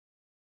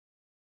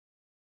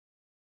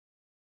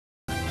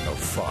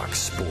Fox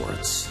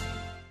Sports.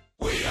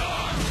 We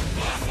are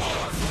Fox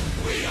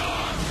Sports. We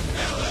are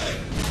LA.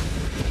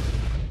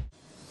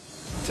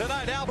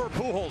 Tonight, Albert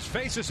Pujols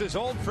faces his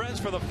old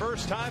friends for the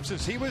first time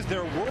since he was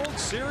their World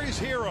Series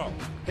hero.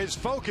 His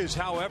focus,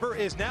 however,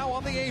 is now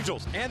on the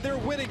Angels and their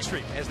winning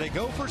streak as they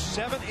go for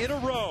 7 in a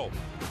row.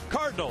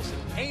 Cardinals,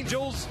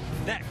 Angels,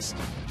 next.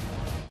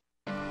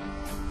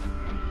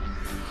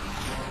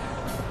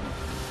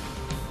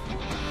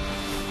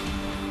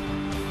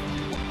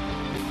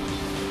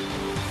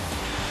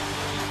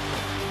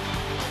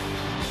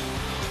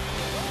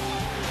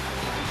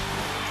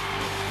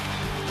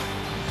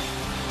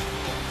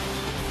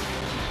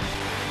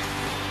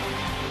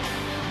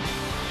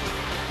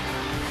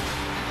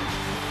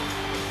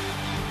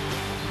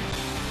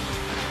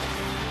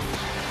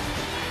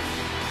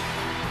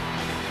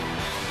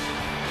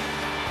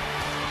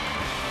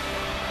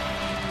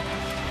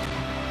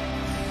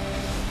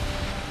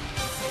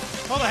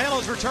 Well, the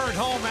Halos returned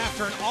home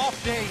after an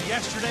off day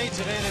yesterday.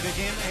 Today they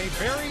begin a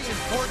very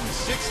important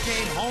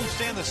 6-game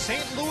homestand. The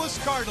St. Louis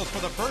Cardinals, for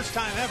the first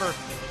time ever,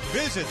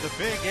 visit the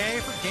Big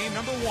A for game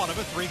number 1 of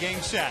a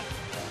 3-game set.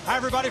 Hi,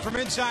 everybody, from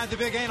inside the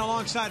Big A, and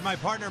alongside my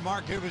partner,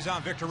 Mark Dubas,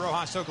 Victor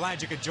Rojas. So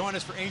glad you could join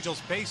us for Angels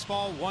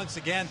baseball once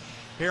again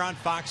here on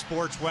Fox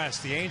Sports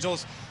West. The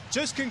Angels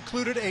just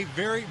concluded a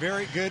very,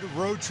 very good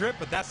road trip,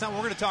 but that's not what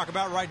we're going to talk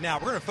about right now.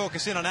 We're going to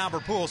focus in on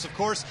Albert Pujols, of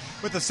course,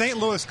 with the St.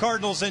 Louis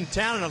Cardinals in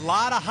town, and a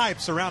lot of hype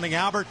surrounding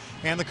Albert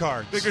and the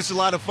Cards. I think it's a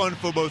lot of fun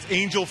for both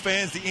Angel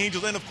fans, the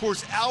Angels, and, of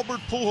course, Albert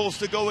Pujols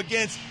to go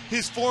against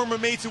his former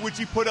mates, in which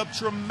he put up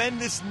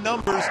tremendous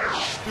numbers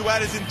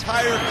throughout his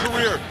entire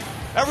career.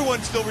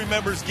 Everyone still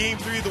remembers Game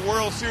 3 of the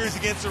World Series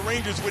against the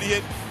Rangers when he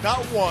hit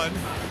not 1,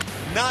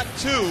 not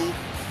 2,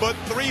 but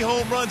 3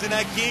 home runs in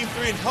that Game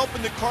 3 and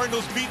helping the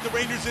Cardinals beat the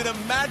Rangers in a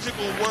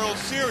magical World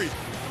Series.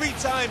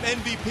 3-time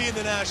MVP in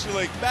the National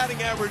League,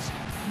 batting average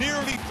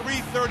nearly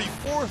 .330,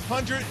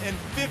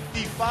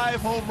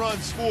 455 home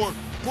runs for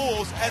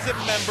Pujols as a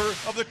member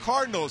of the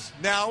Cardinals.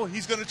 Now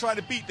he's going to try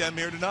to beat them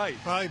here tonight.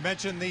 Well, you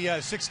mentioned the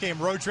 6-game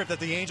road trip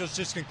that the Angels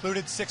just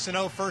concluded,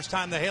 6-0. First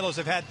time the Halos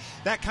have had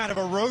that kind of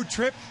a road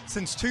trip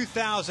since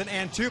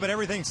 2002, but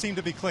everything seemed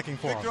to be clicking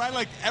for Victor, them. I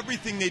liked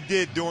everything they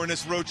did during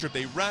this road trip.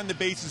 They ran the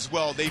bases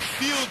well. They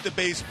fielded the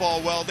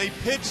baseball well. They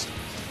pitched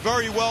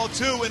very well,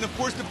 too. And, of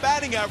course, the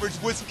batting average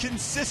was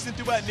consistent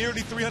throughout,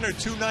 nearly 300,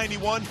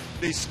 291.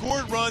 They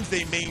scored runs.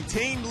 They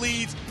maintained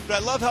leads.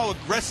 But I love how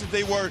aggressive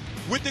they were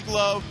with the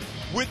glove,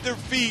 with their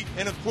feet,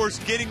 and, of course,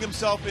 getting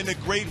themselves into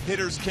great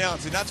hitters'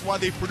 counts. And that's why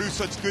they produced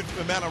such good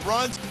amount of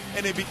runs.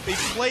 And they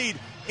played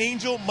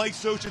Angel, Mike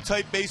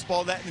Scioscia-type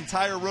baseball that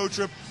entire road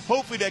trip.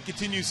 Hopefully that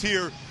continues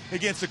here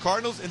against the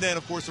Cardinals, and then,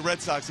 of course, the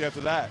Red Sox after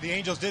that. The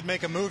Angels did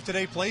make a move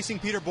today, placing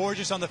Peter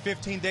Borges on the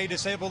 15-day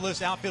disabled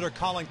list. Outfielder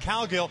Colin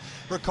Cowgill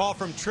recalled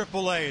from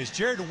AAA. As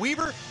Jared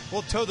Weaver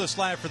will toe the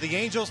slab for the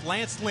Angels,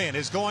 Lance Lynn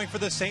is going for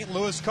the St.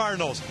 Louis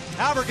Cardinals.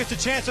 Albert gets a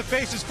chance to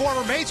face his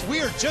former mates. We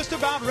are just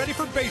about ready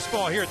for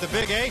baseball here at the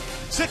Big A.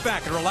 Sit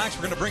back and relax.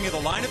 We're going to bring you the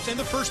lineups and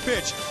the first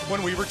pitch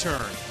when we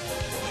return.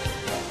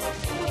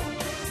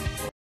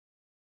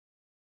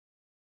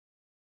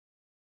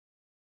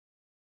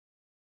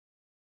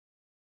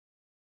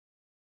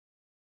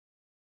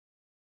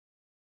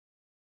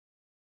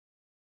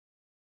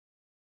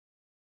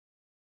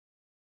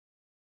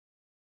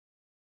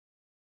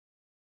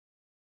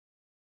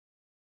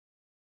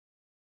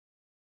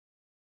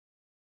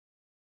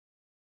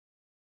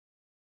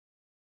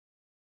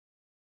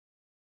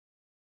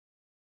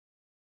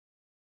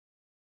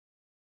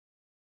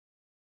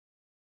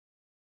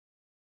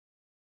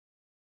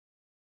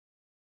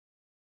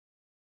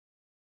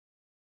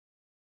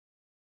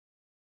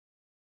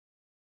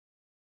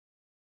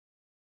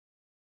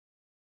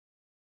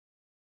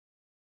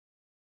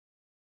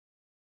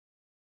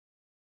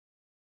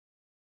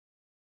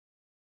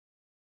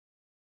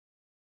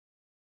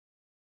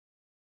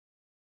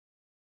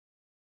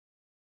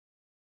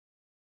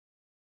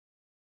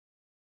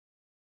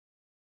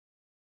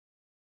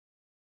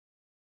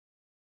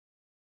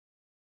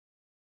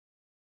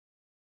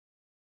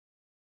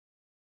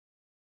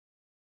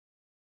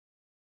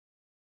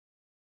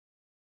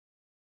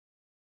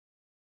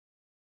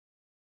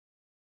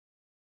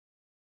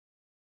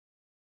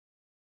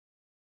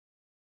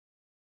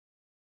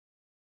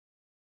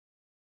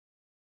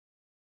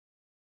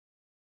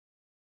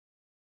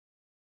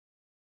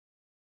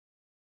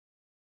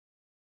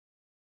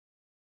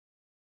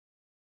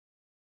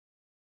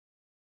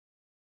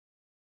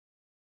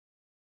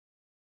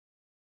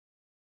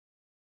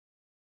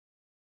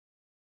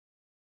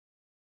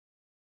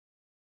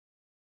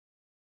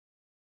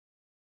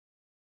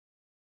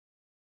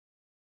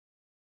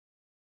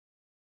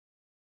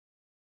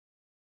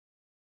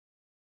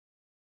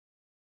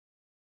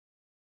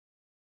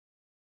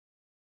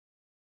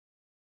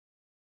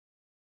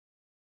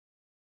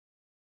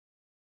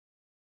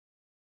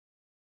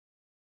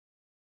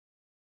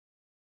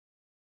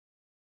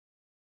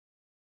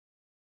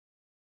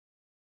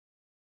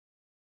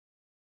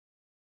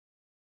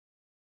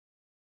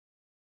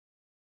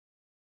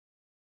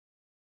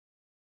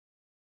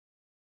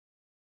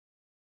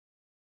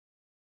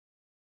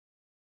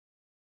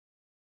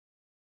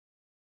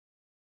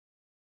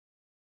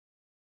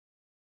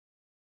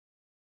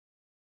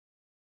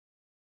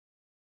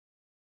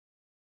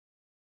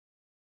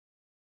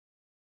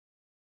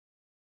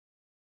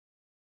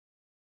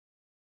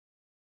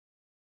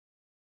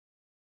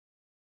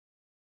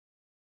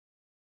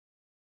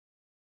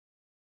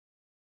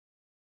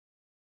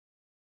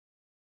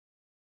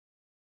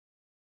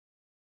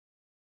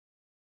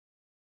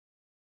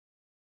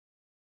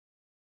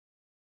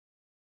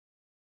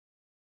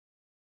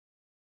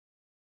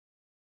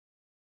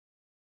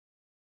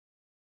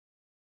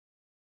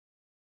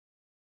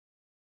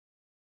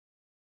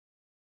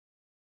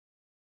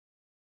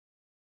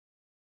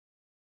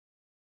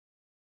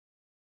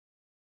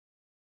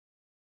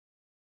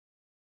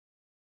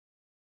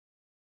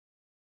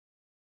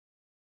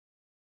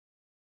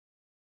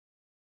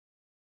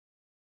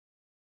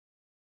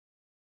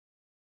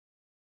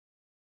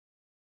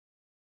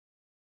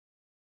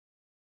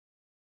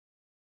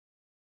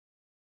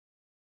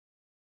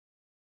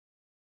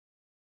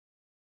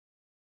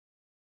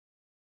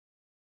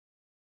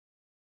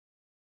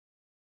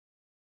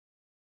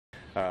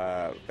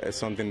 it's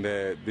something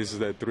that this is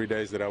the 3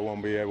 days that I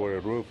won't be able to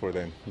root for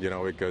them,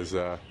 because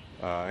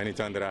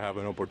anytime that I have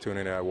an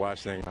opportunity, I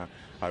watch them,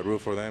 I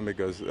root for them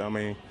because, I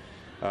mean,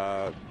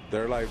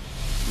 they're like,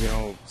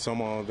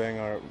 some of them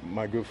are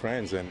my good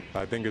friends, and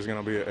I think it's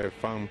going to be a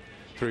fun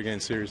 3-game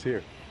series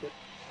here.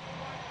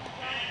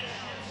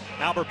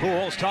 Albert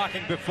Pujols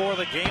talking before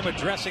the game,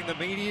 addressing the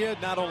media,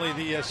 not only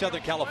the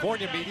Southern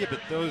California media, but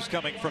those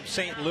coming from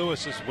St.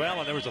 Louis as well,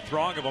 and there was a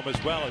throng of them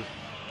as well.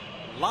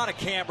 A lot of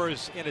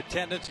cameras in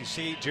attendance. You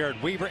see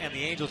Jared Weaver and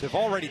the Angels have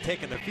already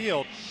taken the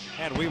field,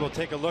 and we will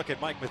take a look at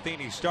Mike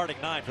Matheny's starting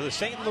 9 for the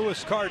St.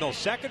 Louis Cardinals.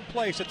 Second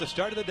place at the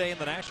start of the day in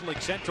the National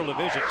League Central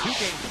Division, 2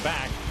 games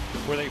back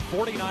with a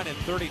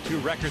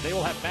 49-32 record. They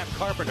will have Matt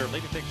Carpenter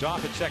leading things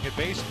off at second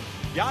base.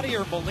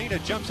 Yadier Molina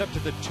jumps up to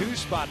the 2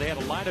 spot. They had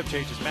a lineup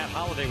change as Matt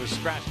Holliday was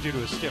scratched due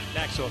to a stiff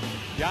neck, so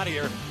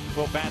Yadier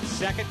will bat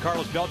second.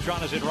 Carlos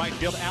Beltran is in right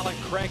field. Alan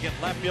Craig in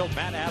left field.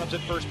 Matt Adams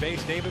at first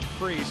base. David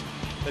Freese,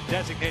 the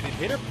designated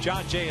hitter.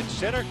 John Jay in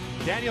center.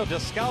 Daniel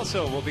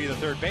Descalso will be the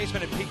third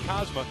baseman, and Pete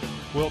Kozma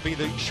will be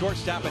the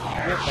shortstop, and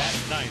he will bat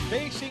ninth.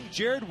 Facing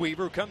Jared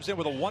Weaver, who comes in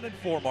with a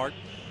 1-4 mark,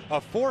 a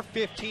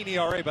 4.15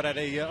 ERA, but had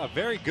a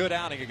very good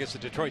outing against the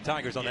Detroit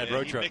Tigers on that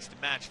road trip. He mixed the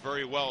match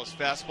very well. His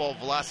fastball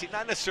velocity,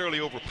 not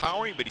necessarily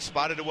overpowering, but he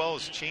spotted it well.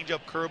 His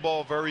changeup,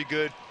 curveball, very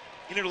good.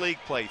 Interleague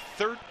play,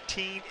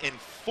 13-4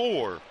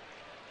 for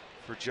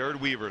Jared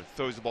Weaver.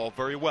 Throws the ball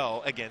very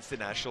well against the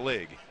National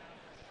League.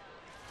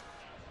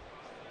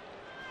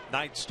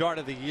 Ninth start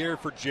of the year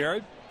for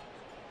Jared,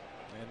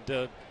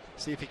 and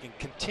see if he can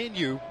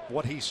continue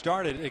what he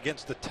started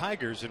against the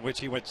Tigers, in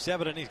which he went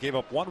 7 innings, gave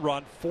up 1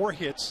 run, 4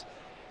 hits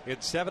in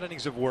 7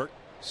 innings of work,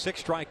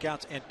 6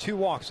 strikeouts, and 2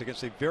 walks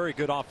against a very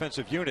good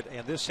offensive unit.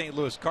 And this St.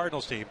 Louis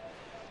Cardinals team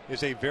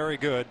is a very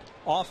good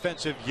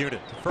offensive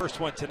unit. The first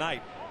one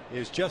tonight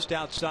is just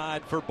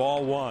outside for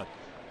ball 1.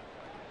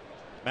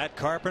 Matt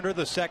Carpenter,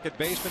 the second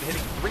baseman,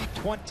 hitting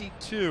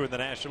 .322 in the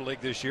National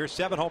League this year.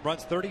 7 home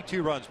runs,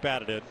 32 runs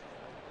batted in.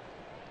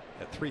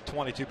 At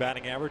 .322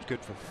 batting average,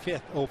 good for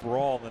 5th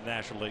overall in the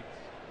National League.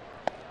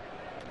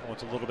 That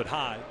one's a little bit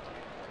high,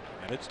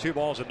 and it's 2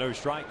 balls and no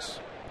strikes.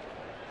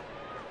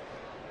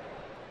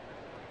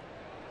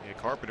 Yeah,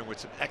 Carpenter with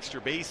some extra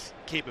base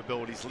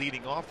capabilities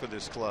leading off for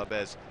this club,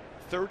 has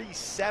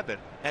 37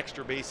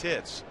 extra base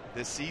hits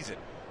this season.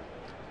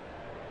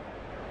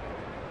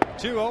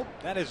 2-0,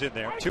 that is in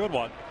there.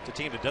 2-1. It's a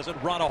team that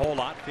doesn't run a whole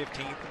lot, 15th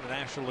in the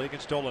National League in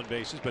stolen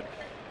bases, but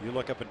you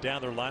look up and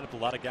down their lineup, a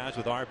lot of guys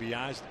with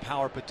RBIs, the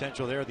power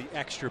potential there, the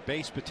extra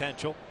base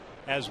potential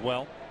as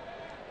well.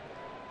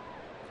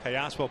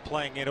 Kayaspo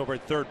playing in over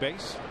at third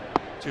base.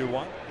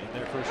 2-1 in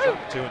their first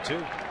shot,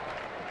 2-2.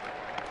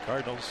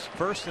 Cardinals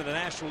first in the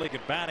National League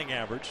in batting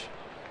average,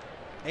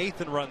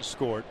 8th in runs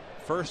scored,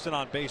 1st in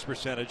on base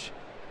percentage,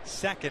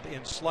 2nd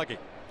in slugging.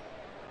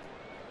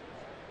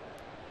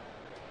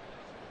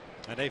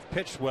 And they've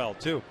pitched well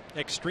too,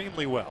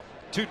 extremely well.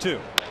 2-2.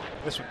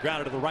 This one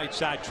grounded to the right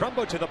side.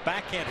 Trumbo to the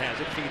backhand has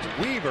it, feeds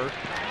Weaver,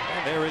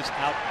 and there is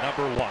out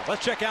number 1.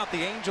 Let's check out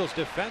the Angels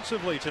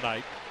defensively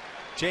tonight.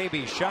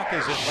 J.B. Shuck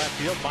is in left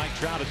field. Mike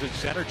Trout is in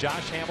center.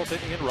 Josh Hamilton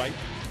in right.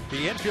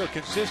 The infield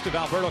consists of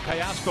Alberto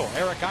Kayaspo,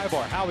 Eric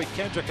Ibar, Howie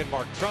Kendrick, and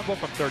Mark Trumbo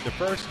from third to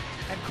first,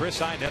 and Chris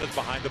Inett is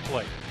behind the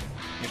plate.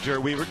 And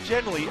Jared Weaver,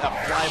 generally a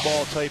fly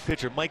ball type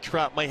pitcher. Mike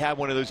Trout might have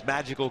one of those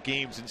magical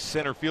games in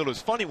center field. It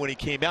was funny when he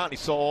came out and he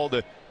saw all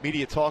the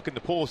media talking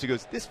to polls. He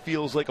goes, this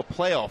feels like a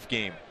playoff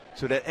game.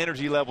 So that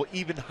energy level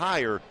even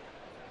higher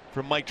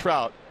from Mike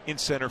Trout in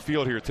center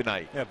field here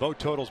tonight. Yeah, vote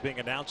totals being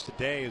announced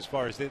today as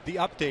far as the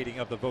updating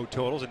of the vote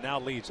totals, and now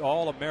leads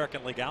all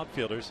American League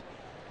outfielders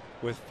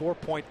with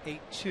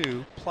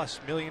 4.82 plus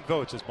million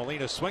votes as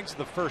Molina swings to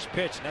the first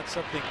pitch, and that's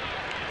something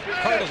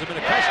Cardinals have been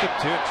accustomed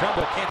to.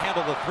 Trumbo can't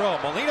handle the throw.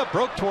 Molina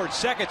broke towards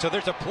second, so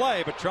there's a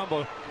play, but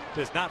Trumbo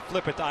does not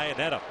flip it to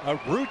Iannetta. A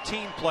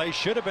routine play,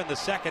 should have been the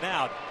second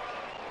out.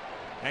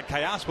 And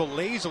Kayaspo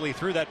lazily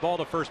threw that ball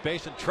to first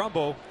base, and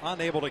Trumbo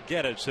unable to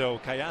get it. So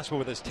Kayaspo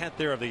with his 10th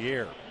there of the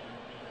year.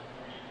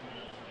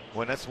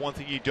 Well, that's one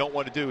thing you don't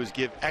want to do, is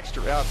give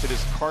extra outs to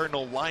this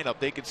Cardinal lineup.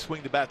 They can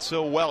swing the bat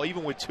so well,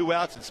 even with 2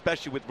 outs,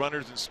 especially with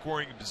runners in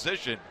scoring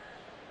position.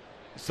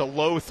 It's a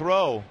low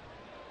throw,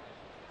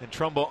 and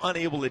Trumbo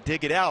unable to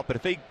dig it out. But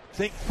if they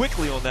think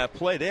quickly on that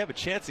play, they have a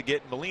chance of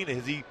getting Molina,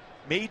 as he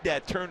made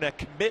that turn, that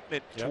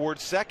commitment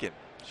towards second.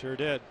 Sure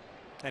did.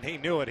 And he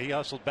knew it. He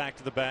hustled back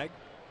to the bag.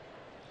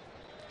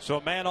 So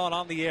a man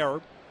on the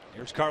error.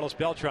 Here's Carlos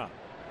Beltran.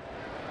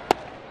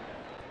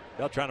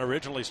 Beltran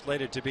originally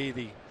slated to be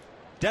the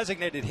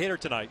designated hitter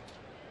tonight,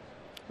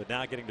 but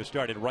now getting to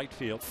start in right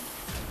field.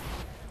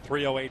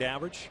 308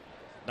 average,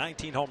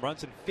 19 home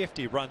runs, and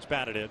 50 runs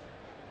batted in.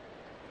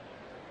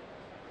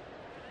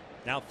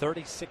 Now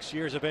 36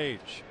 years of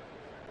age.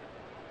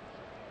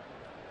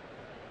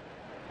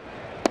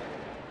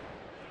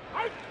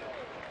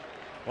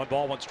 One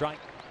ball, one strike.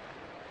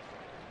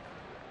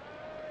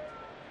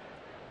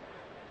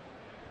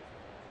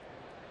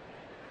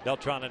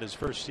 Beltran in his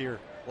first year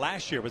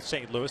last year with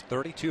St. Louis,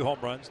 32 home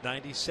runs,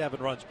 97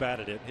 runs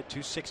batted in, hit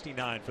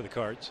 .269 for the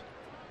Cards.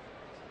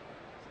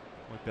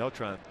 With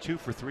Beltran 2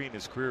 for 3 in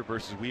his career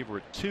versus Weaver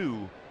with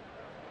 2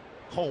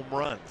 home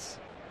runs.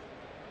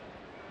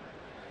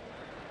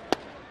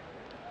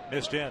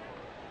 Missed in.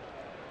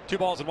 2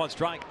 balls and 1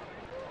 strike.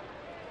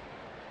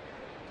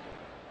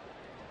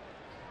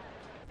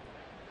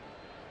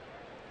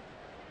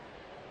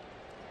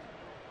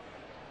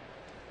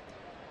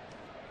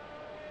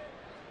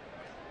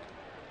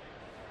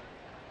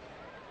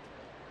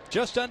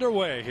 Just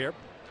underway here.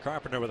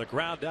 Carpenter with a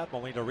ground out.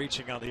 Molina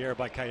reaching on the air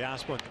by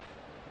Callaspo.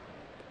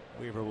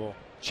 Weaver will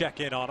check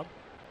in on him.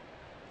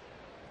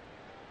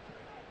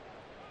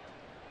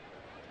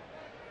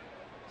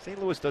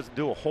 St. Louis doesn't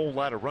do a whole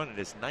lot of running.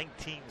 It's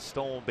 19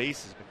 stolen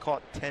bases, been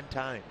caught 10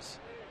 times.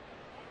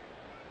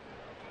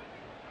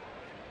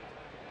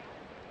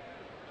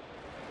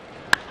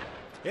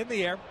 In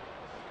the air,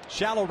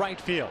 shallow right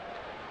field.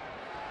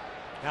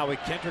 Howie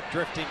Kendrick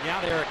drifting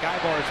out. Eric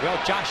Ibar as well.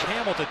 Josh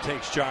Hamilton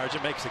takes charge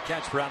and makes the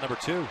catch for out number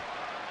 2.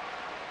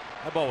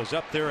 That ball was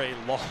up there a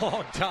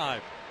long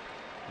time.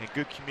 And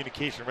good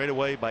communication right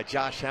away by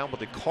Josh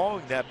Hamilton,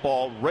 calling that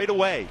ball right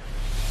away.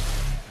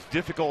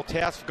 Difficult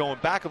task going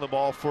back on the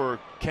ball for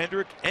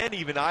Kendrick and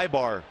even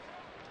Ibar.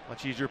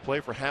 Much easier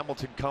play for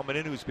Hamilton coming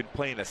in, who's been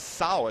playing a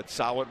solid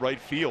right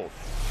field.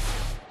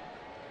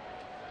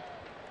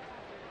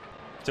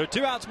 So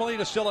 2 outs,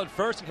 Molina still at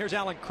first, and here's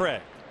Alan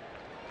Craig.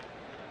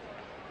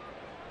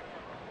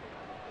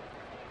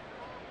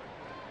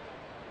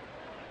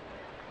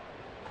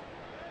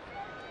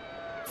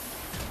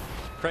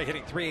 Craig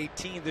hitting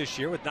 .318 this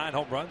year with 9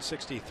 home runs,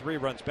 63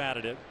 runs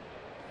batted in,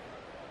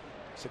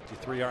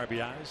 63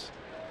 RBIs.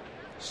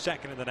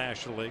 Second in the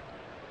National League.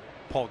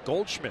 Paul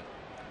Goldschmidt,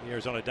 the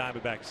Arizona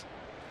Diamondbacks,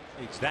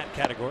 leads that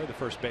category, the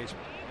first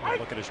baseman.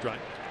 Look at his strike.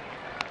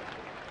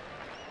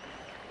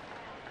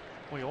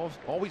 Well, you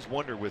always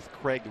wonder with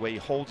Craig, the way he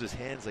holds his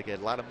hands, like a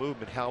lot of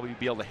movement, how he'd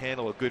be able to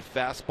handle a good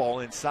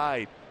fastball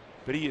inside.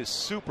 But he is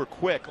super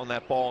quick on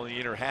that ball in the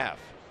inner half.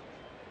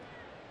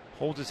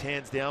 Holds his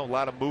hands down, a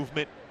lot of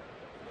movement.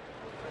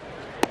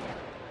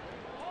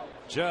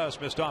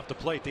 Just missed off the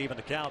plate to even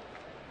the count.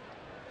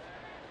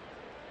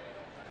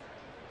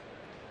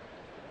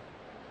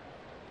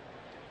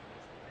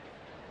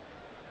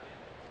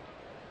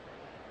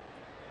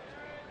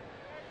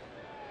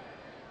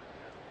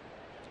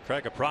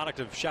 Craig, a product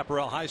of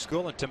Chaparral High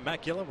School in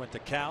Temecula, went to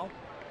Cal.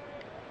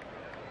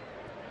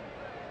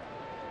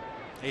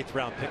 8th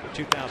round pick of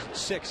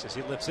 2006 as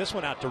he lifts this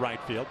one out to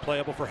right field,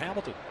 playable for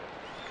Hamilton.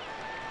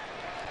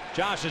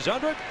 Josh is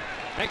under it,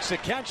 makes the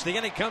catch. The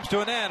inning comes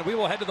to an end. We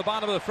will head to the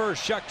bottom of the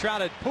first. Chuck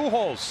Trout at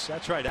Pujols.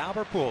 That's right,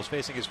 Albert Pujols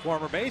facing his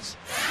former mates,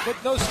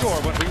 with no score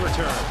when we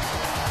return.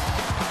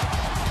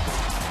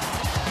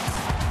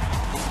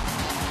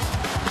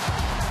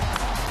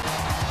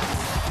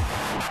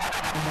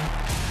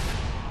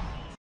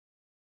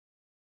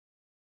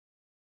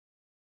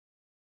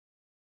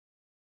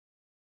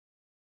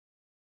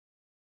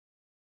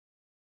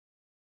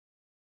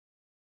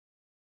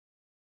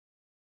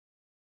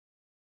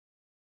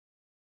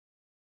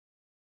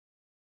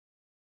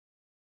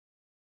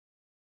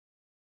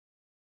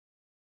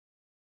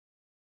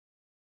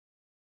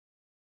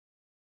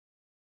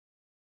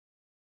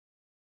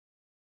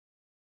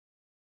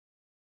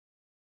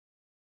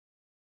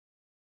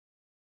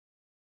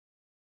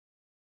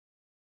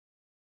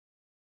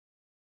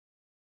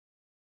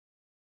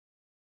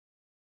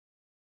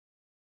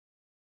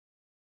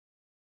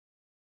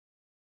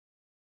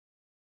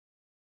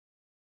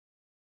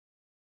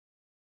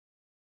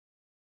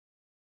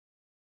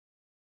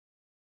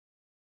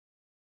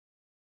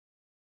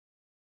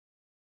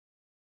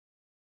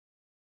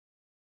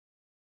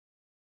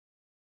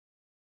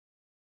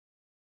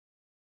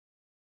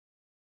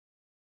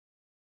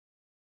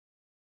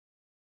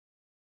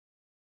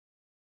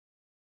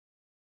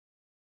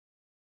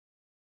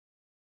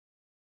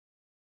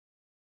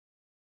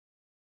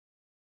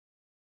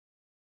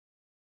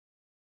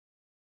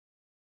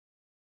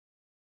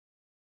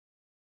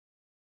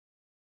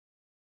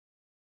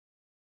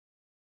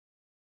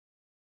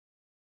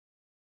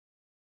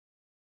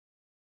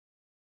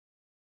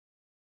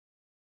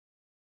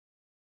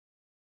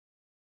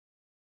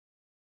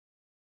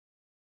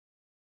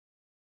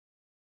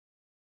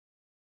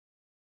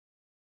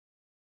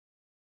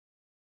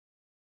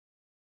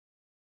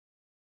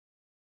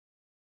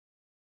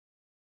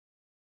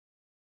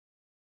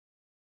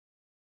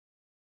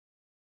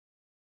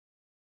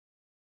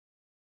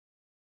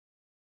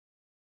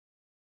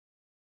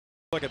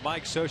 Look at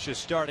Mike Scioscia's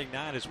starting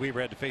 9 as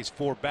Weaver had to face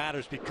 4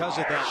 batters because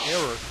of that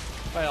error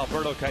by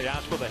Alberto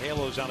Callaspo. The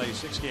Halos on a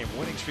 6-game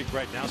winning streak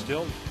right now,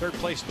 still 3rd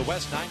place in the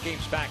West, 9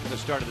 games back at the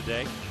start of the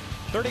day.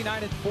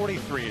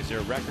 39-43 is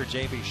their record.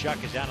 J.B.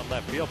 Shuck is down in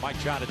left field. Mike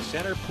Trout at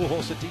center.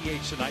 Pujols at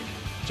DH tonight.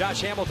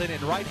 Josh Hamilton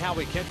in right.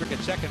 Howie Kendrick at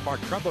second. Mark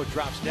Trumbo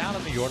drops down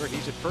in the order.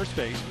 He's at first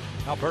base.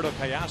 Alberto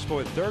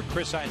Callaspo at third.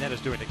 Chris Iannetta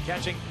is doing the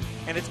catching.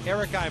 And it's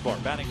Eric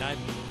Ibar batting 9th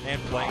and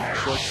playing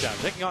shortstop.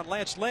 Taking on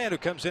Lance Lynn, who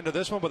comes into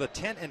this one with a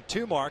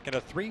 10-2 mark and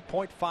a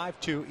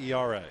 3.52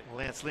 ERA.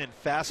 Lance Lynn,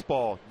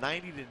 fastball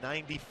 90 to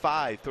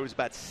 95. Throws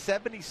about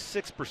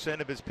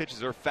 76% of his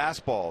pitches are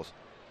fastballs.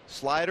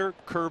 Slider,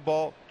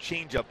 curveball,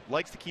 changeup.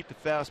 Likes to keep the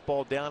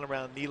fastball down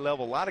around knee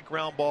level. A lot of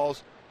ground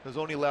balls. Has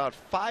only allowed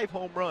 5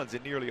 home runs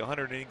in nearly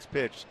 100 innings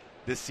pitched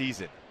this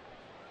season.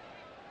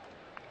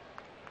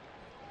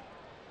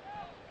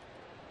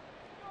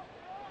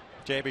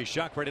 JB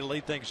Shuck ready to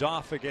lead things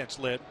off against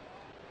Lynn.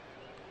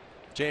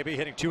 JB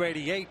hitting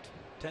 .288,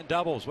 10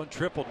 doubles, 1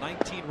 triple,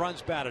 19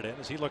 runs batted in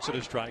as he looks at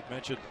his strike.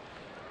 Mentioned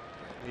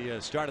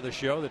the start of the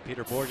show that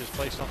Peter Borges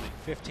placed on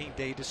the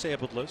 15-day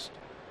disabled list.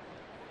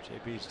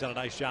 JB's done a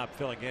nice job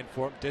filling in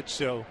for him. Did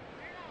so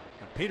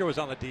when Peter was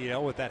on the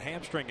DL with that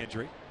hamstring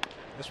injury.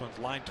 This one's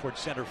lined towards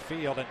center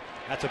field, and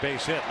that's a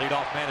base hit.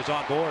 Leadoff man is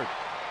on board.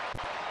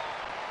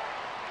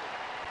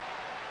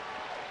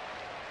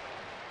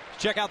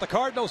 Check out the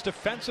Cardinals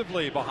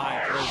defensively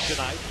behind third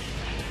tonight.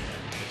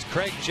 It's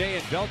Craig, Jay,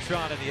 and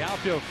Beltran in the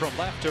outfield from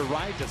left to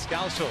right.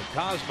 Descalso,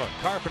 Cosma,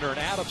 Carpenter, and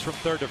Adams from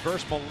third to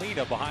first.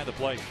 Molina behind the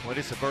plate. Well,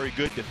 it's a very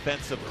good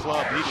defensive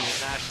club, leading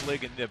the National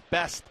League and the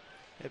best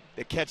at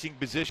the catching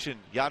position.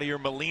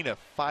 Yadier Molina,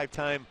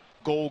 5-time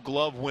Gold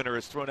Glove winner,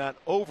 has thrown out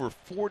over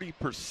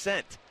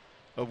 40%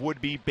 of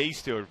would-be base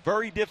stealers.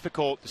 Very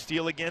difficult to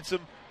steal against him.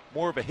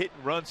 More of a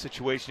hit-and-run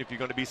situation if you're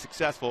going to be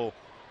successful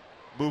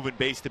moving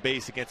base to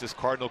base against this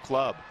Cardinal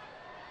club.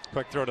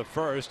 Quick throw to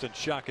first, and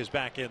Shuck is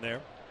back in there.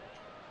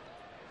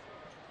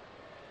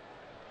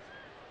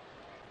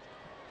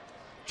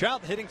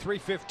 Trout hitting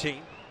 .315,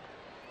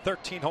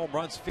 13 home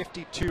runs,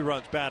 52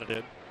 runs batted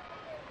in.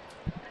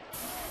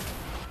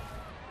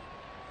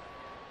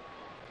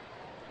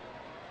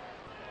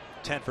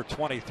 $10 for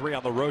 23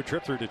 on the road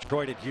trip through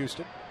Detroit and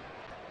Houston.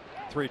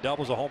 3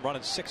 doubles, a home run,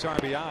 and 6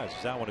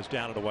 RBIs. That one is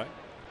down and away.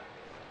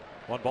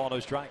 1 ball, no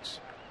strikes.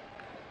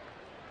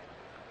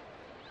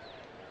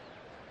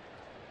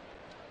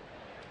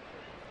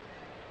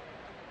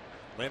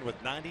 Lynn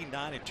with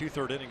 99 and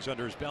 2/3 innings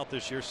under his belt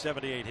this year,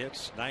 78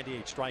 hits,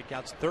 98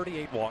 strikeouts,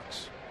 38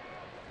 walks.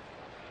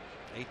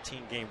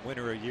 18-game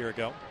winner a year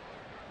ago.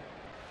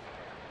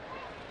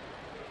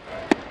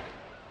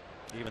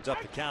 Evens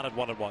up the count at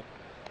 1-1.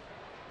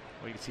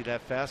 Well, you can see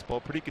that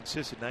fastball pretty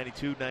consistent,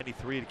 92,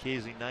 93, and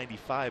occasionally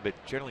 95, but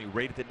generally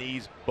right at the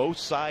knees, both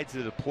sides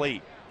of the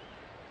plate.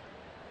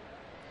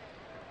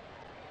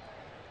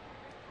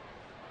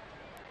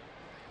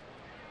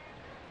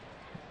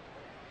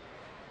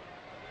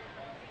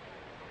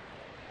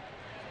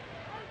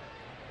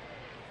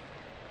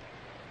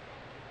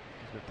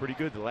 He's been pretty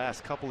good the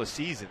last couple of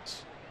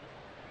seasons.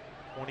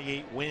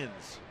 28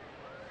 wins.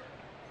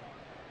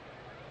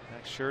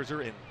 Max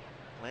Scherzer and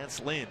Lance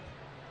Lynn.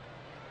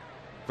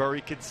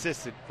 Very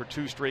consistent for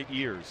 2 straight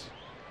years.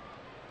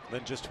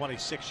 Lynn just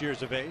 26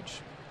 years of age.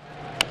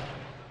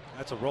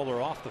 That's a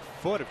roller off the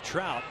foot of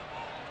Trout.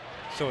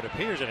 So it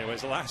appears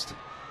anyways. The last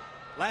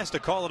to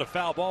call it a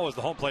foul ball was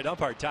the home plate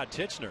umpire, Todd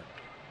Titchener.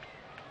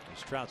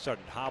 As Trout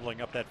started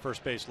hobbling up that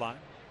first base line.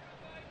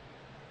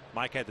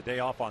 Mike had the day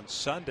off on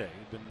Sunday.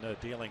 He'd been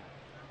dealing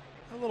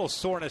a little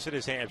soreness in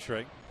his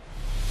hamstring.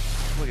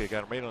 Look, it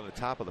got him right on the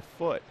top of the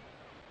foot.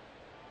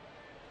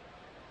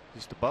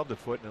 Just above the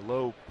foot in the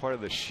low part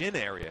of the shin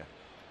area.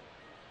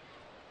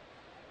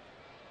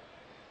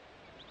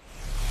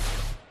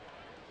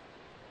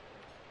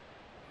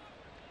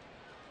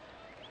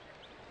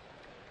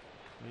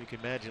 You can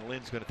imagine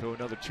Lynn's going to throw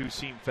another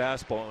 2-seam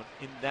fastball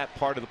in that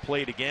part of the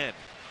plate again.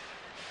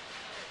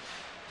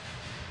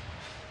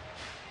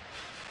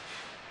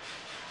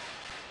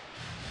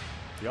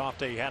 The off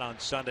day he had on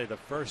Sunday, the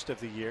first of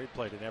the year. He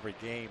played in every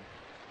game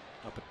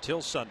up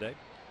until Sunday.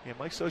 Yeah,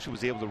 Mike Scioscia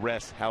was able to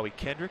rest Howie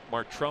Kendrick,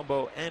 Mark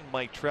Trumbo, and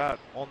Mike Trout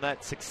on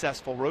that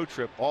successful road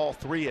trip. All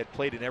 3 had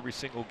played in every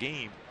single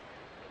game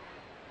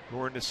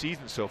during the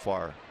season so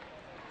far.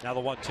 Now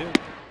the 1-2.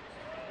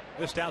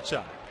 Missed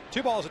outside.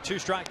 2 balls and 2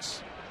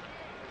 strikes.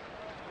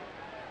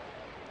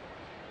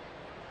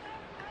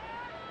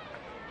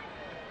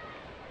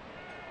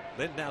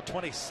 Lynn now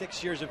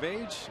 26 years of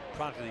age,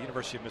 product of the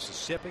University of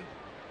Mississippi.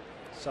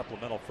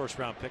 Supplemental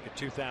first-round pick in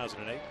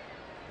 2008.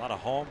 A lot of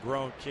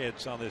homegrown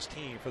kids on this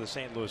team for the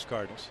St. Louis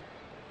Cardinals.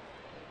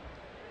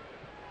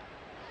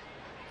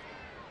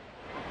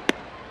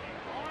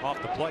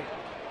 Off the plate.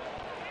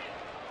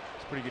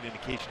 It's a pretty good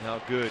indication how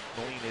good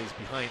Molina is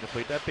behind the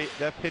plate.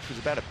 That pitch was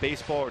about a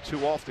baseball or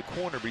 2 off the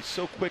corner, but he's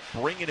so quick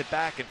bringing it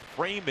back and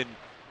framing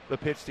the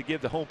pitch to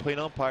give the home plate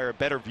umpire a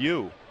better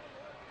view.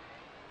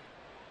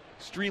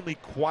 Extremely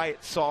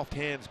quiet, soft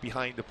hands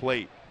behind the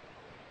plate.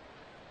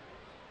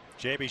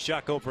 JB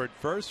Shuck over at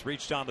first,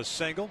 reached on the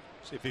single.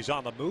 See if he's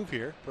on the move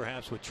here,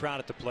 perhaps with Trout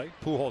at the plate.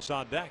 Pujols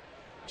on deck.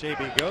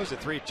 JB goes, the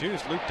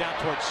 3-2's looped down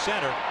towards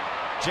center.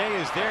 Jay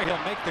is there,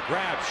 he'll make the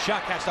grab.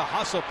 Shuck has to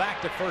hustle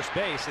back to first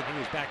base, and he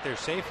was back there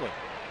safely.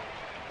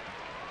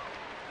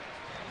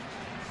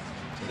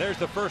 So there's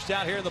the first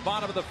out here in the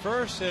bottom of the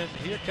first, and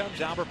here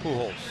comes Albert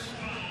Pujols.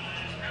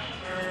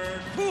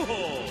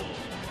 Pujols.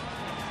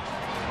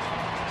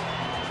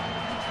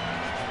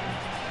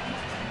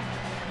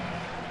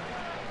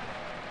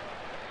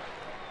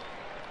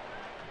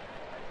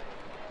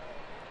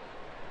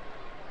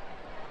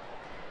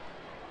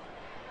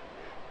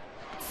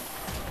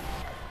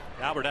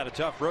 Albert had a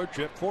tough road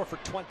trip, 4 for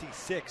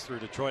 26 through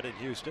Detroit and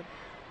Houston.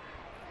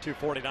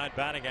 249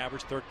 batting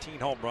average,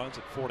 13 home runs,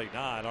 and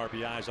 49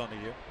 RBIs on the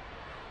year.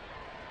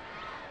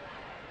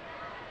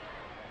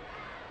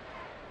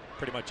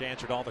 Pretty much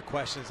answered all the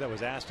questions that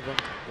was asked of him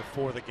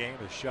before the game,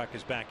 as Shuck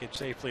is back in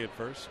safely at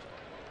first.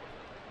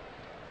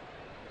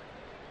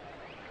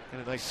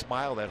 And a nice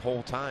smile that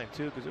whole time,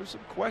 too, because there were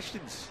some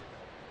questions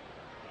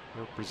that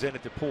were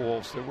presented to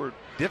Pujols. There were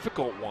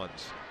difficult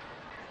ones.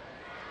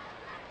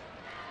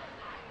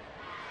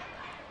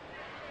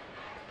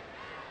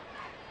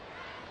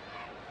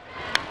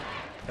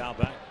 Foul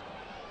back.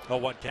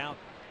 0-1 count.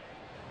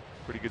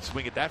 Pretty good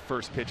swing at that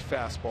first pitch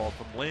fastball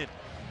from Lynn.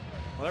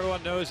 Well,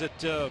 everyone knows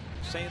that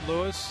St.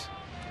 Louis,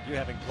 you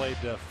having played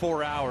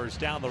 4 hours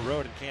down the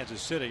road in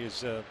Kansas City,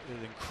 is an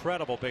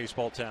incredible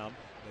baseball town.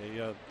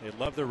 They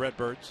love their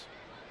Redbirds.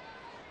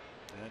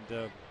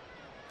 And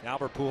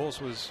Albert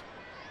Pujols was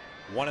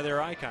one of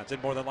their icons,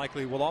 and more than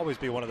likely will always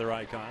be one of their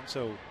icons.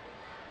 So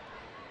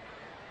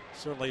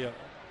certainly a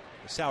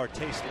sour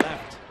taste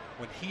left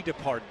when he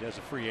departed as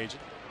a free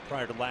agent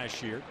prior to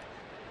last year.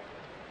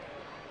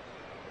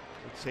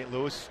 St.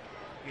 Louis,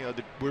 you know,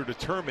 we're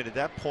determined at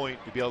that point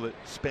to be able to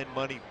spend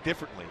money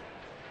differently.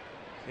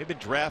 They've been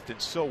drafting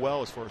so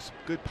well as far as some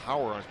good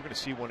power arms. We're going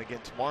to see one again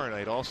tomorrow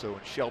night also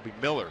in Shelby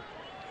Miller.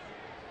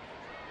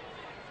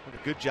 Did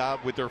a good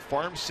job with their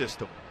farm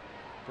system.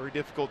 Very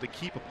difficult to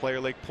keep a player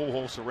like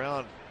Pujols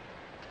around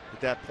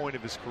at that point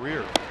of his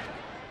career.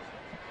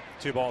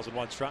 2 balls and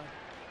 1 strike.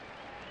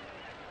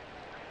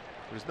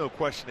 There's no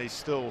question they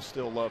still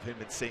love him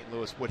in St.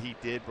 Louis. What he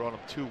did brought him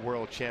 2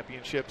 world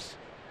championships.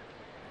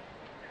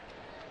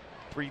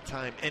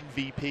 3-time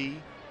MVP.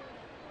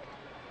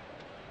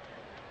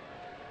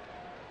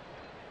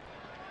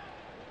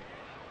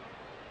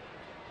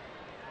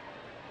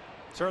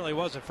 Certainly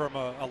wasn't from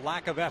a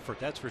lack of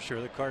effort, that's for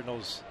sure. The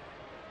Cardinals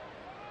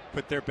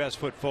put their best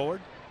foot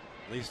forward.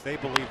 At least they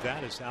believe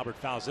that, as Albert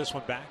fouls this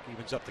one back.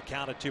 Evens up the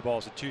count at 2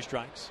 balls and 2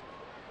 strikes.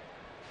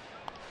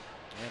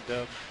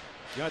 And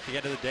you know, at the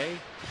end of the day,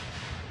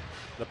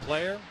 the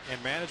player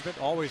and management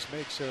always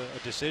makes a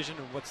decision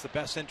on what's the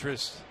best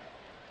interest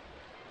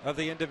of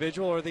the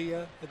individual or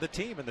the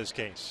team in this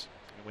case.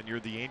 And when you're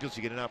the Angels,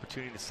 you get an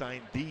opportunity to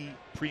sign the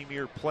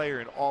premier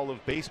player in all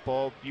of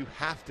baseball. You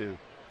have to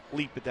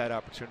leap at that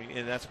opportunity,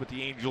 and that's what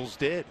the Angels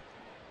did.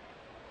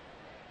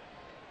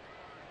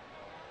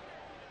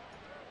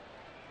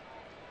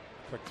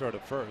 Quick throw to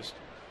first.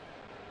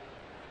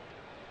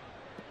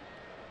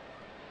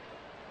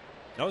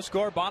 No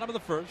score, bottom of the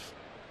first.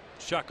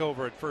 Shuck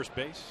over at first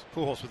base.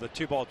 Pujols with a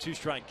 2-ball,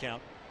 2-strike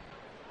count.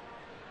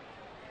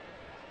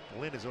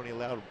 Lynn has only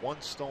allowed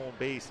 1 stolen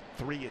base,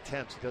 3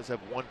 attempts. He does have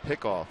 1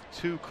 pickoff,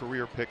 2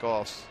 career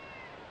pickoffs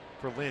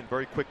for Lynn.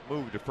 Very quick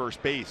move to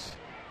first base.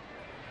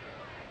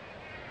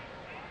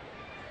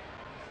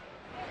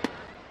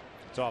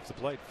 It's off the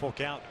plate, full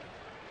count.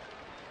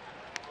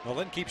 Well,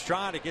 Lynn keeps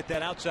trying to get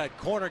that outside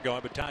corner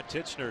going, but Todd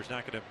Titchener is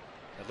not going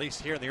to, at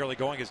least here in the early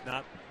going, has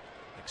not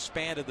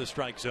expanded the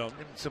strike zone.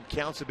 And some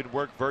counts have been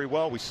worked very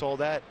well. We saw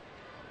that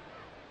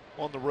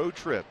on the road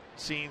trip,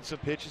 seeing some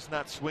pitches,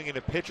 not swinging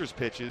at pitcher's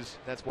pitches.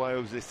 That's why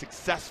it was a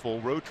successful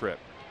road trip.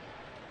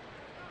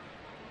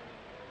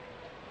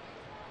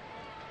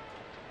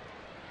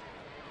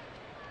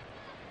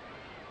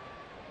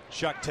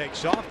 Shuck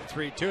takes off,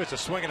 3-2. It's a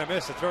swing and a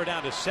miss. The throw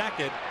down to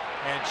second,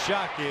 and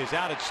Shuck is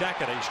out at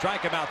second. A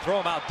strike him out, throw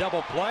him out,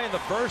 double play, and the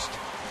first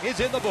is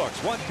in the books.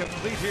 1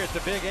 complete here at the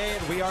Big A,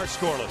 and we are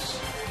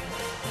scoreless.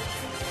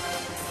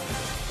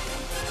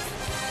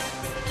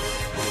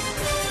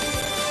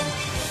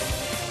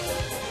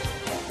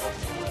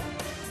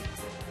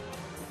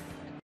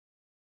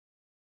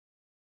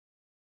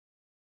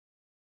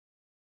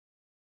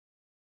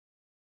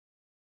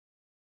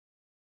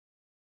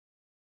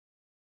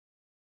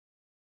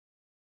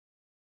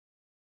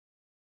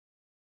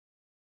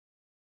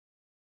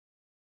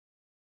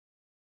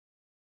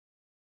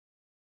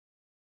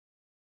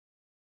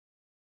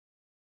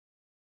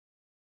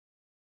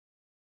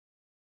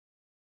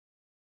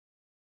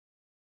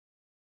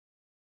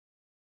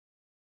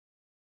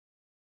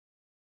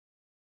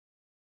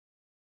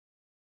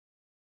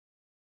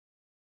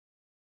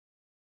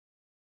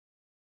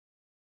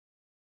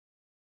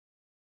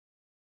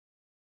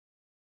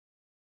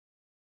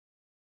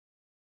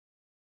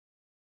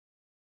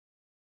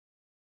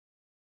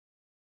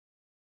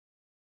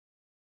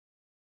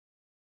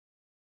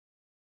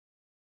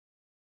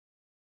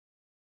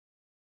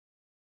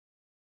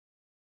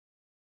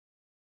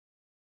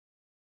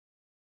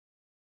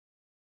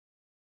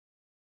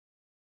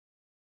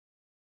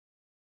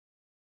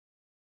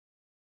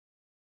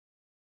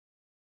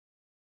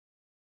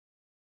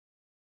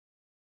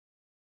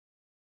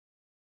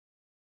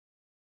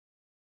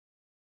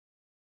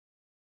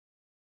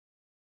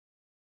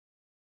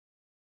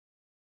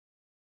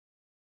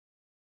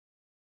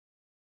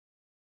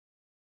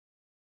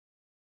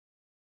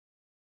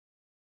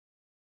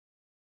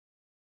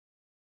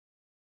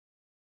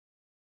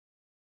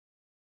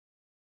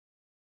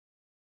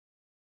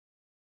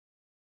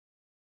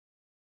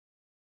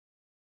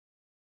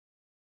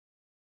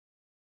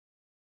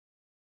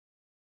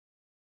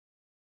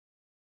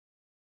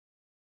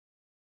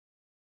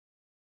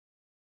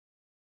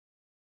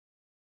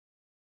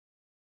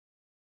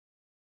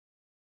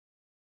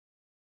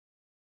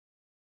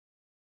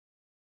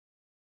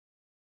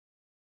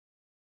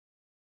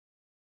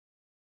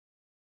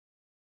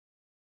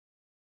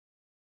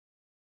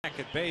 back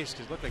at base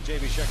because it looked like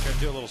J.B. Shuck tried to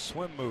do a little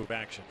swim move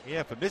action.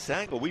 Yeah, from this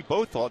angle, we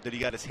both thought that he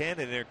got his hand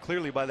in there.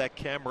 Clearly by that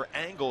camera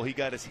angle, he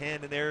got his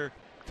hand in there,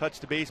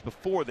 touched the base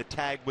before the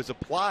tag was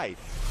applied.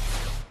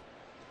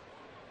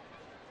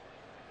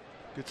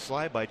 Good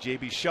slide by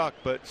J.B. Shuck,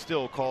 but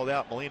still called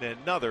out. Molina,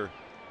 another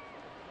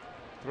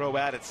throw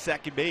out at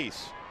second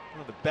base.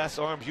 One of the best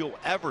arms you'll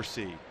ever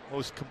see.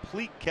 Most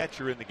complete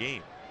catcher in the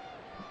game.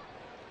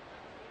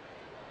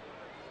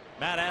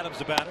 Matt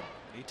Adams about it.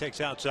 He takes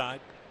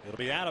outside. It'll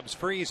be Adams,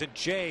 Freeze, and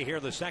Jay here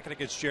in the second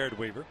against Jared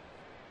Weaver.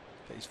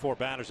 Face 4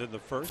 batters in the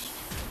first.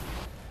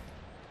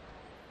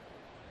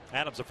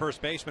 Adams, the first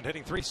baseman,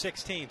 hitting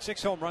 .316,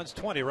 6 home runs,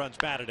 20 runs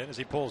batted in as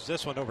he pulls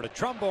this one over to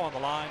Trumbo on the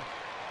line.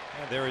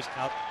 And there is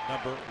out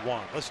number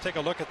 1. Let's take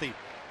a look at the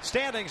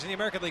standings in the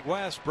American League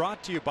West,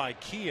 brought to you by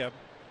Kia.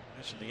 I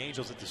mentioned the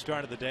Angels at the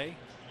start of the day.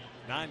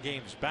 9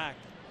 games back.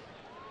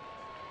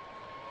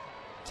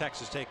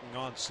 Texas taking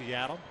on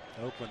Seattle.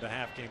 Oakland a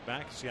half game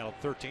back. Seattle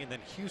 13,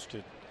 then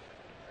Houston.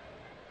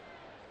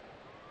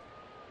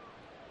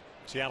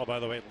 Seattle, by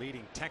the way,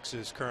 leading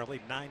Texas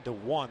currently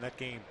 9-1. That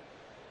game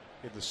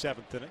in the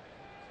 7th inning.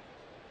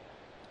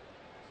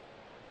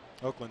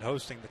 Oakland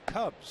hosting the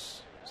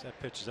Cubs. As that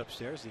pitch is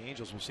upstairs, the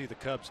Angels will see the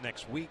Cubs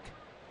next week.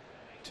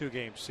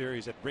 2-game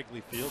series at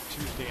Wrigley Field,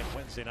 Tuesday and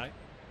Wednesday night.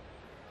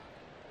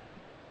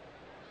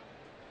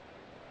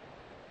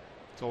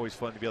 It's always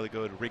fun to be able to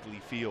go to Wrigley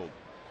Field.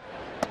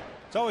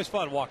 It's always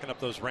fun walking up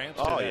those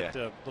ramps to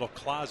that little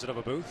closet of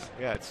a booth.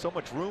 Yeah, it's so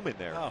much room in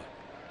there. Oh.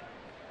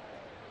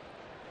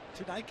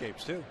 2 night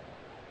games too.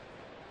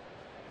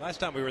 Last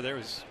time we were there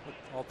was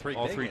all three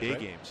day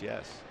games,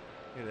 yes.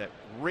 Yeah, that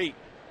great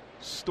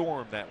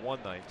storm that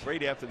one night,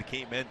 right after the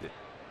game ended.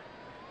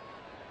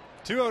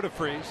 2-0 to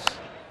Freeze.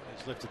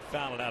 He's lifted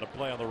foul and out of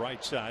play on the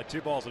right side.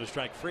 2 balls and a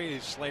strike.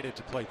 Freeze slated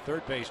to play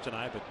third base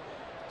tonight, but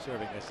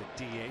serving as a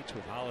DH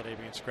with Holiday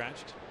being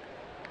scratched.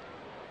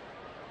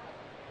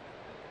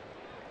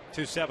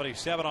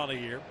 277 on the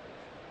year.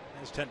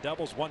 Has 10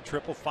 doubles, 1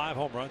 triple, 5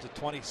 home runs, and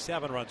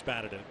 27 runs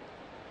batted in.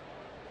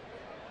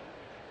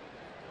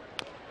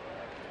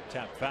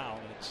 Tap foul,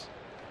 and it's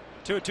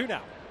 2-2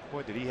 now.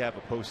 Boy, did he have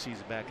a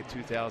postseason back in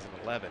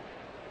 2011.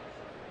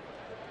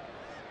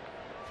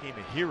 Became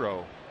a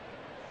hero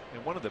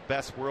and one of the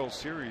best World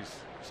Series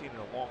we've seen in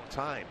a long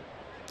time.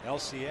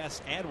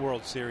 LCS and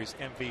World Series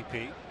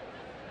MVP.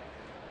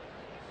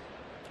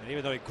 And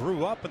even though he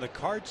grew up in the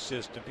card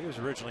system, he was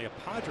originally a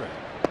Padre.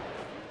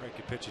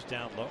 Breaking pitches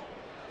down low.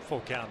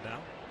 Full count now.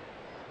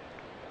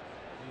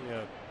 He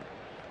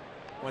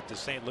went to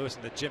St. Louis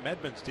in the Jim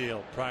Edmonds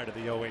deal prior to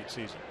the 08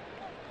 season.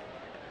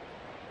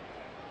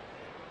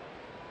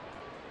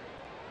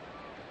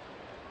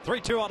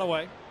 Three-two on the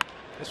way.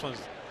 This one's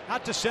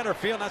out to center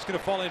field. And that's going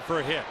to fall in for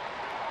a hit.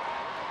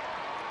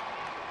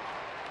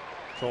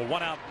 So a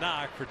 1-out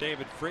knock for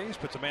David Freese.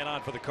 Puts a man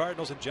on for the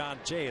Cardinals, and John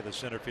Jay, the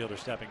center fielder,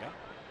 stepping up.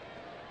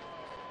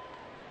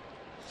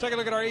 Let's take a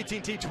look at our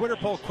AT&T Twitter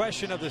poll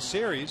question of the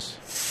series.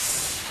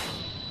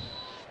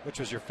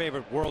 Which was your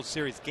favorite World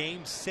Series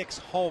Game 6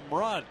 home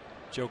run?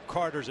 Joe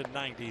Carter's in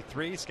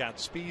 '93. Scott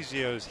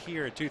Spiezio's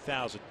here in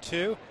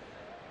 2002.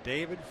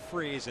 David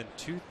Freese in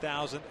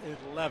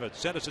 2011.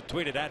 Send us a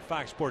tweet at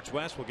Fox Sports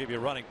West. We'll give you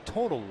a running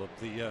total of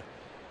the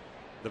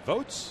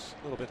votes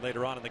a little bit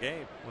later on in the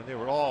game. When they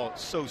were all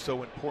so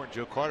important,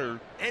 Joe Carter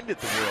ended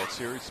the World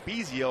Series.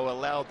 Spiezio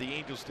allowed the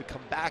Angels to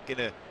come back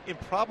in an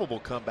improbable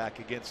comeback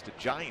against the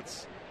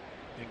Giants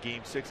in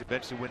Game 6,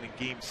 eventually winning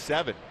Game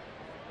 7.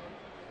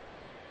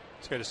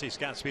 It's good to see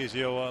Scott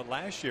Spiezio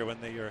last year when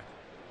they were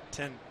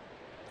 10th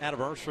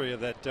anniversary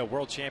of that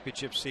World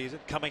Championship season,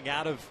 coming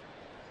out of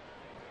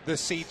the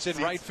seats in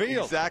right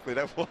field. Exactly.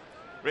 That was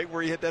right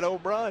where he hit that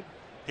home run.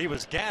 He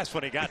was gassed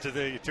when he got to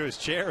his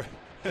chair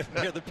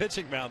near the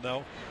pitching mound,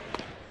 though.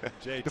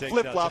 Jay the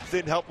flip-flops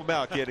didn't help him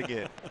out getting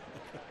in. 1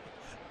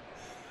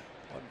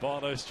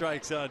 ball, no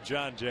strikes on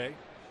John Jay.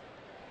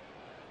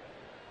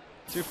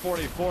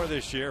 244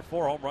 this year,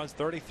 4 home runs,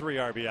 33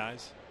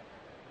 RBIs.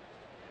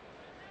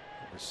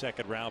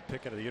 Second round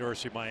pick out of the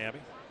University of Miami.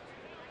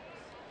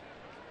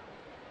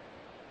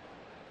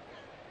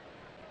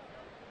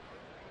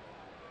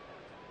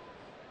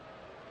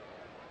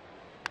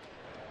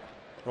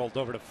 Rolled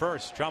over to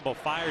first. Trumbo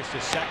fires to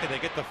second. They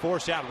get the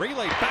force out.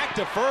 Relay back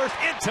to first.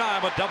 In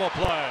time, a double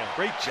play.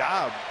 Great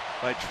job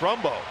by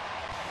Trumbo.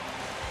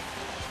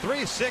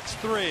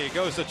 3-6-3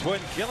 goes the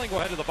Twin Killing. We'll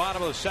head to the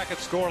bottom of the second,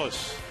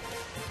 scoreless.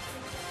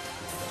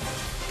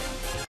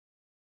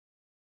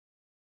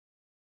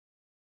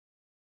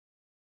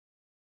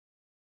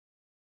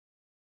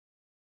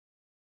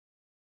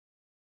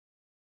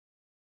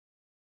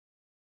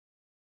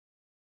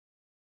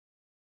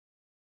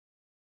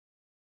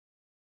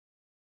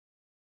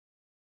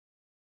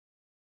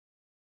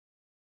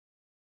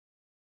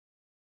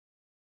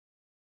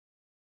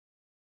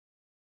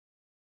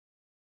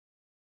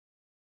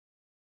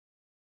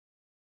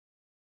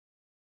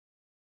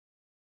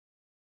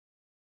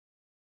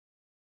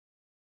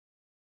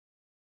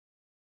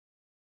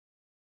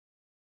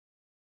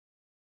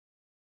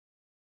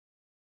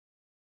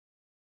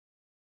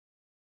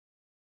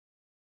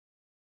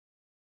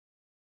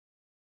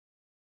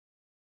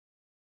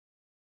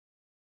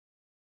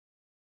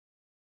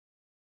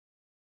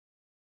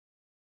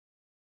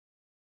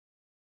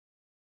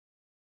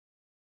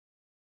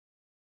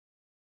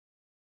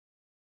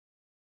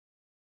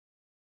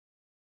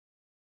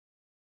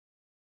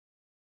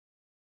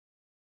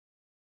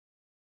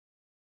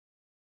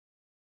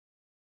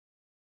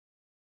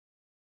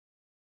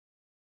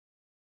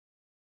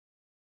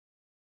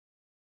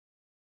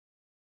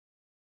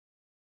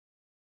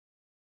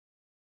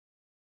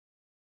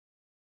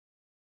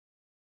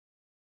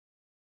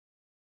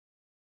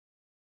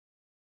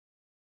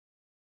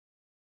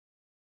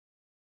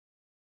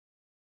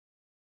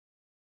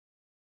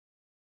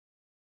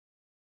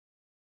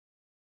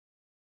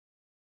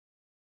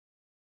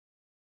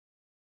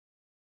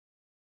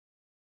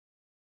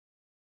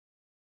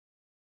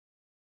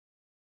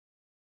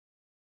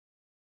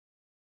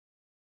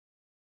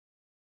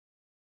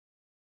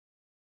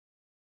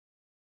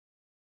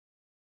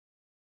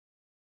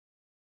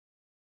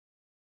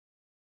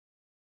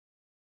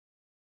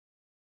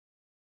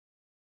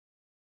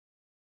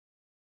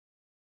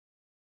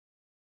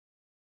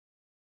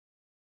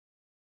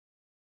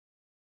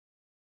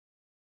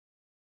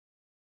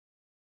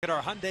 At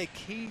our Hyundai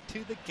key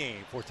to the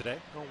game for today.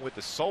 Going with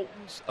the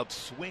Sultans of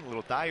Swing,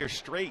 little Dire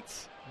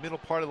Straits. Middle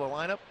part of the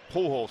lineup.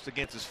 Pujols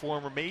against his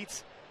former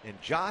mates.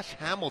 And Josh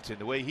Hamilton,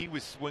 the way he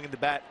was swinging the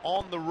bat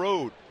on the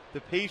road. The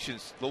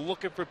patience, the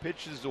looking for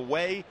pitches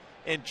away,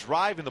 and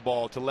driving the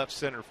ball to left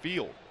center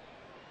field.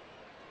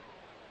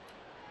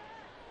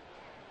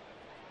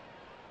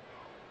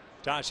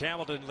 Josh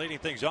Hamilton leading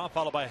things off,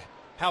 followed by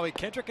Howie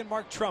Kendrick and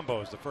Mark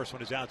Trumbo. The first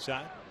one is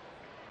outside.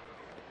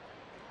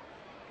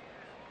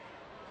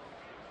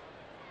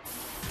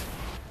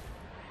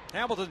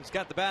 Hamilton's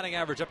got the batting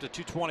average up to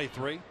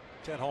 223.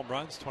 10 home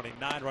runs,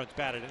 29 runs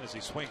batted in as he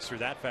swings through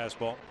that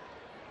fastball.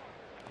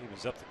 He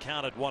was up the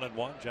count at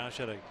 1-1. Josh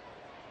had a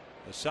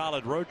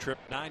solid road trip,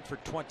 9 for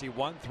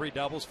 21, 3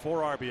 doubles,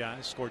 4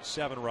 RBIs, scored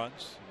 7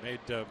 runs, made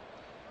some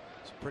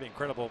pretty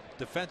incredible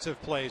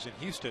defensive plays in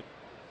Houston.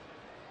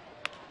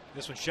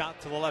 This one shot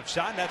to the left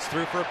side, and that's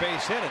through for a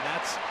base hit, and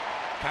that's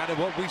kind of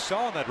what we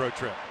saw on that road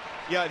trip.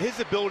 Yeah,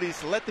 his ability is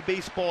to let the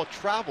baseball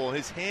travel.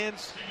 His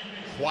hands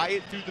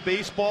quiet through the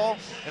baseball,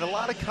 and a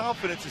lot of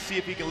confidence to see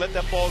if he can let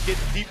that ball get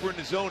deeper in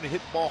the zone and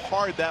hit the ball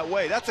hard that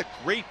way. That's a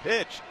great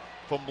pitch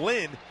from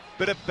Lynn,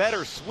 but a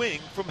better swing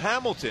from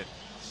Hamilton.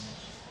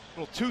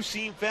 Little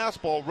two-seam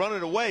fastball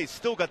running away.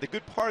 Still got the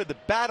good part of the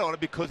bat on it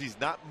because he's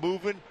not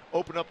moving.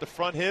 Open up the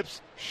front hips.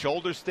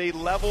 Shoulders stayed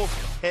level.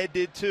 Head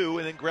did too,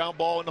 and then ground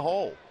ball in the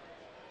hole.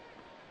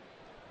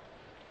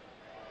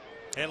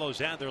 Halos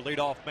had their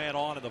leadoff man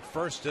on in the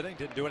first inning.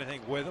 Didn't do anything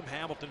with him.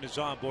 Hamilton is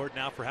on board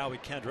now for Howie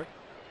Kendrick.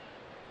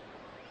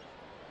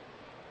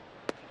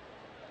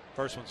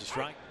 First one's a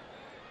strike.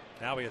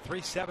 Now we have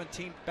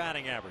 317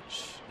 batting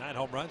average. 9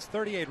 home runs,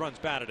 38 runs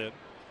batted in.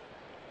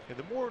 And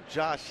the more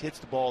Josh hits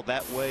the ball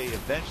that way,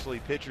 eventually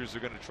pitchers are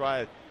going to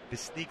try to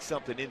sneak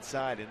something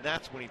inside, and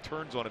that's when he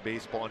turns on a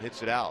baseball and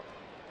hits it out.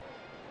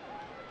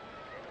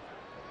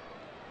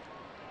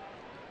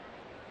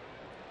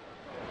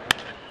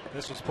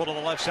 This one's pulled on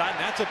the left side, and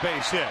that's a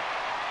base hit.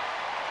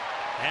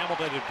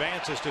 Hamilton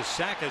advances to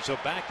second, so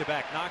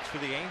back-to-back knocks for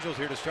the Angels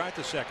here to start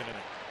the second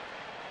inning.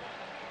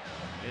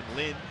 And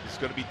Lynn is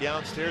going to be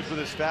downstairs with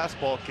his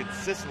fastball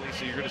consistently,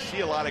 so you're going to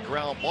see a lot of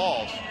ground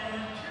balls.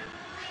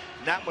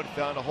 And that one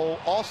found a hole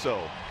also.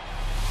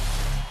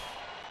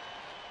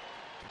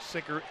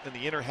 Sinker in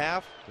the inner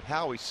half, but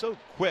Howie's so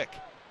quick.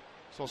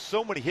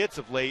 So many hits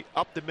of late,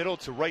 up the middle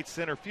to right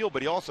center field,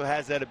 but he also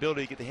has that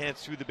ability to get the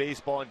hands through the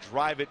baseball and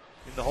drive it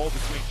in the hole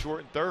between short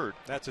and third.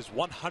 That's his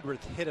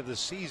 100th hit of the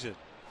season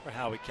for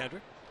Howie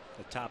Kendrick,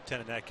 the top 10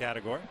 in that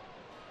category.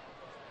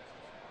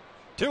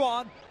 2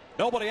 on,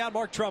 nobody out.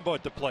 Mark Trumbo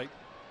at the plate.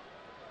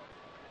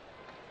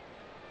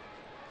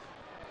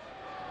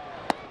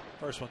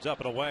 First one's up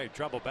and away.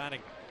 Trumbo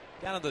batting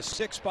down in the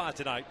 6th spot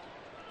tonight.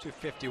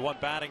 251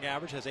 batting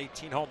average, has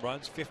 18 home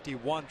runs,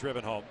 51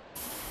 driven home.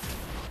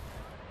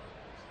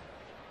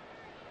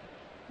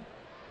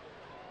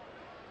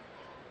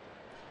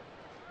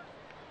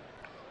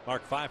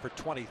 Mark 5 for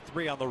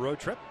 23 on the road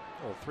trip.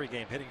 A little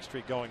 3-game hitting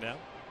streak going now.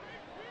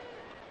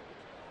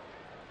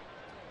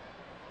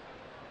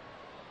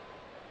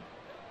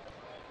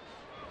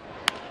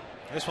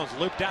 This one's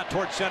looped out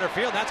towards center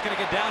field. That's going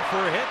to get down for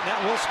a hit, and that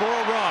will score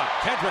a run.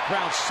 Kendrick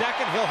rounds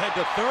second. He'll head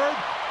to third,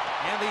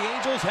 and the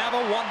Angels have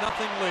a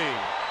 1-0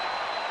 lead.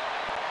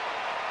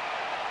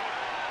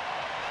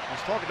 I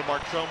was talking to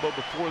Mark Trumbo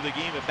before the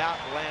game about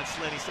Lance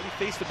Lynn. He said he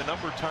faced him a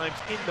number of times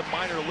in the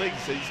minor leagues.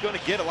 He said he's going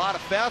to get a lot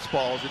of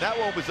fastballs, and that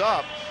one was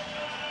up.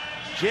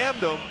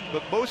 Jammed him,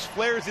 but most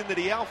flares into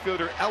the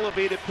outfield are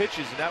elevated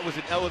pitches, and that was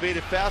an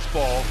elevated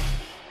fastball.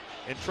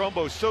 And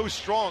Trumbo's so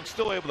strong,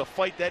 still able to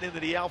fight that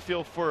into the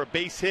outfield for a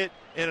base hit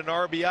and an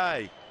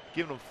RBI,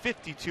 giving him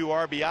 52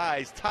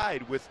 RBIs,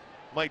 tied with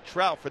Mike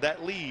Trout for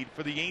that lead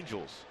for the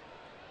Angels.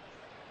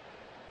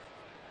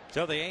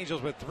 So the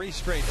Angels with 3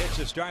 straight hits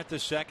to start the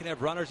second,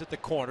 have runners at the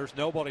corners,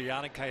 nobody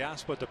out, and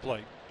Callaspo at the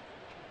plate.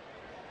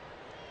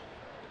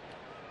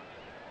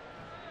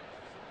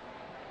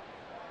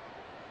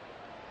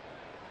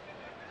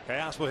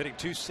 Callaspo hitting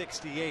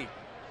 .268,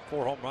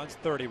 4 home runs,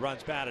 30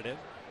 runs batted in.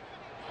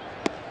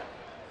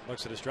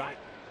 Looks at his strike.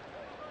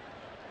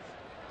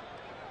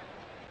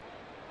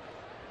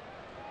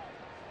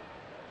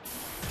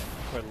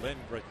 Lynn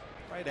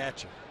right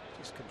at you.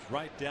 Just comes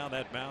right down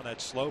that mound, that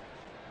slope.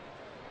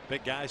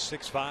 Big guy,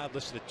 6'5",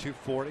 listed at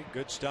 240.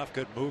 Good stuff,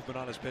 good movement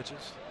on his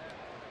pitches.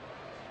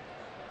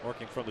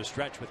 Working from the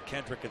stretch with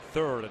Kendrick at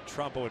third and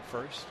Trumbo at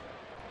first.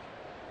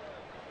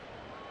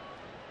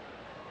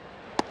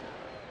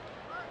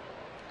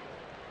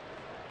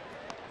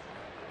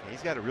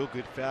 He's got a real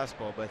good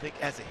fastball, but I think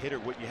as a hitter,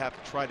 what you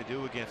have to try to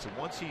do against him,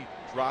 once he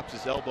drops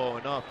his elbow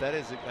enough, that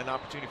is an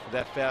opportunity for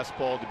that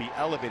fastball to be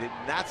elevated,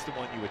 and that's the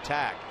one you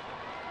attack.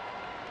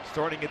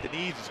 Starting at the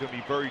knees is going to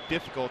be very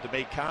difficult to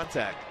make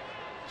contact.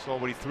 Saw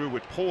what he threw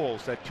with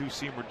Pujols, that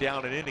 2-seamer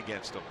down and in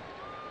against him.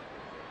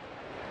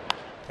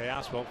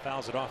 Callaspo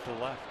fouls it off to the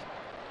left.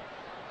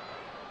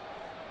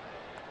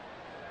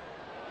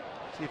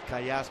 See if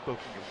Callaspo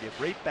can get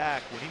right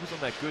back when he was on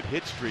that good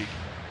hit streak.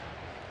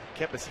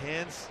 Kept his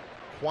hands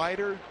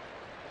quieter,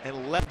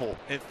 and level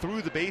and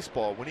through the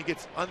baseball. When he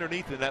gets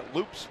underneath in that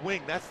loop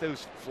swing, that's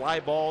those fly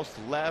balls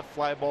to left,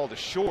 fly ball to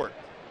short.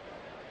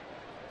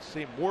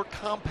 Say more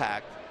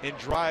compact and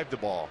drive the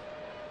ball.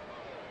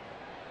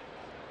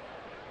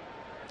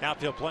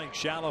 Outfield playing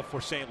shallow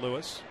for St.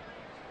 Louis.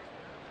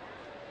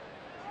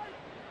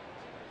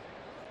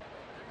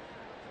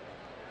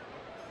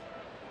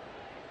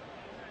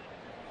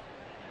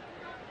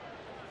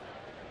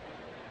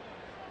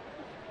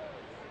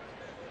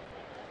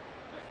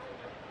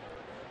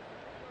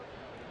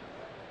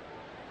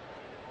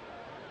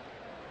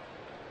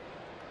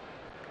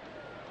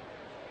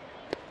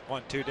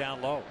 One, two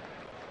down low.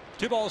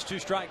 2 balls, 2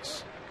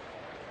 strikes.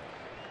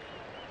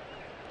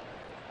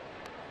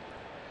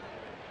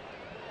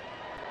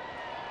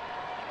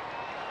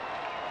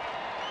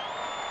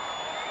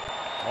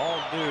 All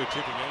new to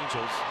the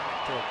Angels.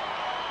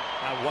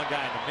 Now one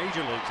guy in the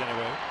major leagues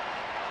anyway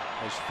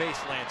has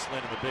faced Lance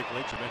Lynn in the big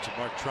leagues. You mentioned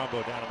Mark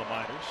Trumbo down in the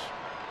minors.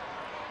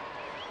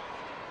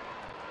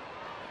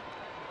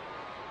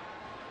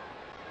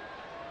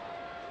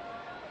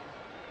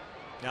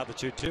 Now the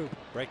 2-2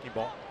 breaking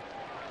ball.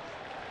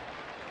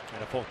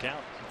 And a full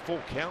count.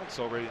 Full counts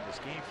already in this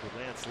game for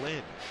Lance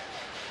Lynn.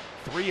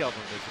 3 of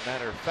them, as a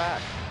matter of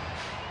fact.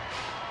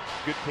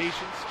 Good patience.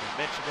 We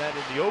mentioned that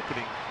in the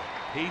opening.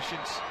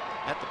 Patience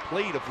at the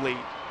plate of late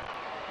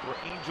for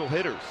Angel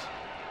hitters.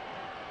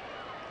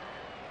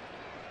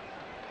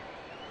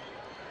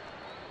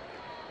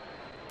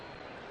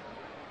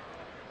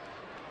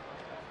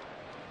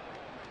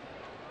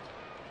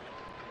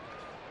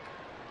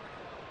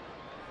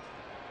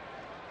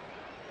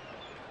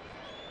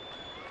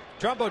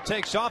 Trumbo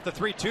takes off. The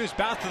 3-2's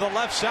bounce to the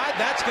left side.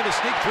 That's going to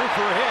sneak through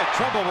for a hit.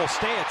 Trumbo will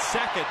stay at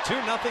second.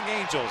 2-0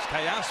 Angels.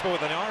 Callaspo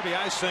with an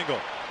RBI single.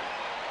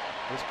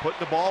 Just putting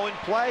the ball in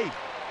play.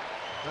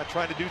 Not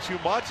trying to do too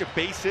much. A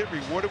base hit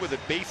rewarded with a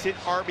base hit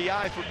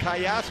RBI for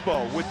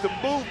Callaspo with the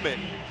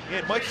movement.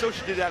 And Mike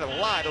Scioscia did that a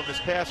lot on this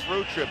past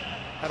road trip.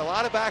 Had a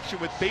lot of action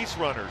with base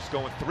runners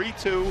going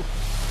 3-2.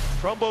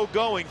 Trumbo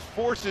going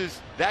forces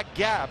that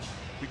gap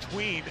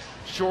between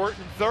short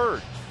and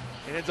third.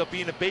 It ends up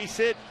being a base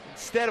hit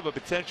instead of a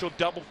potential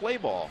double play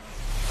ball.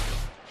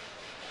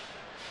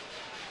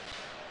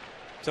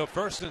 So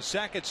first and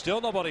second, still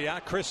nobody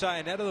out. Chris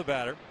Iannetta the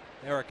batter.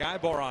 Eric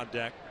Ibar on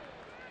deck.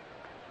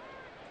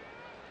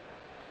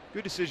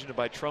 Good decision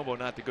by Trumbo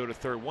not to go to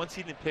third. Once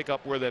he didn't pick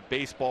up where that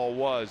baseball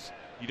was,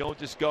 you don't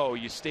just go,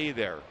 you stay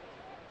there.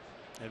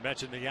 And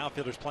mentioned the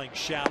outfielders playing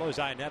shallow as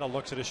Iannetta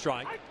looks at a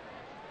strike.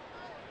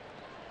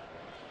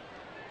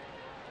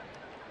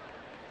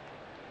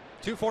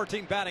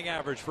 .214 batting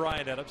average for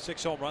Iannetta.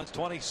 6 home runs,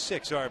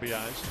 26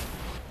 RBIs.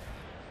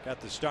 Got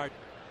the start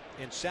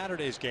in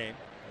Saturday's game.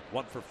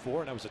 1 for 4,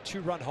 and that was a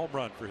 2-run home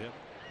run for him.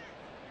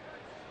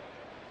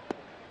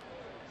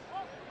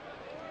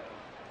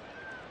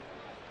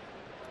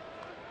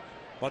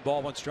 One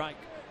ball, 1 strike.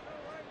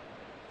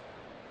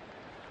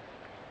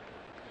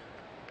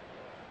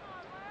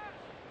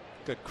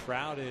 Good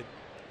crowd.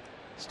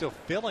 Still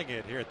filling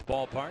it here at the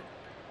ballpark.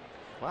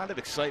 A lot of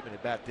excitement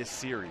about this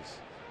series.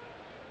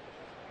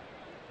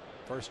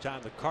 First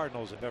time the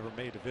Cardinals have ever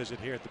made a visit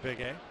here at the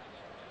Big A.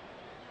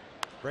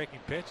 Breaking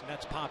pitch, and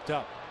that's popped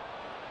up.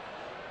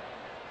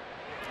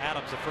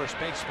 Adams, the first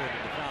baseman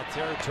in the foul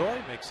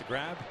territory, makes the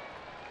grab.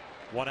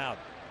 1 out.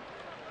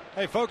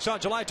 Hey folks, on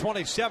July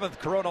 27th,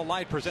 Corona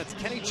Light presents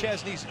Kenny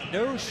Chesney's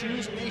No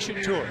Shoes Nation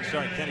Tour,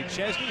 starring Kenny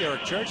Chesney,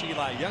 Eric Church,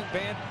 Eli Young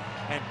Band,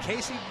 and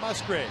Casey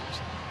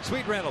Musgraves.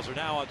 Suite rentals are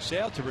now on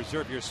sale. To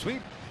reserve your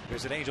suite,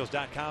 visit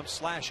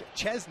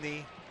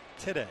angels.com/Chesney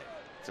today.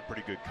 It's a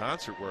pretty good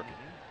concert working.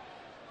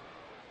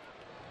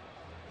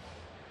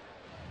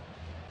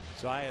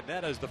 So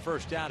Iannetta is the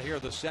first out here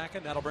of the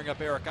second. That'll bring up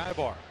Eric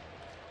Ibar.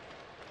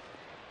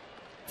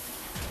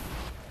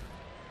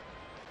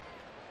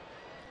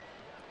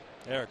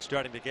 Eric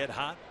starting to get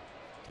hot,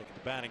 taking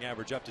the batting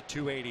average up to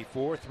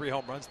 .284. 3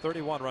 home runs,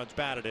 31 runs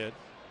batted in.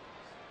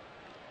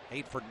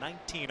 8 for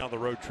 19 on the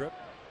road trip.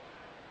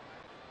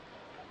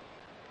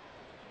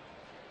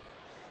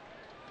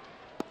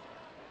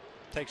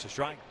 Takes a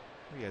strike.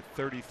 He had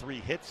 33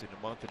 hits in the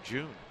month of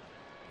June.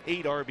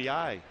 8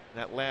 RBI in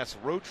that last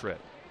road trip.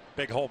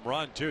 Big home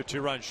run too.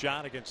 2-run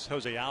shot against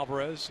Jose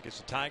Alvarez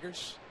against the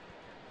Tigers.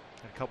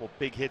 And a couple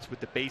big hits with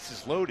the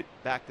bases loaded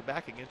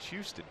back-to-back against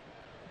Houston.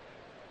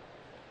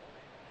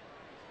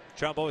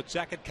 Trumbo at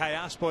second,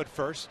 Callaspo at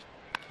first.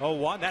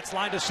 0-1. That's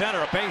line to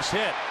center. A base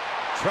hit.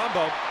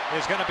 Trumbo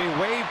is going to be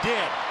waved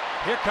in.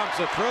 Here comes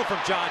the throw from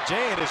John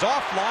Jay. It is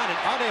offline and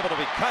unable to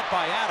be cut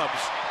by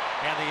Adams.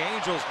 And the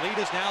Angels lead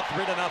is now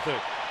 3-0.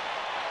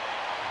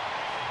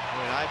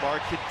 And Ibar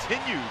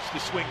continues to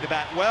swing the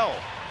bat well.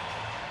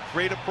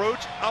 Great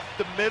approach up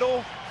the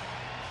middle.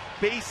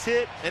 Base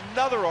hit.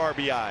 Another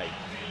RBI.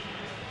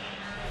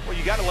 Well,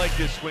 you got to like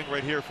this swing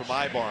right here from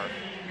Ibar.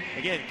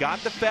 Again, got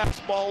the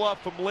fastball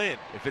up from Lynn.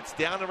 If it's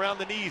down around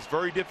the knees,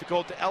 very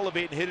difficult to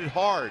elevate and hit it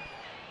hard.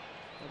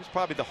 That was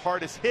probably the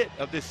hardest hit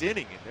of this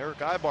inning, and Eric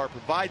Ibar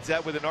provides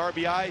that with an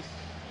RBI.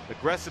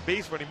 Aggressive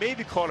base running,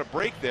 maybe caught a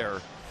break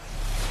there.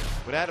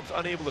 But Adams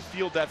unable to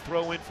field that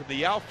throw in from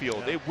the outfield.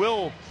 Yeah. They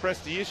will press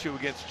the issue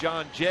against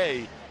John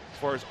Jay as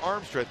far as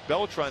arm strength.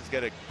 Beltran's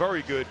got a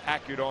very good,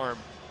 accurate arm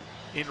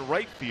in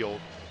right field.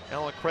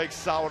 Alan Craig's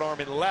solid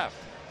arm in left.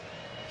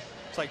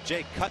 It's like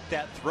Jay cut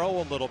that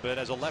throw a little bit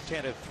as a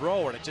left-handed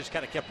thrower, and it just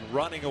kind of kept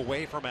running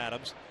away from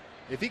Adams.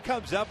 If he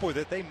comes up with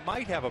it, they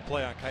might have a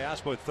play on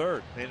Callaspo at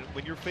third. And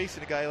when you're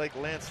facing a guy like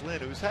Lance Lynn,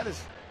 who's had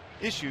his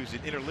issues in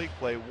interleague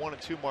play, 1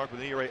 and 2 mark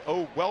with an ERA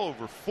well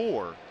over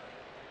 4,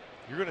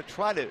 you're going to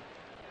try to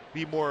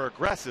be more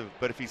aggressive.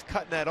 But if he's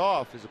cutting that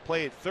off as a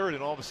play at third,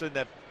 and all of a sudden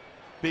that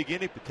big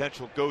inning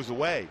potential goes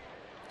away.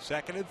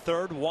 Second and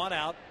third, 1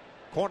 out.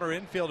 Corner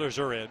infielders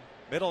are in.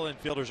 Middle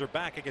infielders are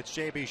back against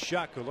J.B.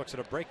 Shuck, who looks at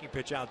a breaking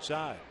pitch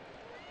outside.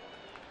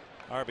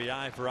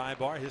 RBI for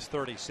Ibar, his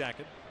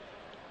 32nd.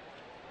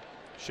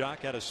 Shuck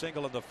had a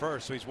single in the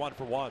first, so he's 1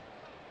 for 1.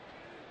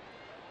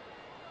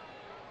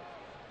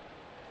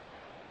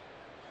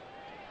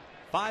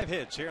 Five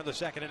hits here in the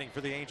second inning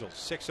for the Angels.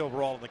 6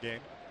 overall in the game.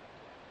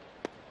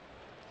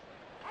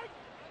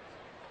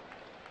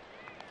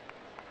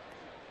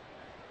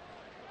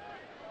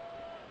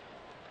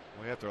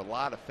 After a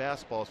lot of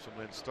fastballs from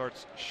Lynn,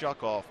 starts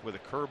Shuck off with a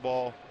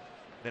curveball,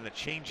 then a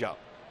changeup.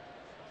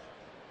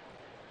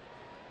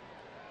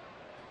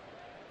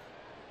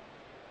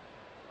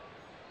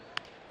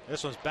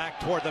 This one's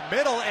back toward the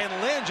middle, and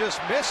Lynn just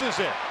misses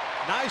it.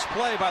 Nice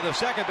play by the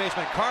second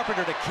baseman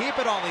Carpenter to keep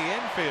it on the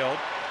infield.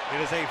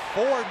 It is a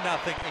 4-0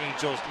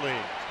 Angels lead.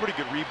 It's a pretty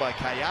good read by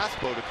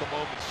Callaspo to come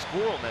home and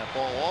score on that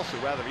ball also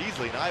rather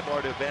easily, and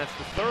Ibar to advance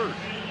to third.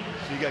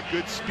 So you got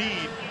good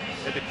speed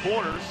at the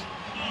corners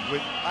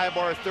with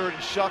Ibar at third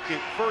and Shuck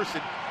at first,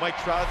 and Mike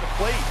Trout at the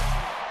plate.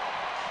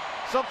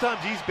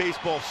 Sometimes these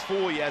baseballs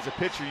fool you as a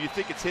pitcher. You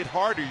think it's hit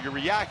harder, you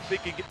react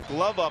thinking get the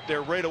glove up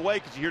there right away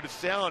because you hear the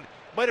sound.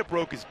 Might have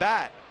broke his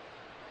bat.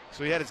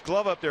 So he had his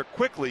glove up there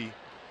quickly,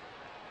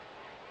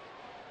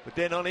 but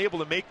then unable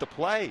to make the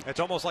play. It's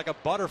almost like a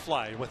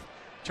butterfly with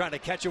trying to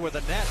catch it with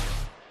a net.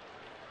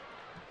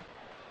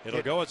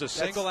 It'll go as a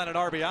single and an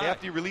RBI.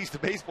 After you release the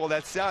baseball,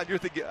 that sound, you're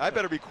thinking, I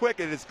better be quick.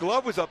 And his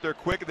glove was up there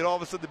quick, and then all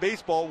of a sudden the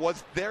baseball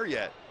wasn't there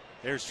yet.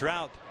 Here's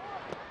Trout.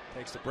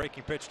 Takes the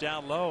breaking pitch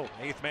down low.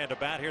 8th man to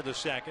bat here in the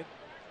second.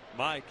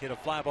 Mike hit a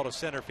fly ball to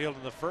center field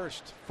in the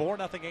first.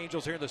 4-0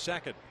 Angels here in the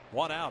second.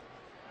 1 out.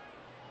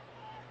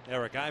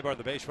 Eric Ibar,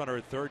 the base runner,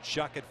 at third.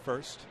 Shuck at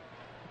first.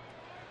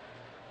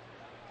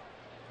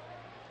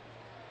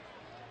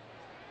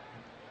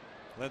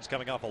 Lynn's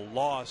coming off a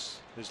loss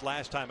his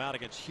last time out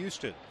against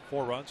Houston.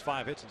 4 runs,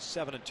 5 hits, and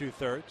 7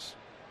 2/3.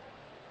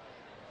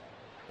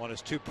 Won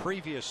his 2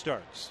 previous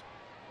starts.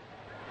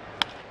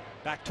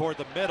 Back toward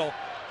the middle.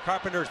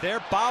 Carpenter's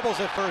there, bobbles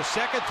at first,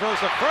 second, throws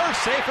to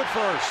first, safe at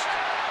first.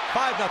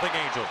 5-0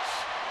 Angels.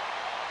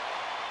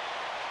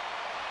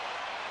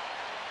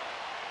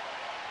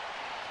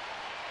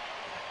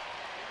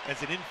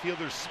 As an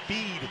infielder,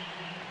 speed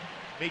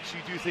makes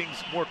you do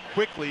things more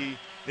quickly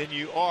than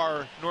you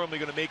are normally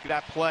going to make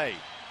that play.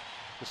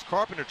 This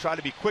Carpenter tried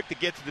to be quick to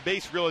get to the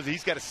base, realized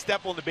he's got to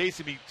step on the base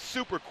and be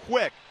super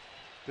quick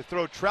to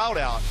throw Trout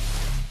out.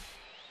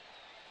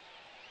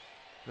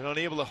 But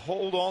unable to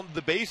hold on to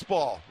the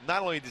baseball.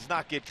 Not only does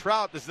not get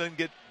Trout, does then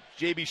get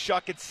J.B.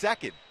 Shuck at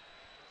second.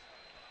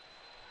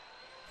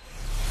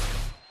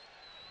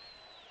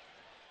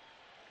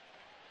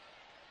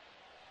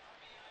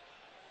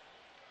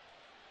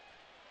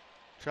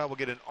 Trout will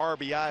get an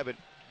RBI, but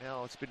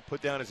now it's been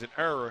put down as an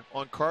error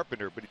on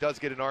Carpenter, but he does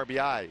get an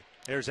RBI.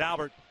 Here's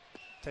Albert.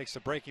 Takes the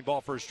breaking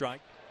ball for a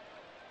strike.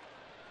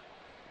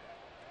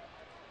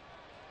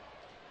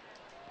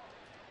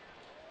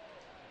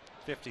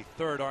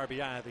 '53rd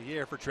RBI of the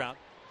year for Trout.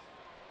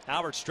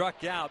 Albert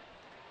struck out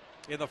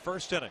in the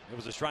first inning. It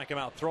was a strike him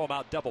out, throw him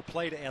out, double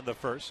play to end the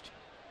first.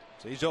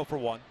 So he's 0 for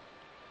 1.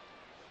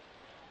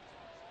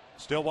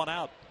 Still 1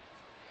 out.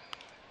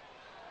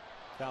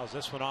 Fouls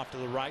this one off to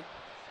the right.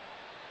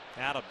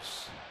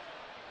 Adams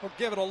will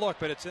give it a look,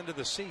 but it's into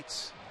the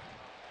seats.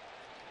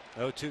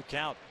 0-2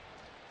 count.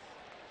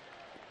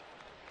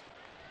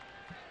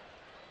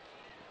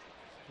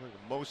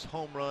 Most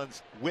home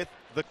runs with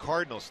the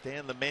Cardinals.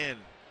 Stan the Man,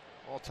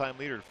 all-time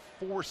leader,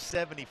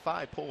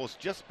 475, pulls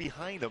just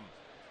behind him.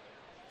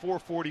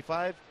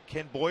 445.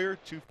 Ken Boyer,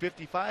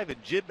 255,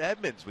 and Jim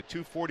Edmonds with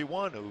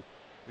 241, who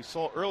we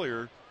saw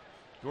earlier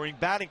during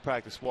batting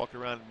practice, walking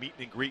around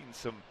meeting and greeting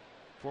some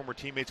former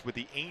teammates with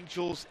the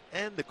Angels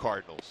and the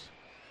Cardinals.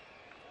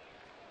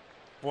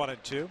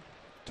 1-2.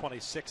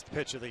 26th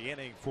pitch of the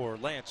inning for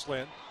Lance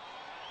Lynn.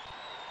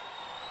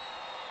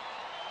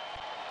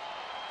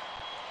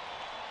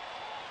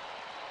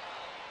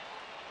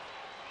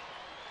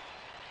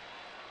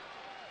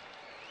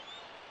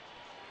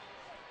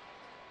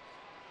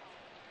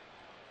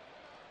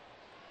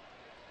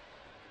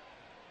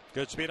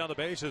 Good speed on the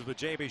bases with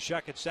J.B.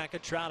 Shuck at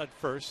second, Trout at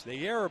first.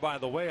 The error, by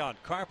the way, on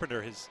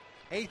Carpenter, his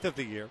 8th of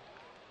the year.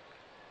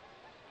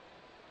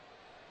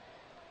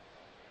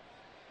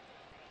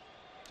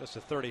 Just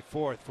the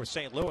 34th for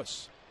St.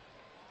 Louis.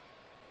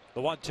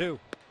 The 1-2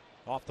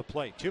 off the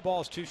plate. 2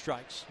 balls, 2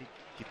 strikes.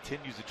 He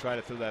continues to try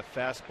to throw that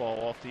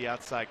fastball off the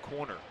outside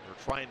corner, or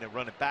trying to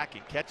run it back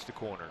and catch the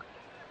corner.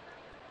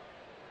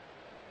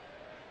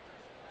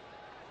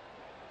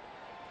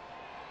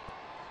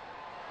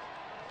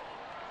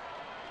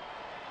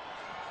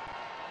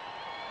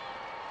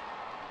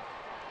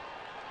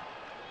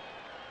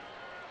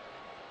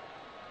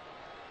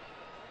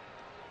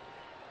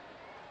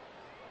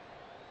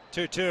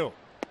 Two.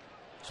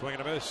 Swing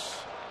and a miss.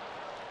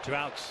 2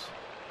 outs.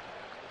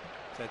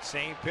 It's that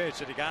same pitch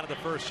that he got in the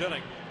first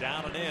inning.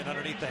 Down and in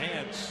underneath the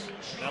hands.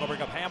 That'll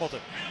bring up Hamilton.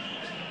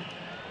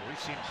 Well, we've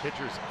seen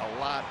pitchers a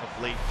lot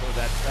of late for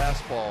that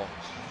fastball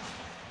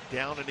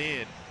down and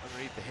in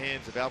underneath the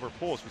hands of Albert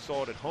Pujols. We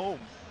saw it at home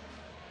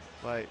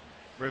by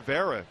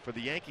Rivera for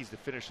the Yankees to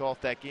finish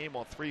off that game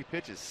on 3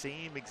 pitches.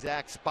 Same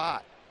exact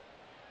spot.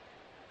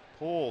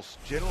 Pujols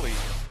generally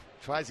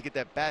tries to get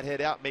that bat head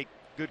out, make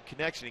good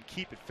connection, and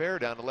keep it fair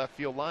down the left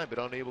field line, but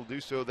unable to do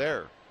so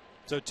there.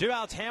 So 2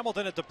 outs,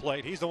 Hamilton at the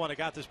plate. He's the one that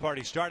got this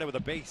party started with a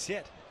base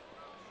hit.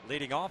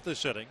 Leading off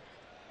this inning.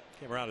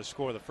 Came around to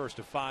score the first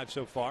of 5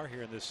 so far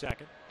here in this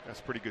second. That's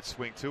a pretty good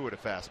swing too with a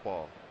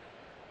fastball.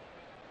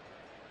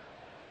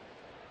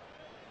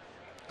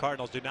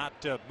 Cardinals do not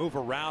move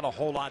around a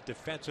whole lot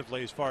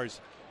defensively as far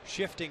as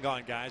shifting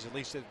on guys, at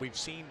least that we've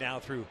seen now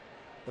through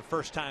the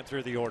first time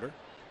through the order.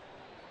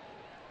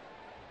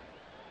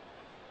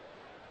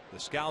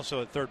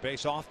 Descalso at third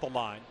base off the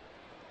line.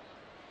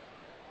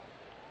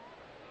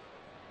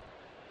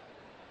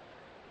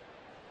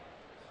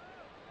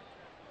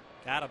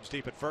 Adams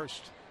deep at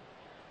first.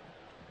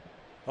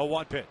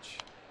 0-1 pitch.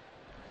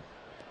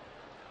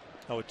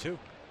 0-2.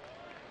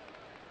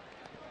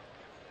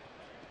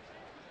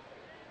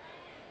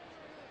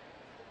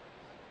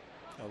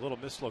 A little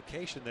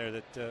mislocation there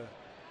that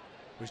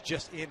was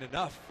just in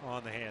enough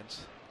on the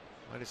hands.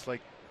 I just like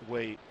the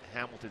way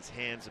Hamilton's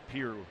hands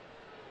appear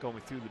going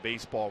through the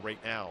baseball right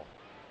now.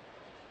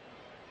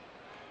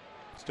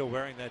 Still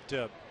wearing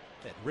that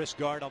wrist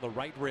guard on the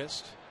right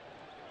wrist.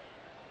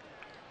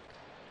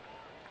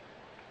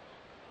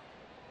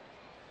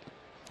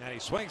 And he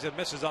swings and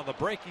misses on the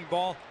breaking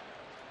ball.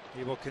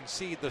 He will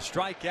concede the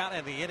strikeout,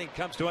 and the inning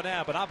comes to an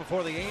end, but not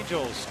before the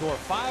Angels score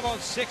 5 on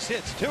 6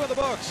 hits, 2 in the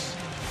books.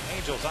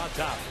 Angels on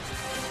top.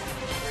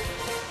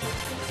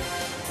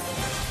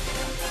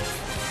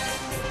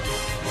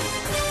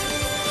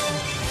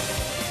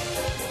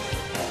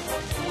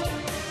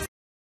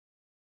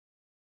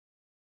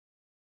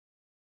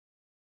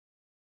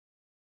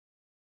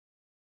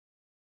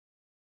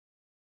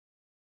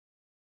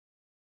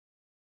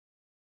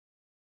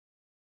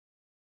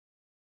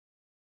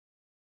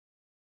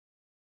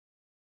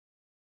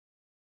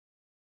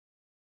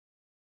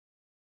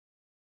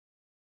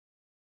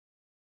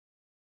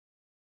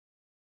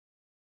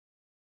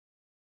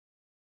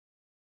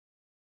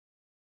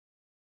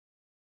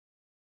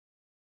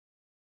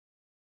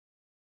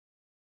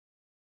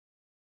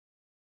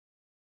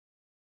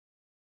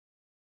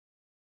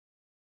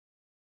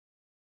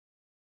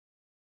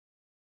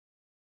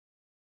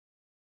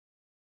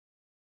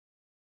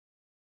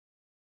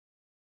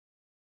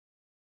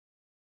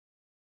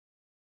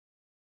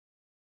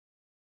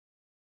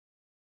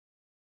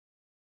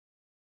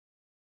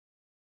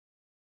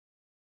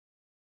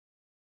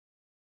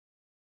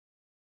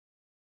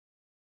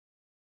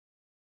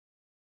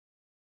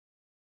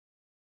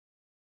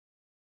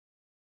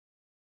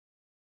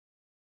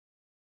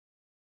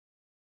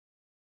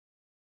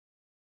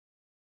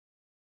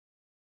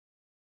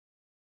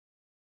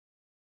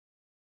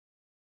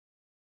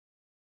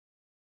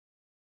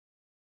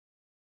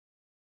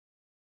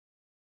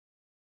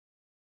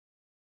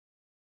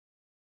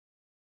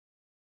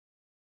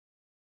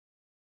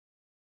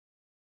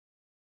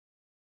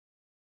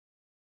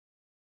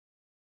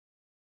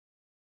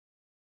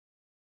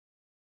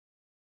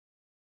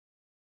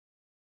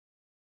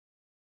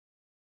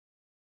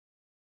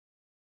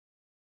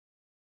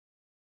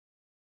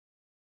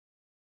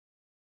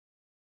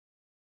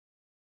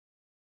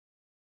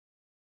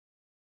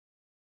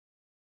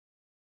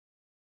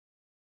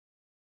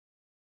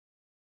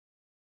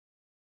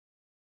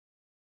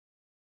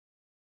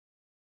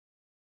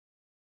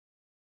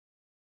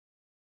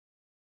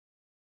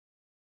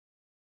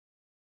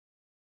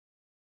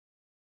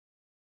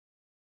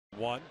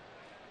 One.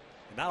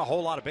 Not a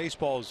whole lot of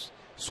baseballs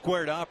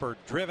squared up or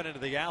driven into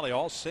the alley.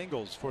 All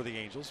singles for the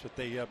Angels, but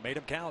they made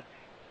them count.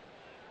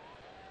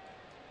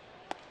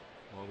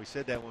 Well, we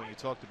said that when we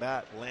talked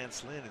about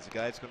Lance Lynn as a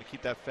guy that's going to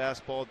keep that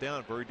fastball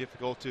down. Very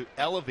difficult to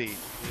elevate.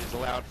 He has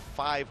allowed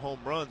 5 home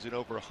runs in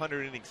over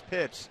 100 innings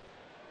pitched. So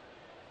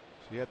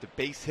you have to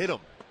base hit him.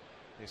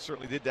 They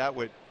certainly did that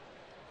with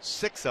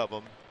 6 of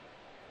them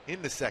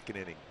in the second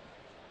inning.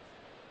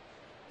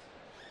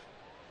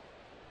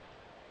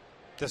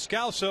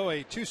 Descalso,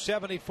 a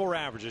 .274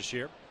 average this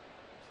year.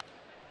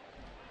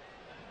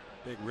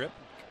 Big rip.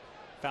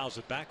 Fouls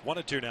it back.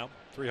 1-2 now.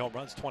 3 home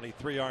runs,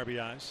 23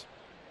 RBIs.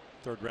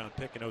 Third round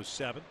pick in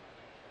 '07.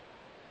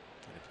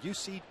 And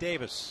UC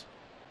Davis.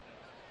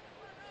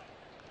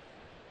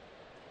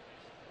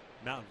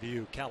 Mountain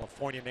View,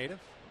 California native.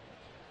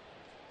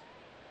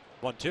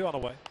 1-2 on the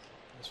way.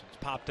 This one's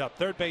popped up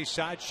third base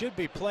side. Should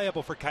be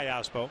playable for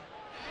Callaspo.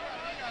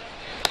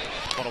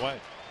 One away.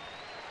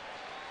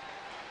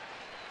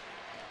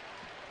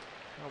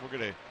 Well, we're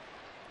going to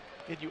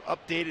get you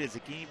updated as the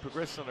game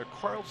progresses on our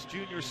Carl's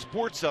Jr.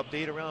 Sports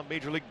Update around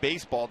Major League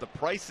Baseball. The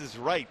Price is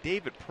Right.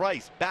 David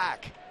Price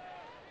back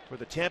for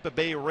the Tampa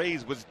Bay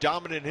Rays, was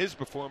dominant in his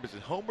performance.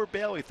 And Homer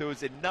Bailey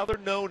throws another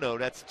no-no.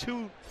 That's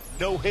 2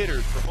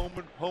 no-hitters for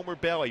Homer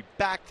Bailey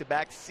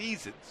back-to-back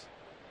seasons.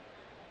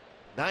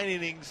 9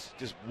 innings,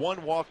 just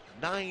 1 walk,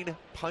 9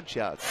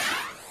 punch-outs.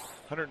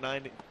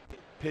 109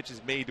 pitches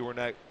made during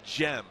that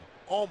gem.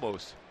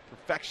 Almost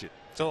perfection.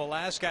 So the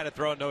last guy to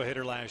throw a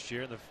no-hitter last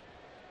year. And the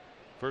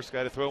first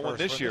guy to throw one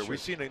this year. We've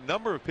seen a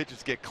number of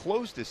pitches get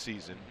close this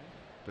season.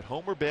 But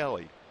Homer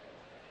Bailey.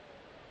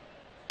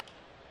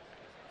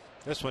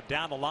 This one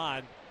down the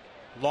line.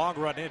 Long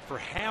run in for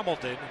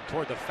Hamilton. And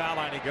toward the foul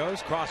line he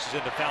goes. Crosses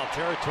into foul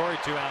territory.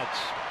 2 outs.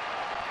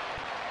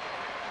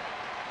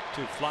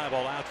 2 fly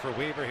ball outs for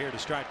Weaver here to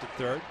strike to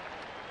third.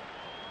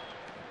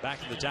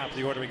 Back to the top of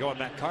the order we go with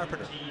Matt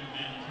Carpenter.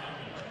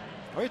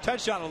 We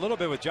touched on it a little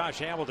bit with Josh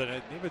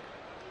Hamilton. Even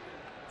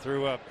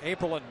through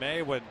April and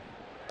May when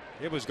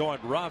it was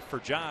going rough for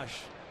Josh.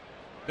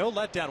 No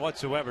letdown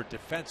whatsoever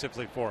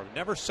defensively for him.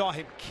 Never saw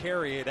him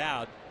carry it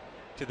out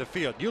to the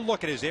field. You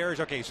look at his errors.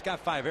 Okay, he's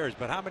got 5 errors,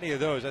 but how many of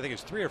those? I think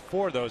it's 3 or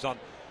 4 of those on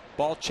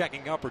ball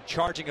checking up or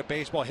charging a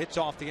baseball, hits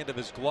off the end of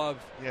his glove.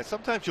 Yeah,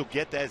 sometimes you'll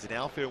get that as an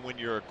outfielder when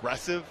you're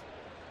aggressive,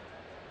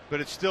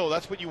 but it's still,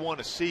 that's what you want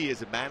to see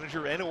as a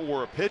manager and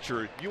or a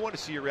pitcher. You want to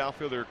see your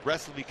outfielder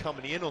aggressively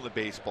coming in on the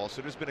baseball.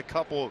 So there's been a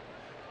couple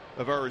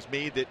of errors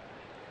made that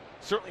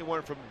certainly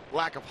weren't from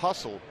lack of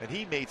hustle, and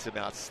he made some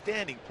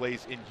outstanding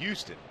plays in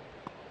Houston.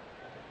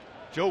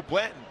 Joe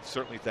Blanton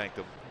certainly thanked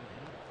him.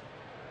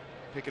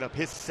 Picking up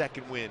his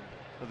 2nd win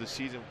of the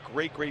season.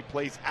 Great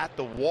plays at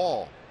the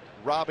wall,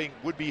 robbing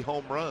would-be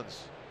home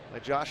runs by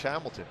Josh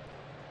Hamilton.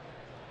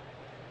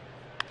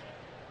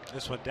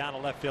 This one down the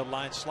left field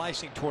line,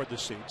 slicing toward the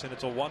seats, and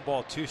it's a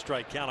 1-ball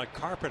 2-strike count on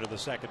Carpenter, the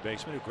second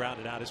baseman, who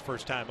grounded out his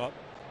first time up.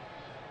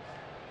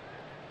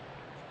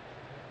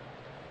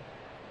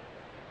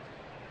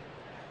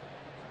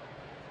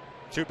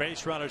 Two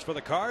base runners for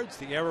the Cards.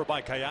 The error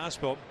by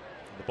Callaspo.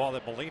 The ball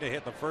that Molina hit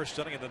in the first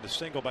inning, and then the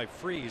single by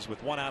Freese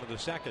with 1 out of the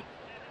second.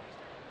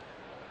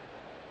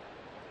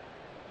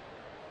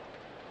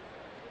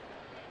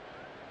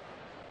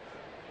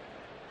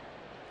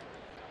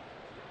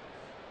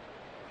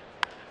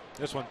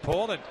 This one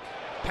pulled and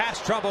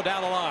past trouble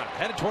down the line.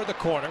 Headed toward the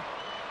corner.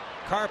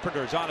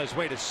 Carpenter's on his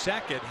way to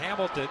second.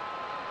 Hamilton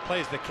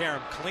plays the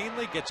carom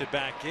cleanly, gets it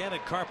back in,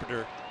 and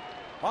Carpenter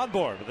on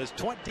board with his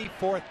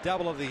 24th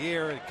double of the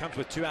year. It comes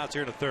with 2 outs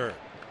here to third.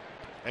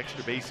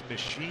 Extra base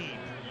machine.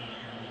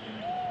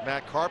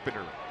 Matt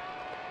Carpenter.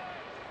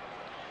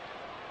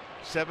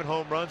 7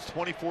 home runs,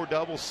 24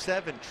 doubles,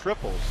 7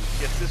 triples.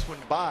 He gets this one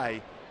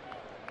by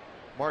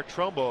Mark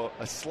Trumbo,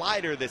 a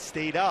slider that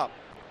stayed up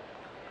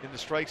in the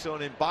strike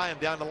zone and by him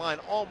down the line,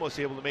 almost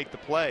able to make the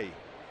play.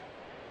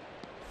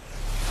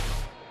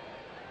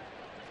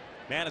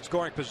 Man in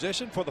scoring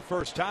position for the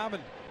first time,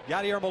 and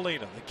Yadier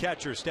Molina, the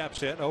catcher,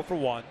 steps in 0 for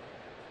 1.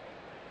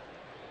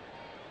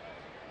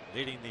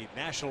 Leading the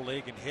National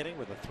League in hitting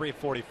with a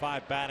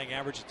 .345 batting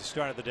average at the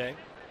start of the day.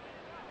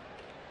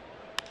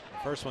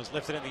 The first one's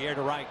lifted in the air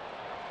to right.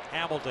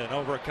 Hamilton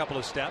over a couple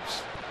of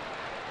steps.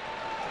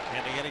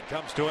 And the inning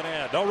comes to an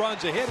end. No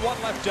runs, a hit,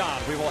 1 left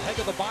on. We will head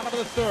to the bottom of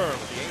the third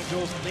with the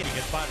Angels leading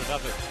at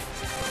 5-0.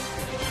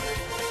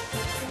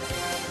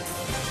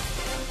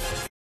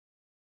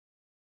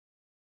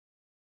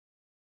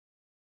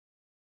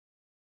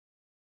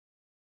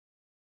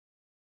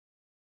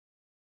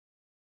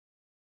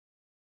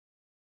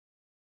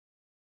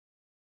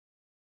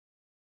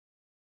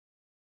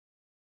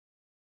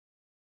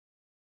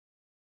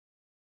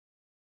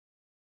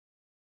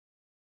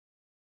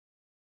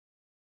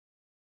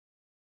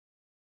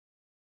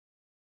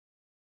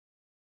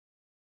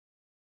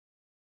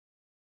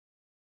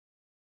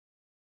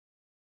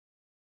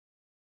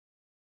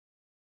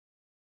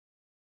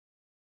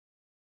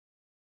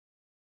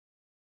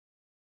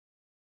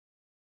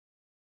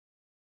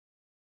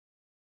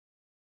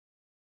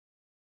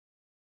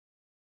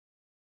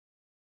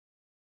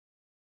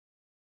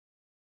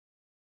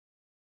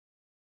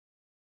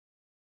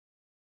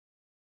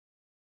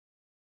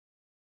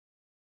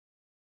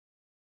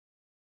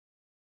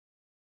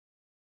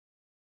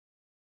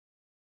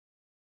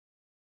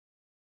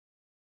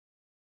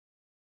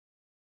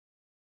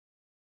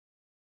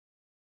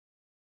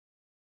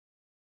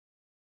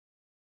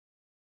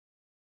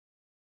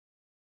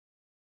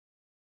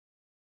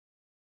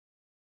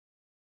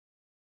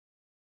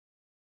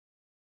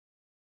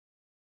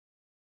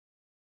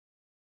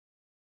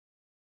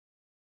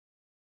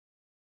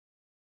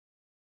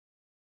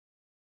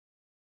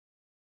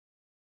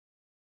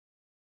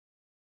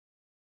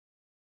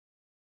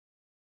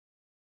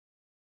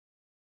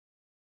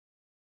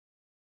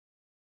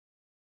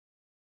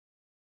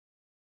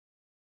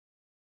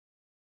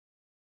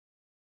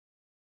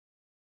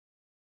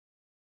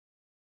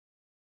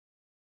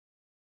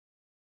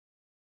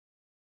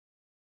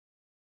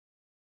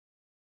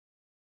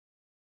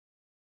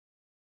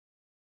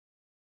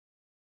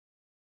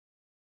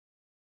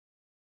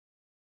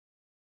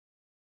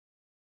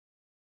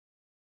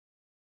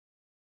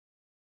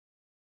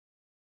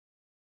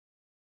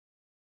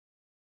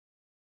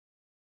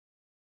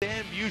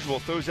 usual,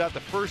 throws out the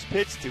first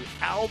pitch to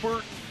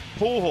Albert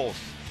Pujols.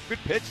 Good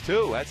pitch,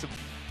 too. Had some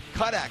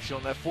cut action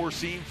on that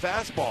four-seam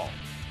fastball.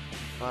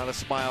 A lot of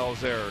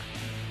smiles there.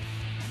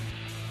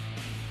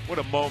 What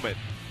a moment.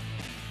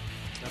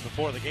 And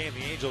before the game,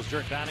 the Angels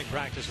during batting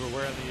practice were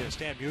wearing the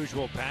Stan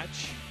Musial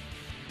patch.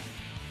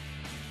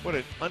 What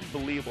an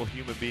unbelievable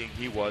human being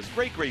he was.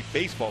 Great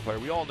baseball player.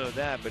 We all know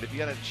that. But if you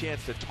got a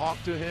chance to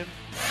talk to him,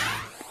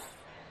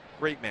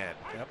 great man.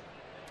 Yep.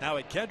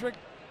 Howie Kendrick,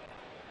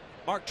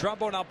 Mark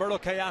Trumbo, and Alberto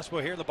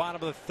Callaspo here in the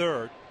bottom of the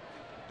third.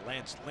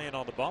 Lance Lynn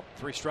on the bump.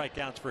 3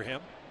 strikeouts for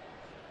him.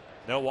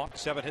 No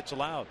walks, 7 hits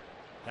allowed.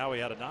 Now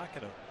he had a knock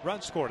and a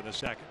run scored in the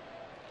second.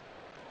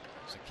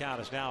 The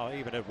count is now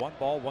even at 1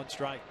 ball, 1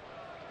 strike.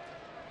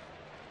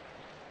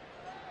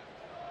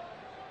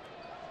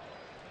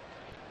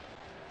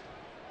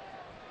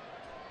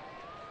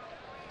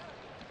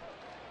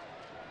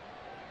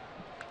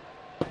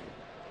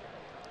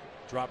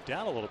 Dropped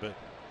down a little bit.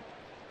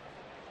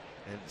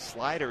 And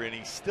slider, and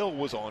he still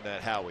was on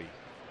that, Howie.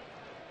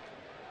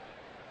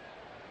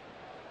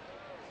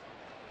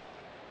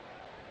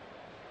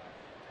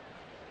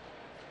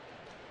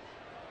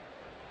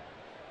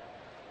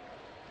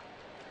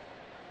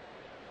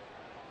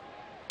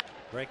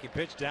 Breaking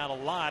pitch down a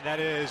line. That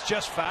is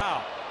just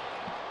foul.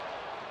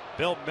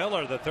 Bill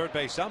Miller, the third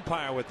base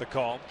umpire, with the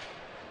call.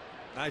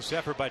 Nice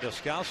effort by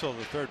Descalso,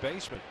 the third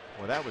baseman.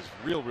 Well, that was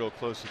real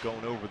close to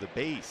going over the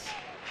base.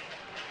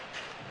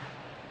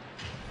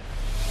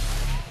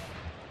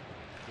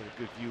 Get a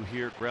good view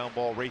here. Ground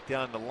ball right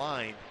down the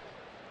line.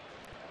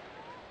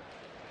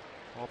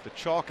 Off the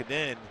chalk, and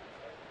then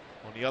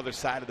on the other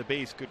side of the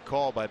base, good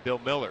call by Bill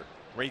Miller.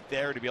 Right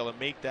there to be able to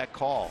make that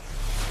call.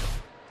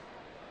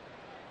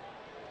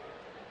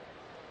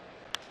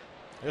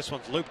 This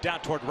one's looped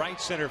out toward right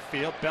center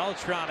field.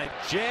 Beltran and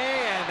Jay,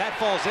 and that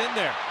falls in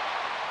there.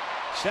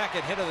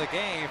 Second hit of the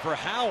game for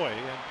Howie.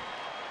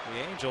 And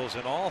the Angels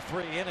in all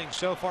 3 innings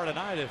so far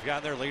tonight have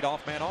gotten their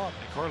leadoff man on.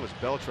 And Carlos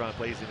Beltran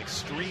plays an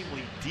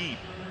extremely deep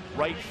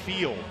right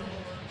field.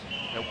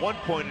 At one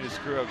point in his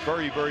career, a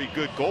very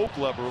good Gold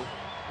Glover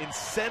in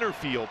center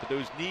field, but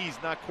those knees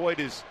not quite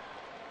as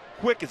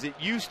quick as it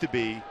used to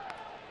be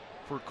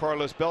for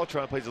Carlos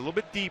Beltran. Plays a little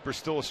bit deeper,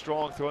 still a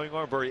strong throwing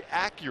arm, very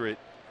accurate.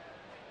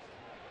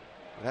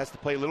 It has to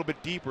play a little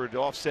bit deeper to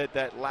offset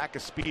that lack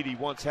of speed he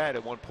once had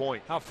at one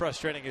point. How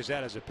frustrating is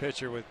that as a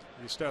pitcher? With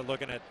you start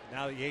looking at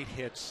now the 8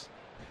 hits,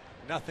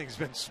 nothing's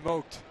been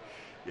smoked.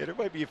 Yeah, there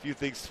might be a few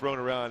things thrown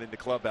around in the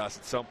clubhouse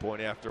at some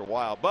point after a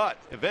while, but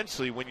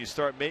eventually when you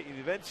start making,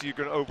 eventually you're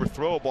going to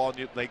overthrow a ball, and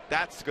you, like,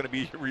 that's going to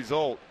be your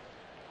result.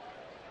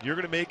 You're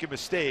going to make a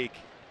mistake,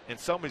 and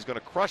somebody's going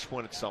to crush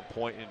one at some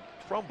point, and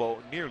Trumbo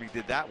nearly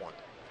did that one.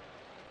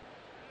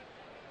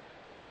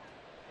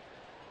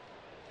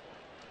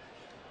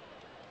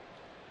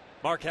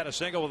 Mark had a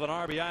single with an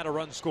RBI and a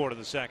run scored in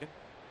the second.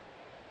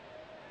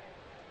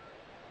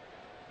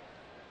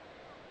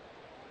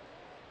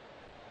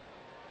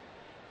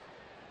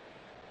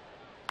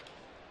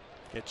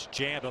 Gets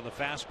jammed on the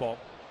fastball.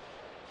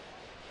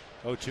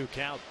 0-2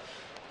 count.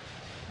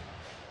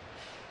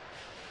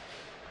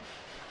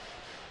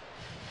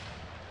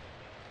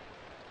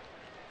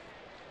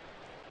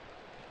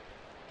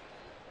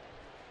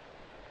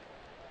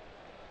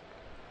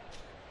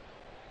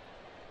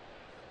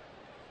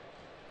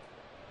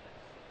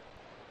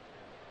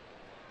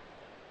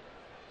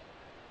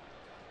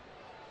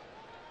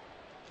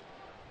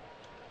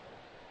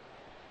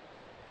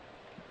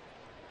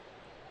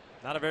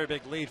 Not a very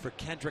big lead for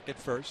Kendrick at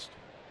first.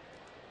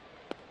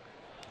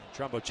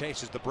 Trumbo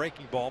chases the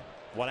breaking ball.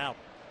 1 out.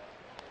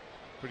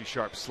 Pretty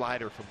sharp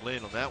slider from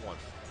Lynn on that one.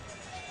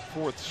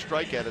 4th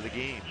strikeout of the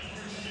game.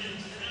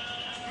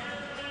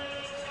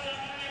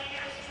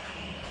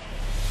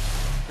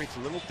 Creates a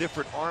little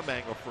different arm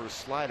angle for a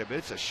slider, but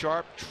it's a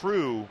sharp,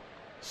 true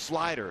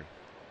slider.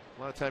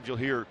 A lot of times you'll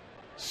hear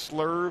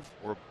slurve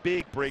or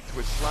big break to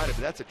a slider,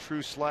 but that's a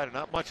true slider.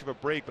 Not much of a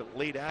break, but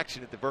late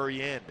action at the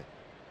very end.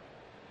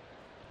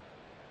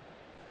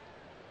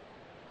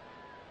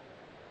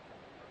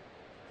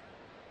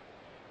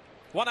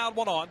 One out,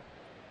 1 on.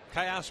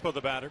 Callaspo,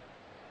 the batter.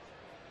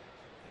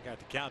 He got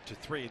the count to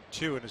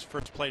 3-2 in his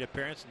first plate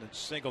appearance, and then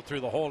singled through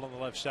the hole on the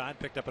left side,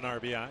 picked up an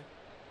RBI.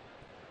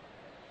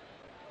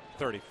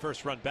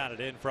 31st run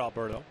batted in for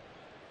Alberto.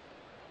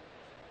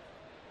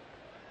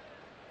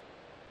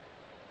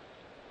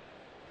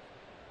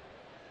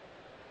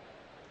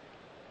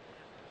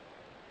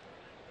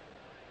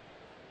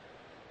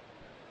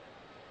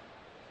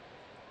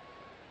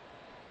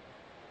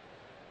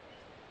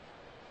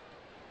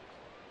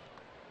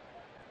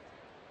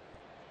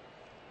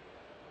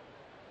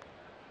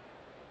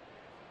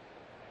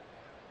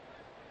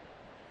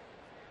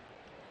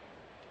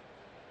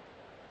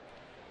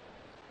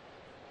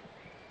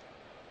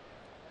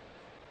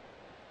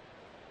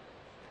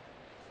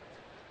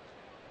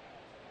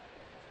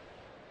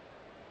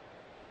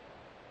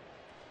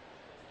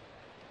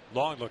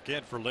 Long look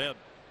in for Lynn.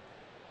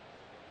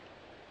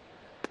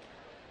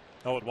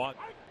 0-1.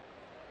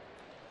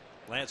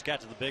 Lance got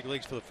to the big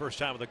leagues for the first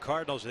time with the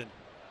Cardinals in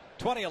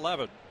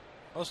 2011.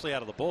 mostly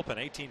out of the bullpen.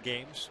 18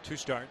 games, 2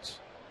 starts,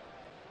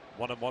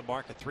 1-1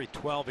 mark, a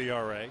 3.12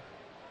 ERA. And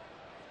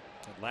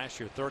last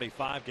year,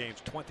 35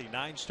 games,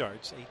 29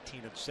 starts,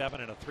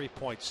 18-7, and a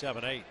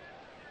 3.78.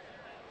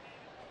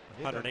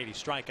 180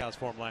 strikeouts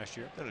for him last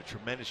year. Done a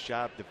tremendous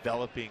job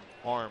developing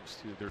arms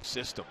through their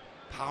system,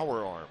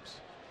 power arms.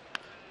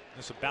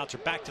 This a bouncer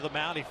back to the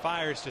mound. He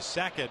fires to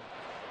second.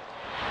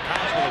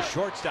 Cosmo, the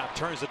shortstop,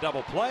 turns the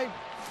double play.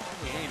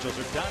 The Angels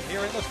are done here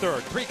in the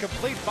third. 3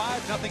 complete,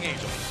 5-0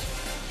 Angels.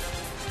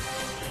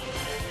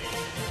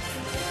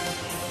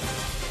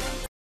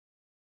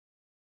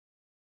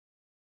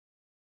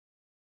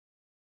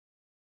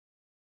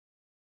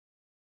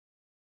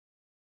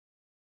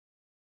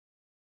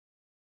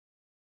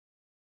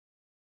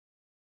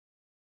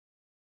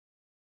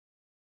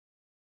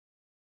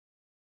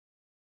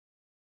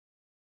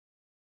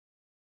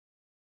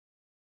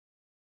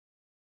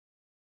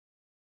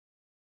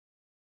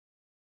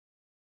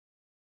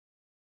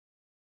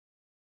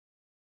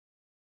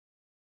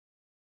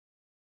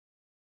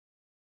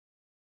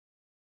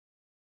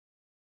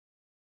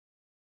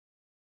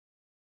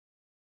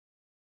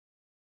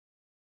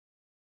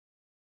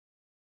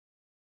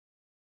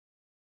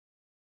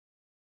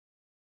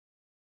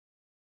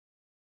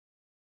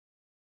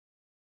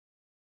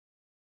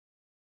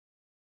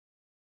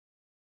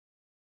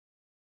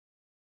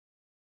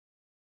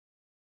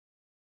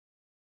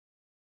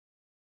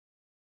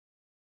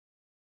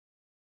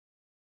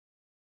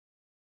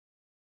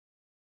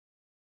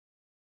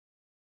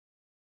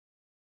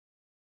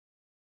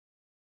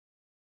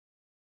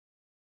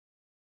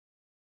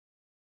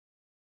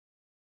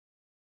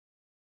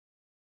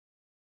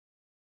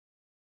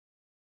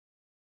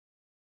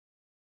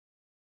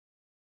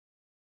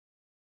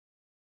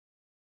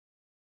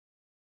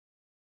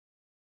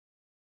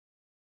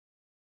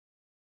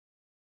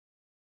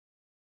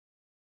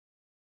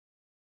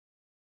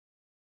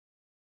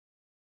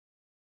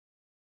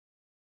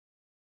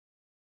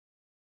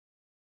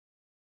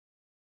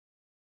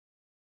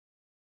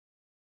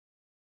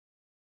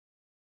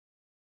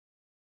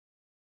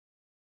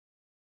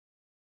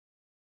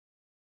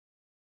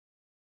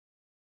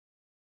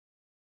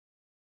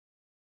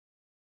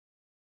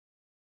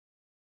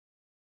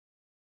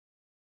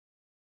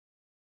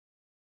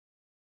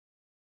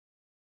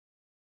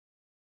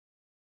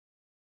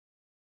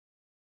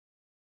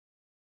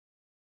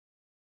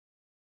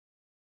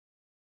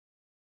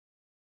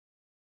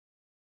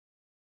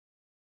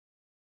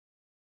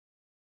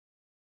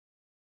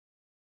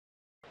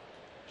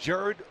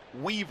 Jared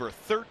Weaver,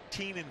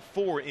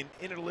 13-4 in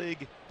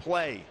interleague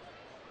play.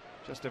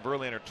 Justin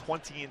Verlander,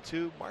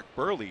 20-2. Mark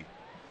Burley,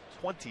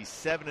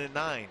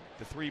 27-9,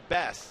 the 3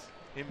 best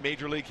in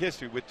Major League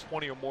history with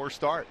 20 or more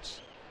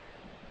starts.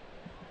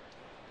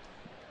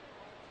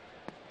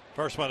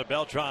 First one to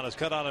Beltran is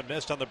cut on and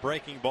missed on the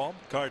breaking ball.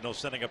 Cardinals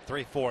sending up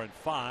 3, 4, and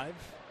 5.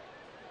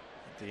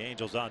 The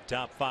Angels on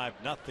top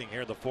 5-0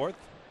 here in the 4th.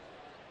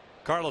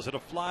 Carlos hit a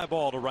fly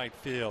ball to right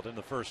field in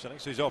the first inning,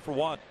 so he's 0 for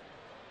 1.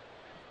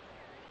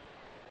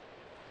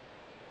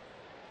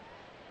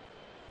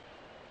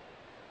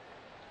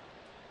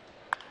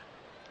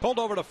 Pulled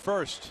over to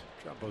first.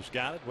 Trumbo's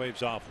got it.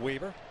 Waves off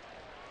Weaver.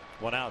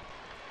 1 out.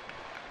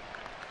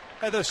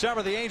 And this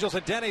summer, the Angels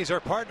and Denny's are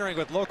partnering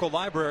with local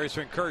libraries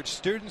to encourage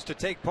students to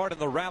take part in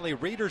the Rally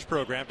Readers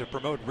program to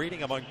promote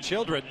reading among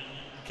children.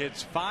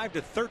 Kids 5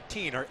 to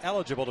 13 are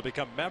eligible to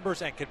become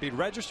members and can be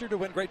registered to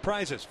win great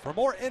prizes. For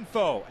more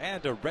info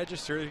and to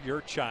register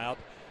your child,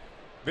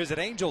 visit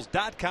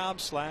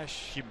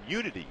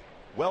angels.com/community.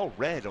 Well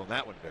read on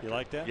that one, Victor. You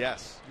like that?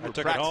 Yes. I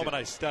took it home and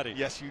I studied.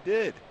 Yes, you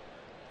did.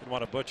 Didn't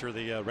want to butcher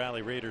the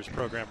Rally Readers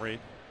program read.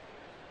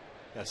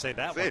 Gotta say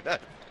that Say one.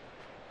 that.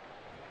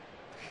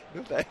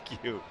 No, thank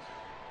you.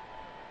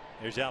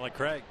 Here's Alan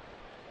Craig.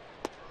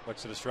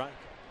 What's the strike?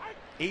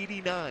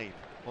 89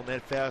 on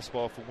that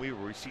fastball from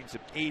Weaver. We've seen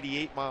some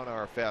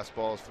 88-mile-an-hour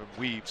fastballs from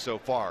Weave so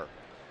far.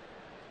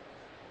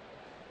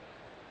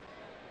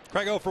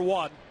 Craig 0 for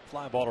 1.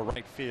 Fly ball to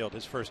right field,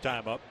 his first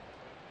time up.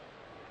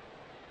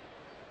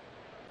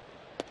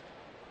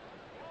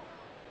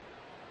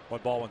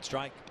 One ball, 1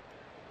 strike.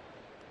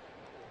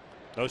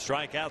 No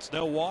strikeouts,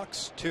 no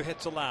walks, 2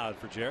 hits allowed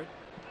for Jared.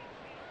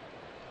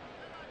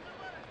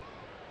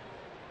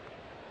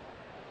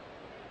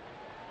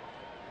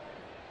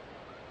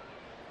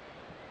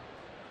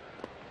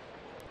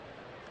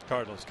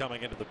 Cardinals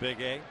coming into the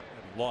Big A,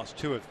 having lost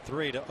 2 of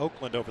 3 to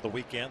Oakland over the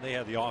weekend. They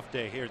had the off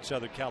day here in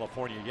Southern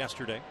California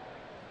yesterday.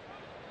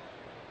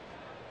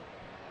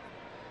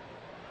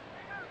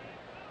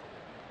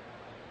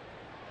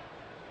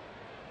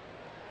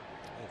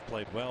 They've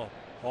played well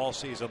all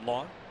season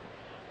long.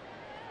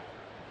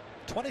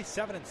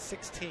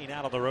 27-16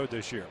 out on the road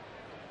this year.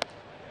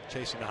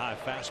 Chasing the high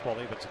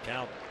fastball, evens the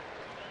count.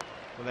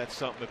 Well, that's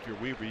something if you're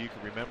Weaver, you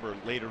can remember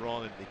later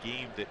on in the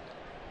game that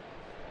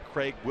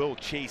Craig will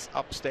chase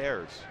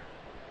upstairs.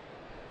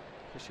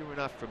 Especially we're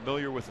not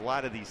familiar with a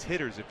lot of these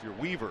hitters if you're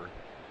Weaver.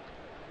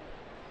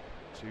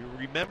 So you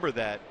remember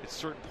that at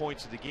certain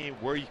points of the game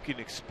where you can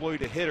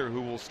exploit a hitter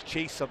who will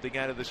chase something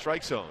out of the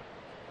strike zone.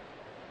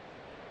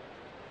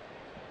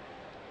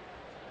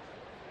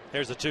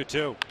 Here's the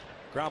 2-2.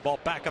 Ground ball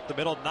back up the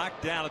middle,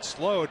 knocked down and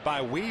slowed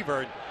by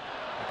Weaver.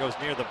 It goes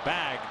near the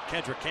bag.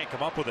 Kendrick can't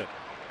come up with it.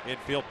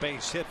 Infield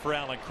base hit for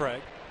Allen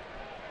Craig.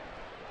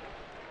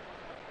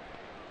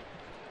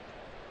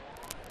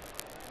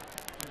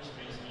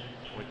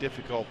 A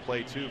difficult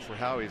play too for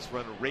Howie. It's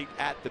run right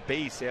at the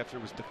base after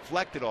it was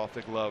deflected off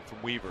the glove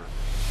from Weaver.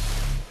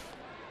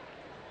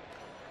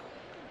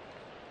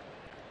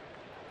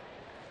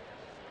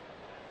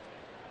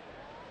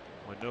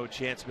 With no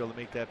chance to be able to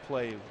make that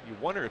play. You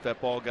wonder if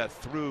that ball got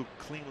through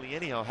cleanly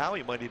anyhow.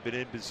 Howie might have been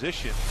in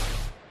position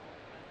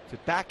to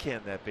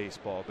backhand that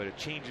baseball, but a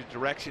change of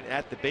direction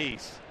at the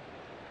base.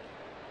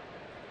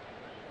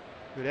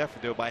 Good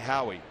effort though by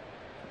Howie.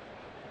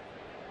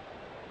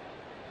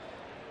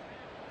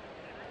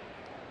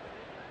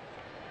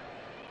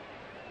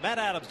 Matt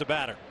Adams, the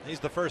batter. He's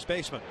the first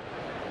baseman.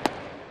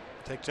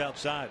 Takes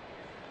outside.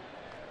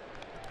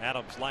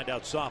 Adams lined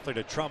out softly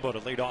to Trumbo to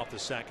lead off the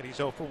second. He's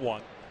 0 for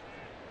 1.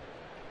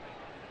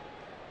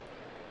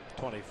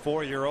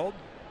 24-year-old,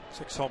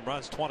 6 home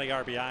runs, 20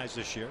 RBIs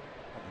this year.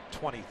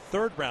 On the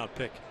 23rd round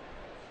pick,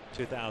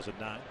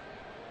 2009.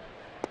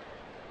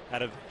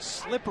 Out of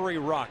Slippery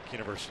Rock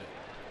University.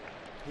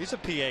 He's a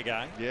PA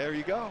guy. Yeah, there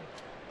you go.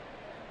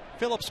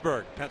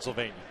 Phillipsburg,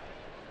 Pennsylvania.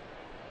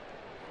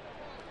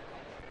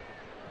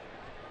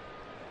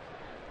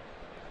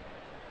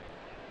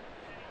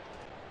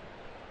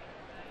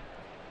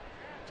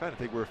 Trying to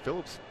think where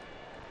Phillips.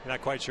 You're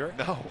not quite sure?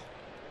 No.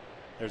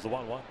 There's the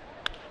 1-1.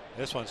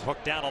 This one's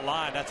hooked down a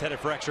line. That's headed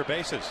for extra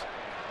bases.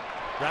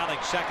 Rounding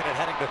second and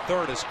heading to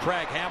third as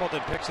Craig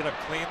Hamilton picks it up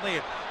cleanly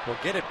and will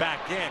get it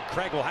back in.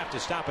 Craig will have to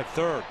stop at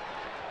third.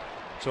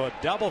 So a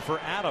double for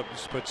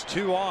Adams puts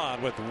 2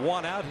 on with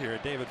 1 out here.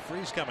 David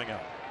Freese coming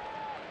up.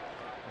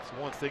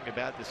 That's one thing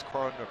about this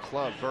Cardinal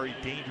club. Very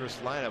dangerous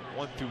lineup,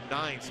 1 through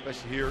 9,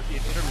 especially here in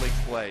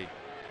interleague play.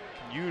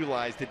 Can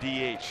utilize the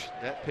DH.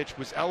 That pitch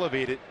was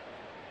elevated.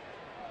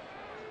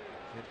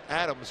 And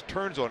Adams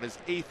turns on his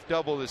 8th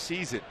double of the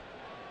season.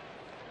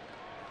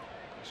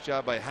 Nice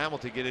job by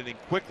Hamilton getting in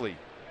quickly.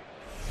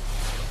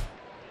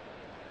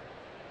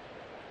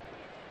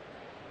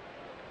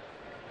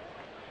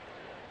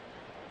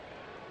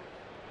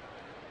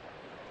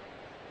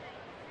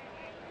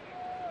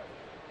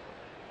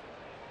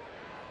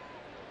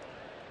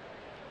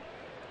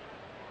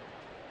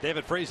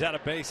 David Freese out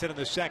of base hit in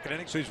the second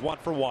inning, so he's 1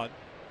 for 1.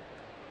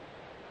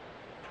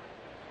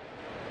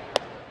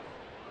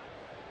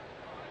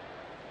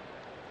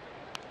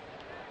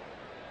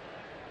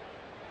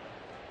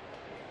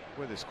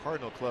 With this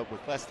Cardinal club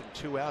with less than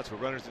 2 outs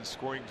with runners in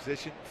scoring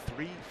position,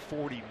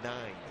 349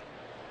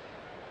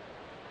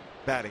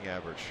 batting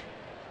average.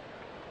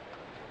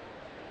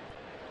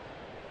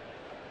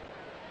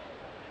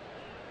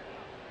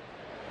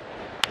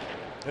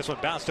 This one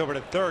bounced over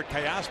to third.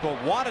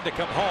 Kayaspo wanted to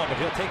come home, but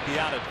he'll take the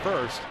out at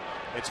first.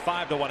 It's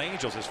 5-1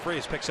 Angels as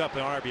Freese picks up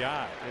an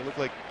RBI. It looked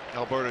like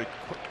Alberto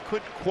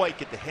couldn't quite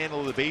get the handle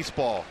of the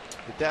baseball.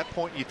 At that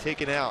point, you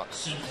take it out.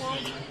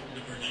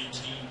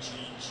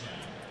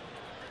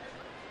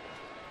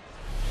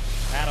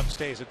 Adams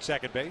stays at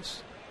second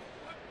base.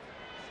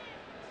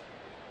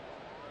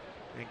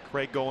 And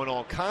Craig going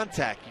on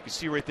contact. You can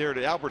see right there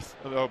that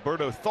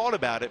Alberto thought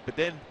about it, but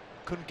then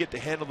couldn't get the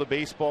handle of the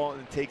baseball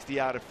and takes the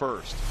out at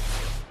first.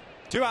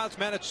 2 outs,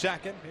 men at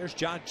second. Here's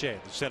John Jay,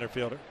 the center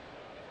fielder.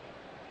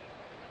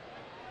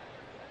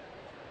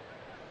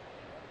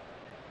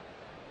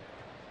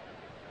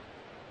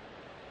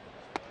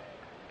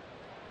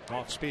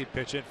 Off-speed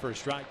pitch in for a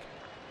strike.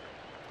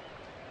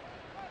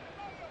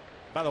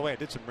 By the way, I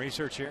did some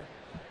research here.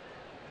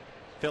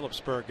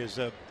 Phillipsburg is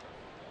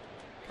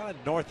kind of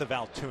north of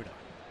Altoona.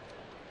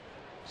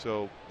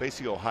 So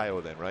basically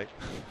Ohio then, right?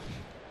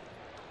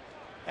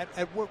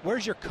 And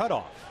where's your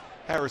cutoff?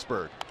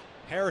 Harrisburg.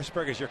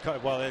 Harrisburg is your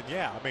cut. Well, then,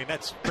 yeah, I mean,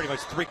 that's pretty much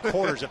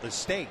 3/4 of the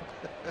state.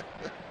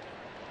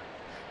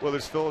 Well,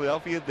 there's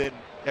Philadelphia, then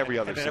every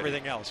other and then city.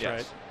 everything else,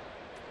 yes.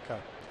 right?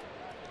 Okay.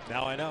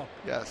 Now I know.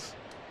 Yes.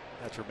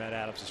 That's where Matt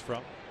Adams is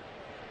from.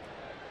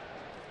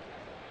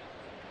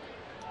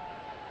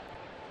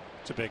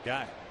 It's a big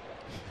guy.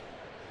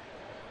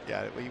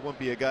 Yeah, well, you wouldn't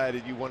be a guy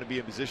that you want to be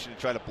in position to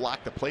try to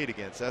block the plate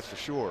against, that's for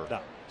sure.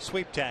 No.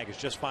 Sweep tag is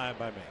just fine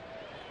by me.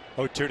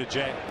 0-2 to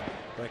Jay.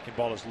 Breaking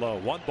ball is low.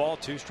 1 ball,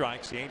 2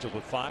 strikes. The Angels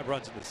with 5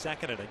 runs in the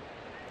second inning.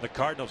 The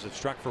Cardinals have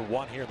struck for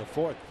 1 here in the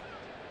 4th.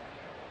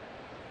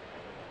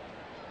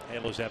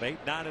 Halos have 8,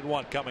 9, and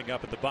 1 coming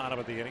up at the bottom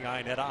of the inning.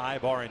 Iannetta,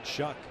 Ibar, and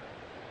Shuck.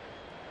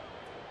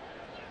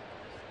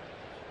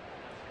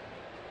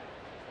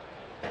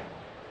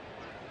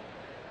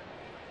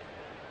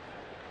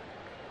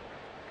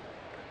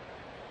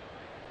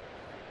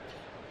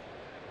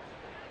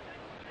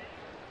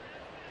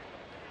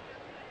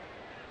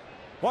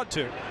 One,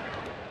 two.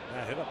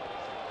 That hit him.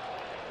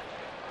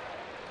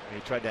 And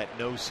he tried that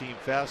no-seam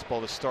fastball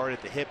to start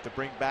at the hip to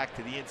bring back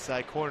to the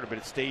inside corner, but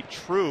it stayed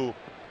true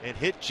and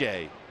hit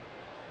Jay.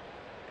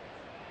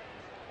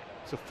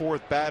 It's the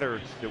 4th batter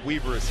that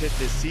Weaver has hit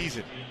this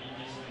season.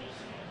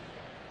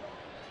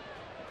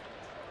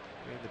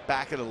 In the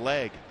back of the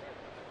leg.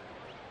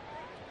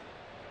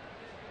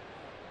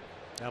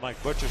 Now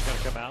Mike Butcher's going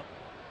to come out.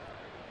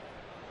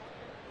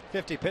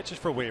 50 pitches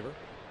for Weaver.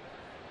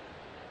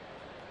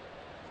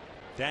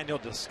 Daniel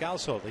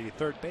Descalso, the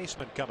third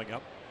baseman, coming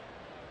up.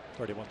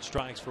 31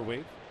 strikes for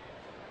Weaver.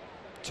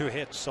 2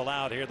 hits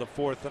allowed here in the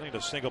 4th inning.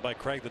 A single by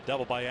Craig, the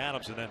double by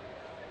Adams, and then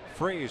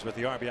Freeze with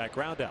the RBI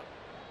groundout.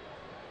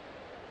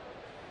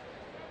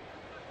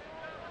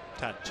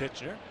 Todd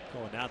Titchener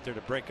going out there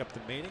to break up the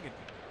meeting. And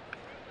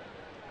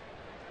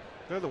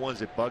they're the ones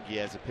that bug you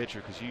as a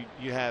pitcher, because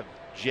you have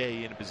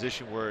Jay in a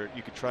position where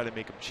you could try to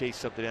make him chase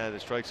something out of the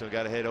strike zone.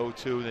 Got to hit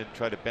 0-2, then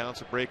try to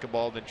bounce a breaking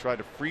ball, then try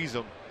to freeze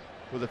him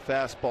with a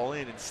fastball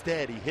in.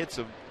 Instead, he hits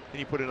him, and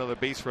you put another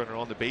base runner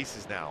on the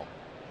bases now.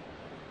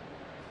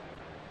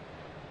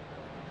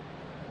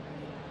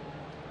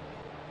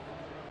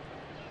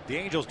 the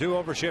Angels do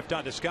overshift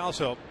on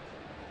Descalso.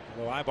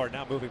 Although Ibar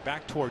now moving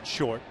back towards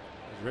short.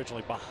 He was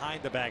originally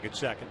behind the bag at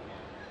second.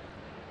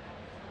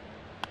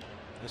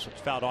 This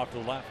one's fouled off to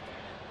the left.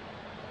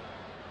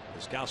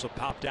 Descalso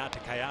popped out to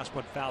Kayaspo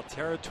in foul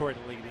territory,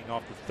 leading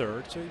off the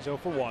third, so he's 0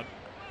 for 1.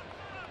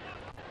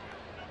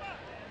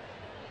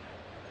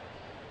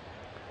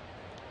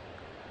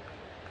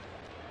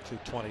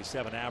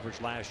 .227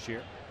 average last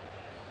year.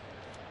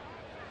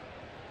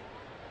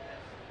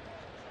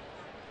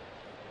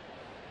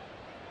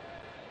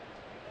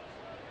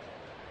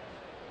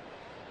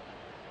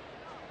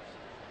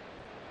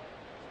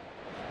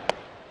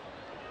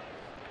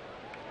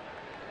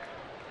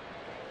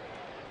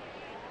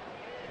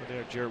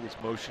 There, Jarrett was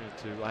motioning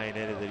to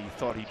Iannetta that he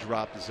thought he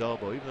dropped his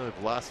elbow. Even though the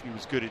velocity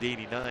was good at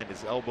 89,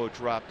 his elbow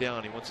dropped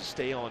down. He wants to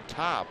stay on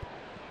top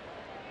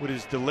with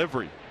his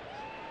delivery.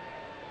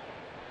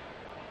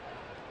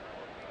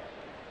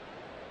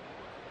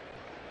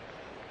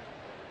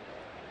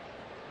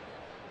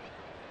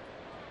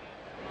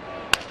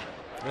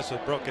 This is a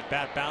broken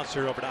bat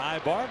bouncer over to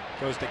Ibar.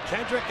 Goes to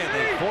Kendrick, and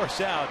they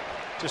force out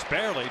just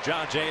barely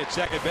John Jay at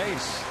second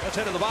base. That's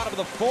into the bottom of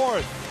the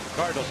 4th.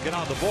 Cardinals get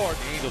on the board.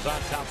 The Angels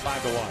on top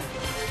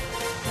 5-1.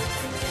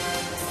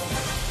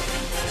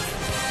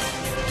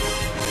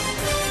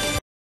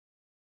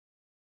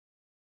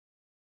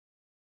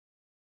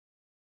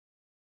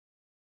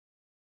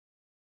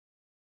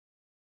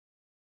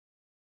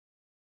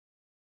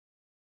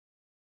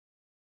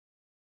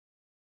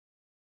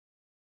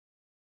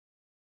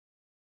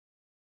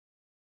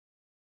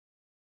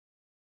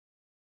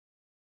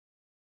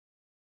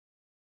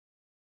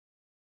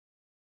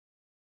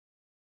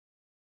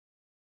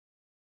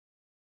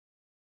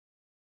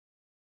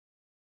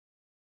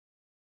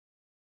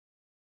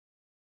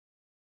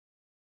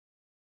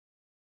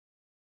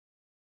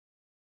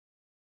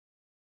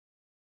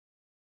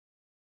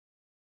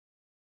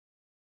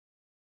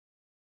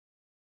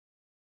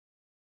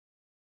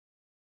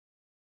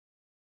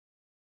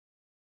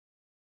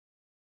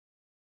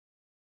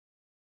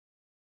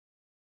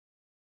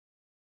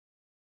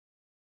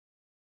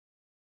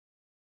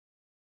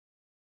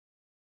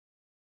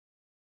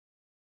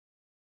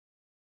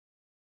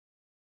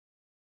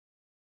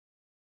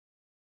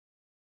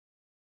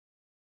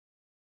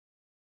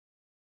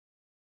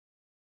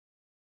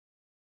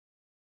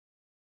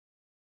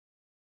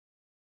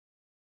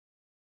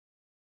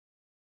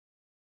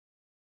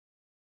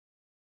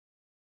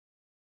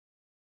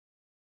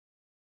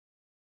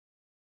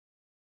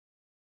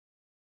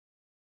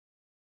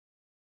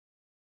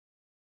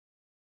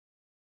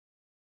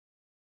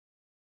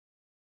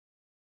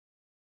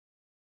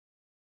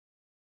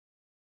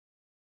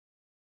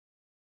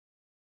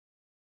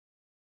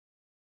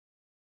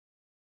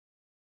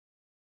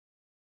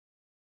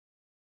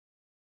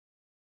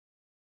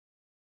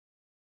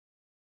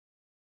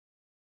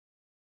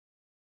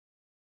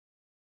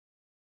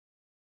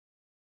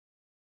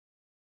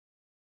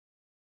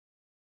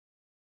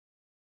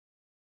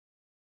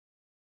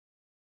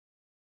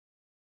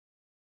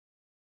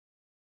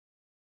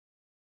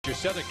 Your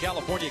Southern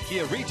California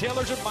Kia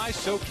retailers at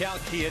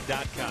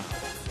mysocalkia.com.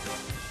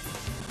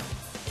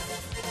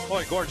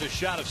 Boy, gorgeous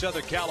shot of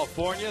Southern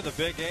California. The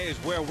Big A is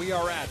where we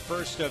are at.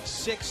 First of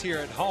 6 here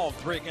at home.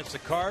 3 against the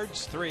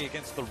Cards, 3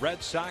 against the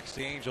Red Sox.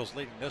 The Angels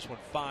leading this one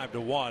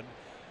 5-1.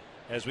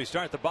 As we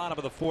start the bottom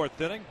of the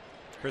 4th inning,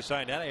 Chris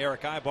Iannetta,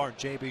 Eric Ibar, and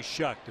J.B.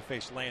 Shuck to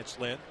face Lance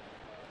Lynn.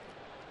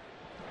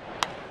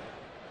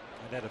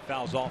 Iannetta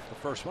fouls off the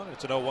first one.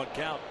 It's an 0-1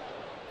 count.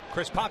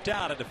 Chris popped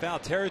out into foul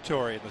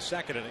territory in the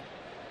 2nd inning.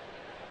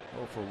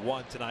 0 for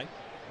 1 tonight.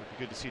 It'd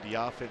be good to see the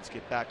offense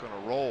get back on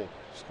a roll,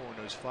 scoring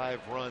those 5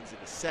 runs in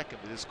the 2nd.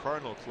 But this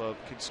Cardinal club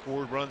can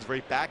score runs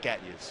right back at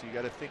you, so you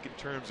got to think in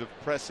terms of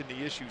pressing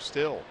the issue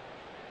still.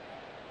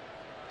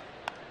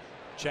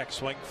 Check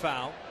swing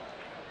foul.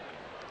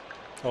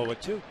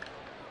 0-2.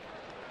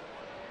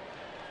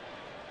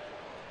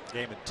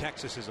 Game in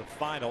Texas is a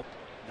final.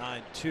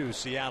 9-2.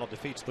 Seattle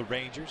defeats the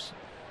Rangers.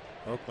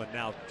 Oakland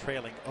now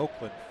trailing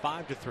Oakland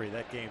 5-3.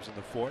 That game's in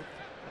the 4th.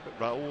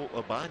 Raul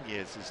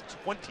Ibanez, his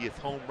 20th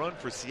home run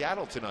for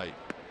Seattle tonight.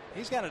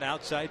 He's got an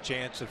outside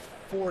chance of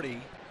 40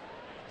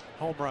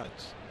 home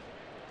runs.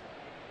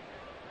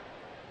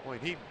 Boy,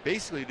 he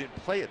basically didn't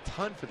play a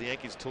ton for the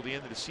Yankees until the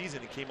end of the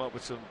season. He came up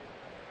with some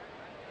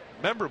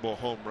memorable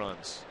home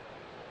runs.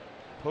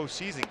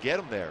 Postseason, get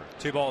him there.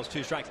 2 balls,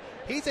 2 strikes.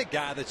 He's a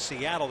guy that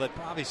Seattle, that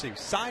obviously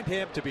signed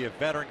him to be a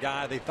veteran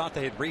guy. They thought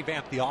they had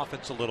revamped the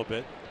offense a little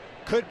bit.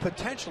 Could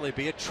potentially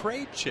be a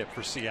trade chip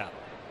for Seattle.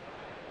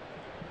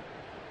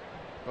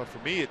 But for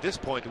me, at this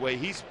point, the way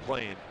he's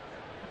playing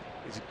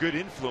is a good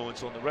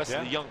influence on the rest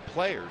of the young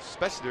players.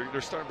 Especially,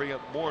 they're starting to bring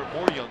up more and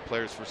more young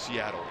players for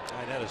Seattle.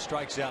 Iannetta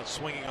strikes out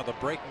swinging on the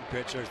breaking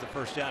pitch. There's the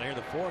first down here in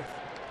the 4th.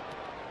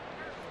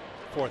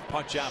 4th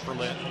punch out for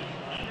Lynn.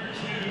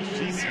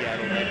 See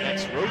Seattle that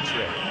next road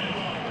trip.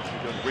 Once we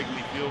go to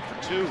Wrigley Field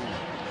for 2,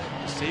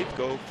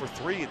 Safeco for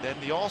 3, and then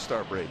the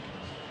All-Star break.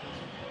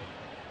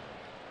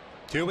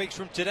 2 weeks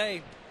from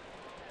today,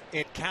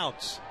 it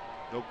counts.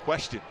 No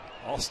question.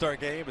 All-Star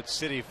game at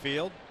Citi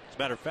Field. As a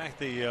matter of fact,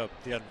 the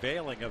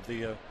unveiling of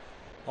the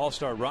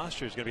All-Star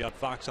roster is going to be on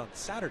Fox on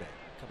Saturday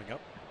coming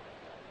up.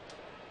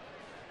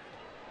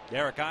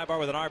 Derek Ibar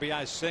with an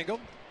RBI single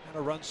and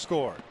a run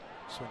scored.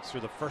 Swings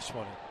through the first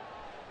one.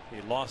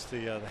 He lost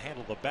the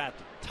handle of the bat.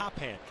 The top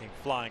hand came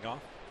flying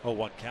off.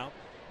 0-1 count.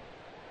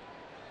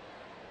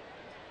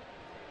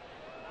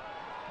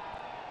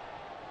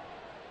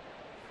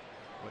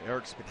 Well,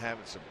 Eric's been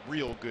having some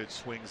real good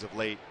swings of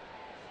late.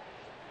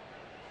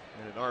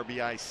 And an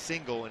RBI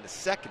single in the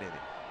 2nd inning.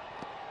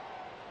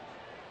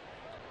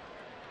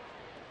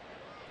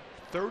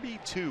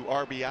 32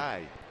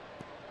 RBI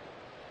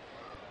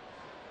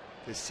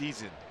this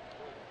season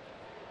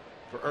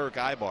for Eric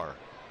Ibar,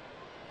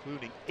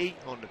 including 8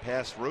 on the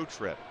past road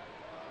trip.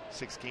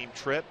 6-game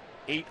trip,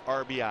 8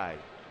 RBI.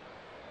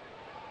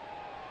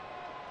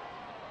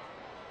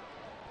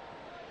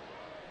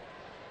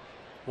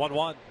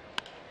 One.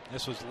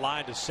 This was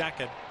lined to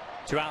second.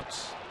 2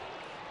 outs.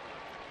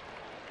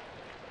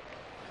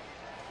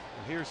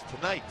 Well, here's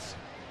tonight's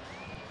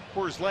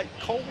Coors Light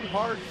Cold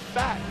Hard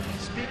Fact.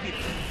 Speaking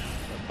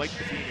of Mike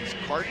Buffini's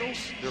Cardinals,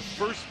 their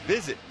first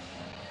visit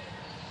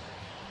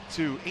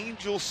to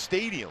Angel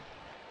Stadium.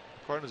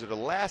 Cardinals are the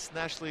last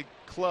National League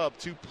club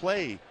to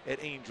play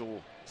at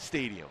Angel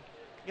Stadium.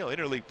 You know,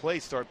 interleague play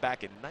started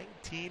back in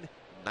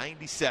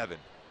 1997.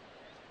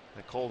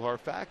 The Cold Hard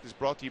Fact is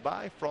brought to you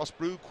by Frost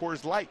Brew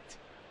Coors Light.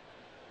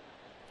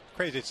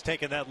 Crazy it's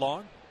taken that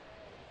long.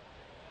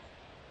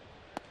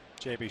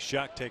 J.B.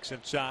 Shuck takes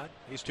inside.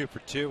 He's 2 for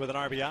 2 with an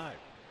RBI.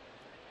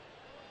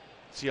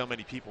 See how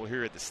many people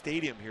here at the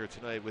stadium here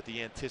tonight with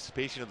the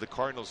anticipation of the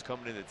Cardinals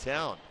coming into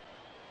town.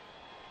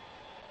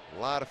 A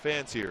lot of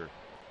fans here.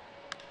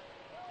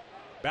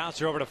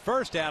 Bouncer over to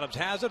first. Adams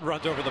has it.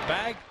 Runs over the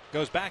bag.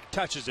 Goes back.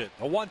 Touches it.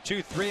 A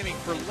 1-2-3 inning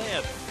for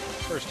Lynn.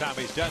 First time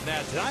he's done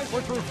that tonight.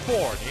 We're through 4.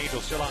 The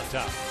Angels still on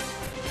top.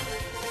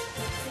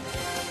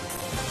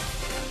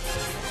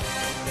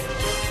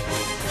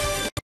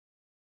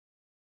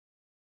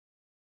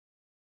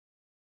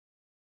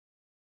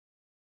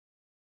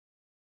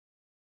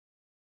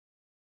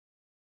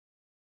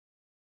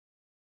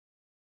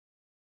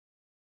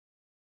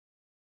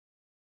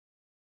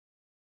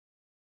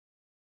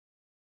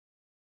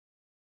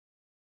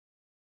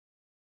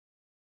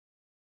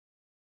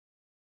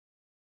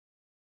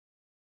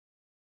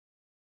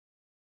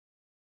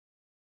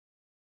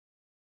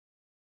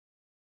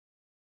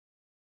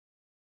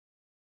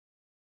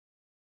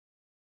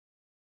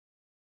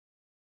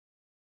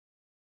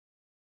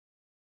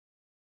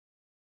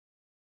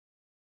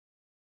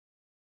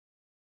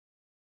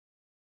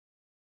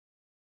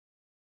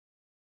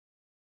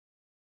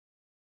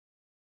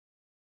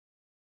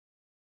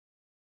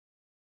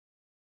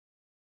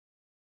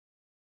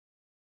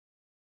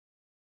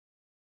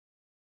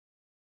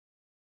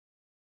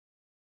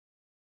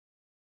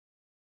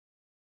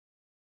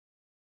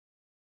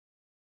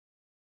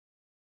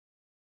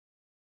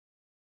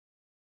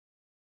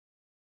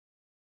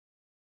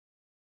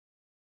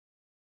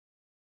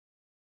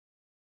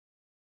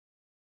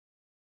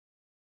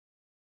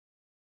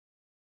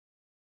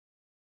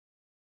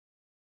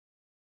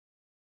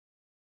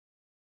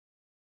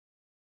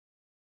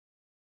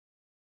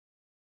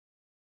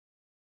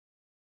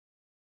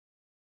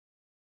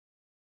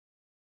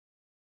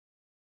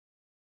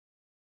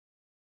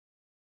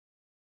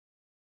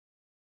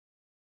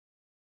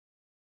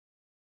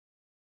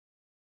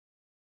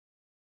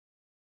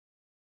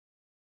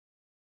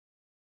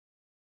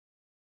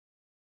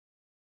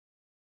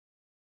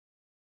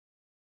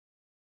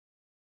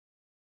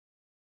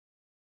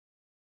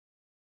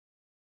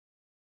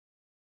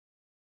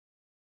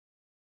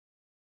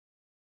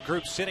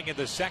 Group sitting in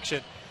this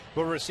section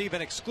will receive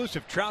an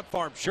exclusive Trout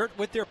Farm shirt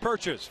with their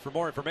purchase. For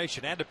more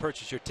information and to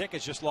purchase your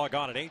tickets, just log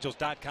on at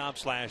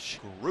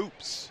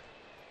angels.com/groups.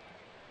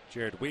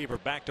 Jared Weaver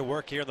back to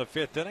work here in the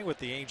 5th inning with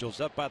the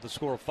Angels up by the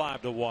score of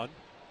 5-1.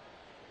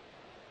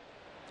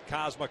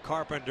 Cosma,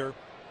 Carpenter,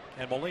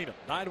 and Molina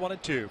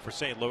 9-1-2 for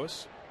St.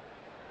 Louis.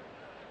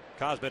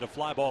 Cosma hit a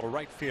fly ball to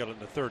right field in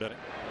the 3rd inning.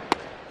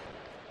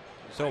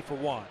 0 for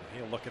 1.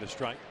 He'll look at a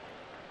strike.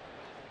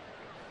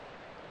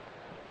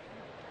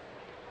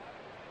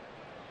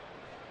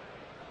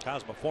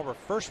 Cosma, former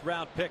 1st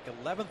round pick,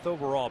 11th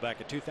overall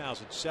back in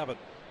 2007.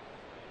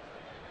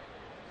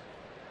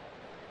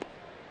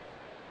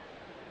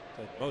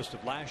 spent most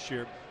of last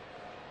year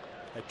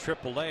at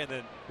AAA, and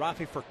then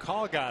Rafi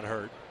Furcal got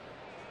hurt.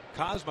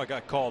 Cosma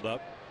got called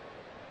up.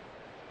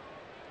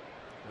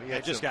 Well,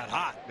 It just got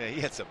hot. Man,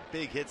 he had some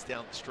big hits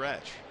down the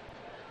stretch.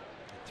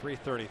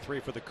 333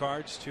 for the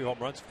Cards, 2 home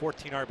runs,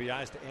 14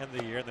 RBIs to end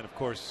the year, and then of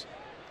course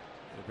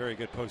a very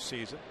good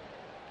postseason.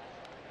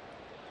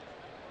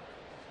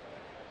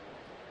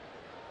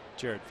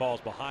 Jared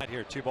falls behind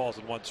here, 2 balls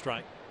and 1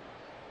 strike.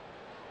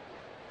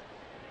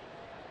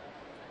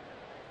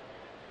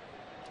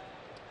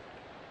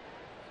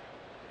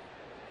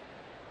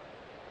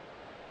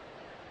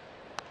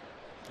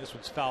 This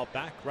one's fouled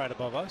back right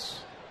above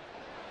us.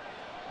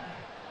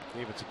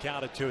 Evens a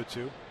count at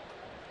 2-2.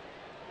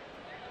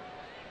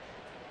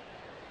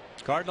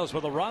 Cardinals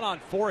with a run on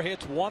 4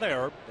 hits, 1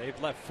 error.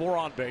 They've left 4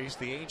 on base.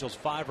 The Angels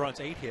 5 runs,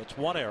 8 hits,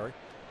 1 error.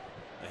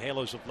 The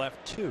Halos have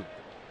left 2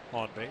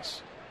 on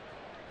base.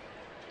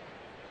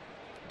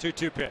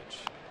 2-2 pitch.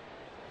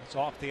 It's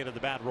off the end of the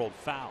bat, rolled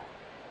foul.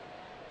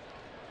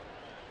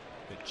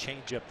 The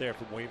change up there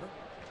from Weaver.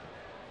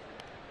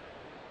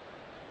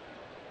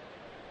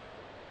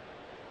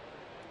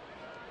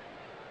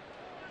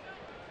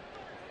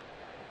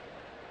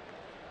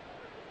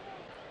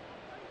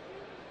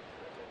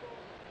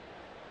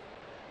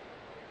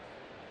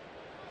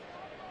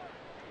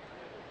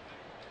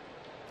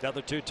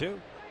 Another 2-2 in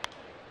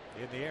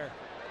the air.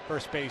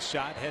 First base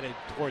shot headed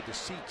toward the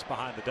seats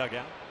behind the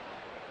dugout.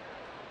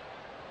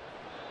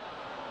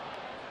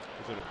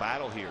 There's a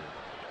battle here.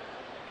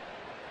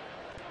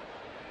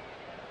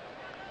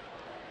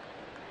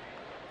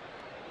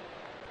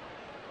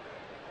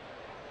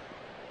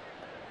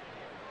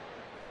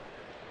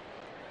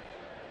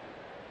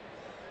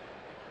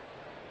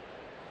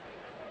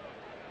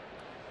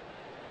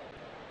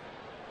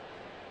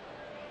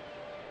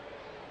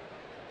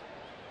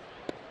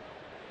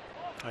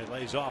 He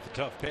lays off a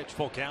tough pitch,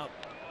 full count.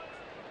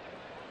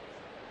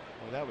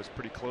 Well, that was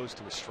pretty close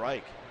to a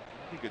strike.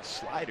 Pretty good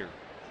slider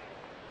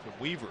from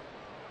Weaver.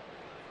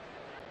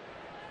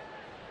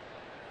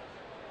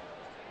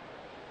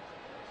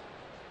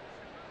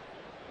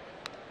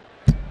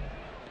 I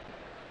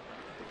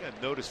think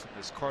I've noticed from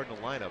this Cardinal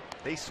lineup,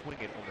 they swing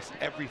at almost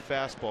every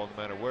fastball no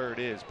matter where it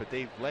is, but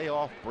they lay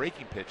off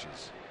breaking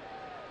pitches,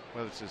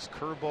 whether it's this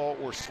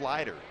curveball or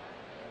slider.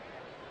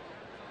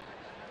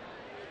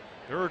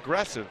 They're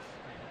aggressive.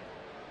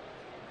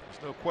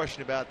 There's no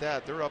question about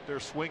that. They're up there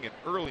swinging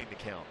early in the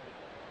count.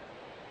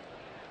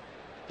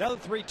 Another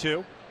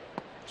 3-2.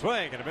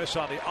 Swing and a miss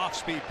on the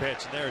off-speed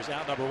pitch, and there's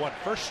out number 1.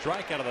 First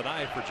strikeout of the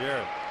night for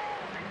Jared.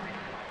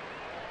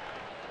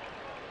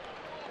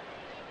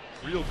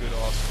 Real good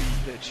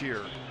off-speed pitch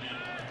here.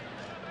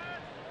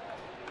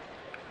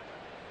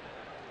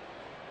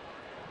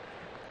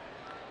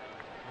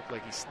 Looked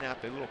like he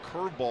snapped a little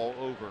curveball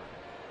over.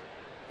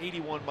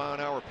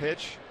 81-mile-an-hour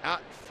pitch out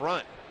in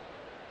front.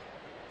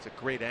 It's a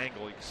great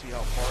angle. You can see how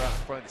far out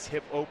in front his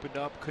hip opened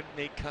up. Couldn't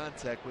make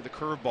contact with a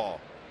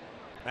curveball.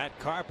 Matt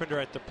Carpenter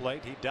at the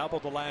plate. He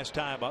doubled the last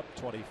time up.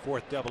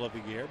 24th double of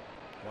the year.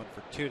 1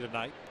 for 2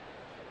 tonight.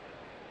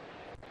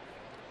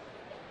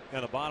 In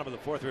the bottom of the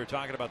 4th, we were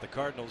talking about the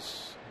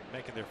Cardinals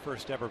making their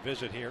first ever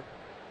visit here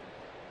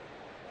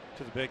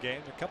to the big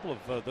game. A couple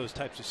of those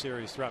types of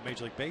series throughout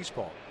Major League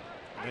Baseball.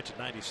 I mentioned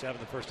 97,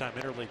 the first time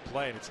interleague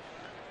play, and it's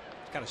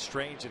kind of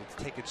strange that it's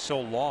taken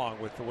so long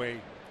with the way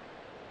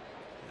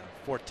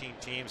 14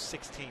 teams,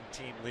 16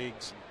 team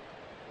leagues,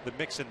 the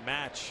mix and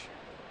match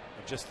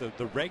of just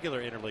the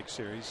regular interleague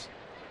series.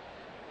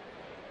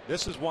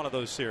 This is one of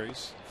those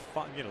series,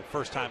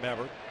 first time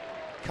ever.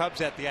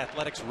 Cubs at the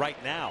Athletics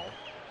right now,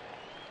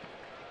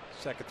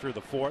 2nd through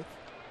the 4th.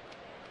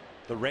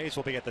 The Rays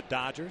will be at the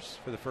Dodgers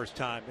for the first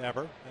time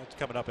ever. That's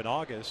coming up in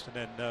August,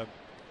 and then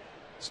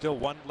still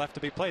one left to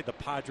be played. The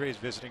Padres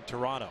visiting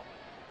Toronto.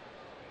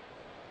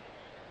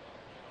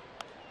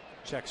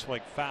 Check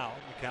swing foul.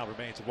 The count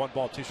remains at 1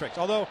 ball, 2 strikes.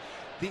 Although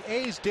the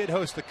A's did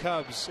host the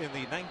Cubs in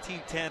the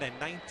 1910 and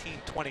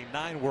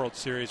 1929 World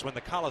Series when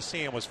the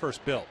Coliseum was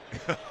first built.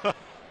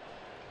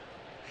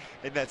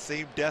 In that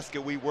same desk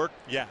that we worked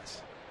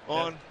Yes.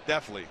 on,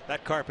 definitely.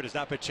 That carpet has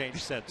not been changed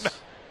since.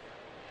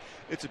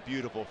 It's a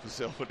beautiful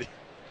facility.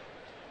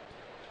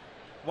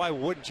 Why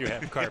wouldn't you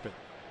have carpet?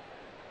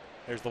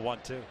 There's the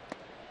 1-2.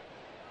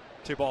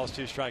 2 balls,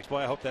 2 strikes. Boy,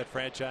 I hope that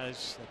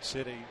franchise, that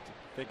city,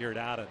 figure it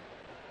out and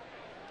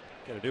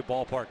get a new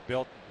ballpark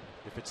built.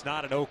 If it's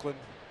not in Oakland,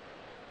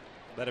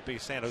 let it be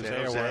San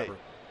Jose or wherever.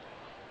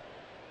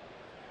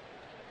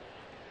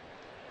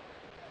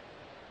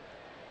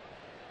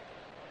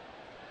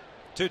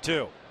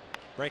 Two.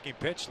 Breaking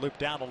pitch, looped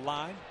down the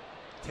line,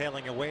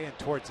 tailing away and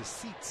towards the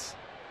seats.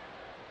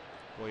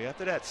 Boy,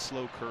 after that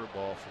slow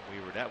curveball from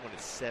Weaver, that one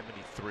is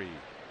 73. You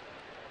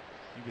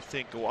would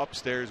think go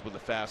upstairs with a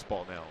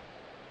fastball now.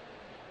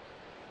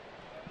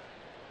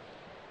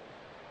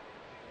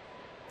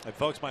 And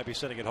folks might be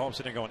sitting at home,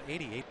 sitting going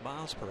 88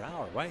 miles per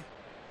hour. Why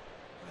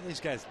are these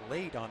guys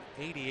late on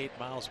 88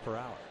 miles per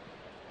hour?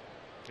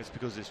 It's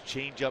because his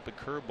changeup and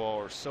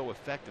curveball are so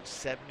effective.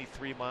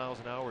 73 miles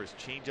an hour. His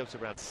changeup's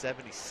around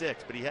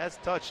 76, but he has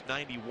touched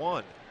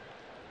 91.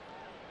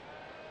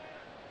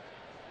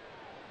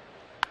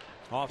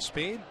 Off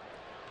speed.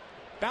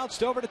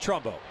 Bounced over to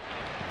Trumbo.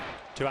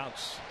 2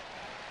 outs.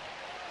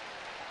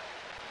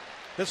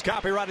 This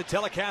copyrighted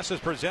telecast is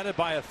presented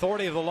by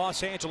authority of the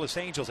Los Angeles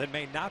Angels and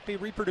may not be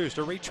reproduced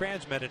or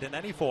retransmitted in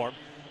any form,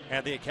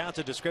 and the accounts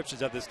and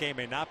descriptions of this game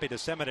may not be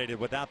disseminated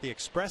without the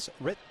express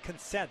written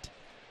consent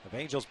of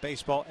Angels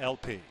Baseball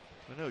LP.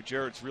 I know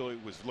Jared's really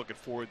was looking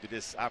forward to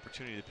this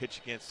opportunity to pitch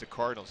against the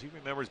Cardinals. He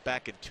remembers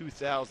back in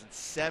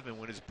 2007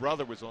 when his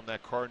brother was on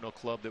that Cardinal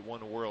club that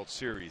won the World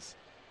Series.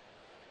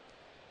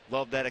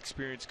 Loved that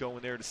experience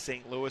going there to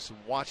St. Louis and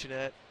watching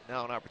that.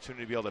 Now an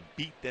opportunity to be able to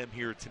beat them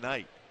here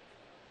tonight.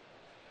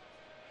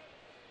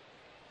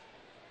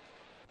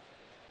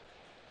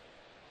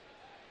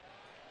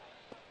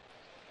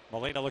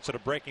 Molina looks at a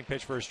breaking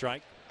pitch for a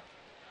strike.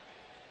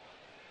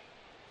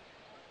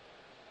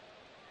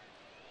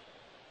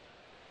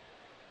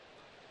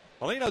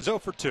 Molina's 0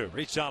 for 2.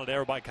 Reached on an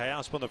error by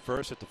Callaspo in the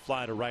first at the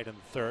fly to right in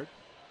the third.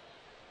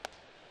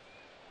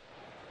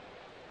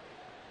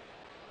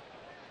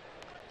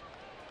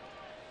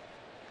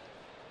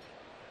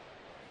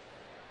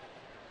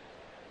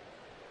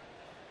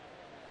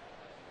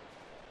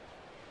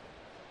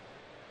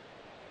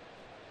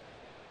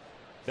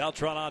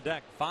 Beltran on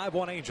deck.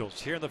 5-1 Angels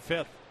here in the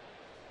 5th.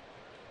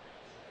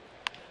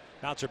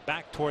 Bouncer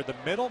back toward the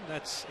middle.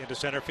 That's into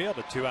center field.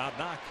 A 2-out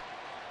knock.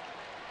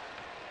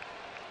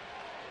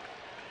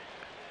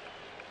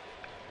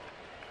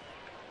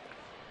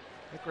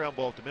 That ground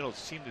ball up the middle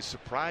seemed to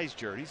surprise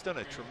Jared. He's done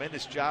a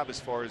tremendous job as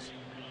far as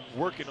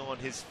working on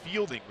his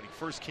fielding. When he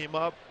first came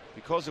up,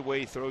 because of the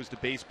way he throws the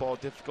baseball,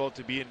 difficult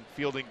to be in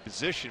fielding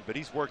position, but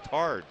he's worked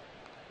hard.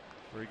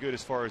 Very good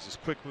as far as his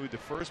quick move to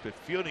first, but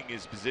fielding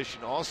his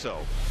position also.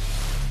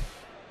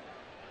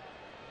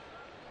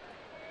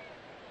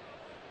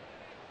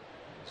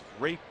 It's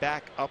right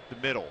back up the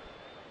middle.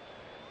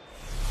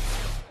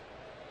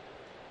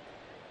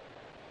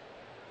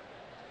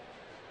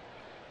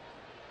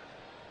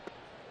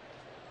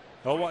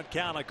 Oh, 1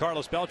 count on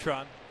Carlos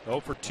Beltran. 0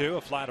 for 2,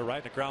 a fly to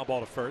right and a ground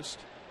ball to first.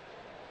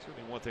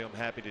 Certainly one thing I'm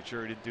happy that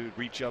Jared didn't do,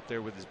 reach up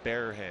there with his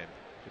bare hand,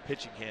 the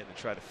pitching hand, to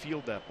try to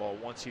field that ball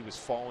once he was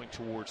falling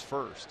towards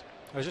first.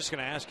 I was just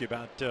going to ask you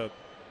about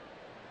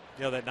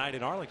that night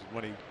in Arlington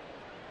when he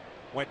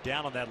went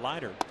down on that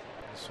liner.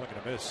 Swinging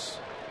a miss,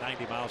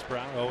 90 miles per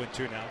hour,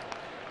 0-2 now.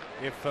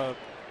 If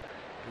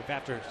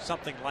after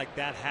something like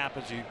that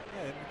happens,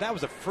 that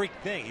was a freak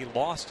thing. He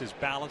lost his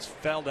balance,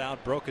 fell down,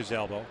 broke his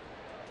elbow.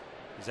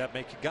 Does that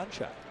make you gun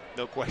shy?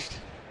 No question.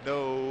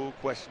 No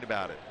question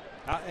about it.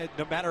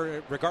 No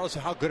matter, regardless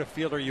of how good a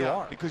fielder you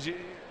are. Because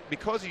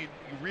you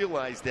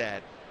realize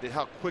that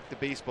how quick the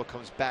baseball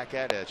comes back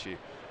at you.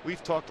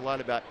 We've talked a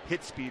lot about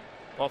hit speed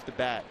off the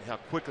bat and how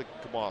quickly it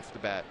can come off the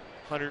bat.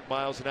 100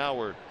 miles an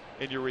hour.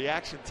 And your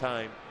reaction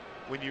time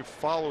when you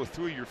follow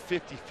through, you're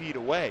 50 feet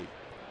away.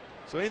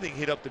 So anything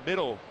hit up the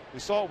middle. We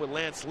saw it with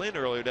Lance Lynn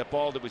earlier, that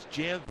ball that was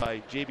jammed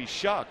by J.B.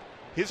 Shuck.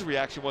 His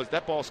reaction was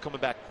that ball's coming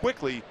back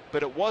quickly,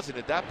 but it wasn't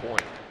at that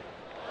point.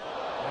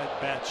 That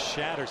bat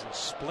shatters and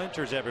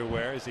splinters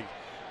everywhere as he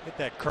hit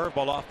that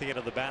curveball off the end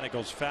of the bat. It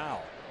goes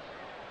foul.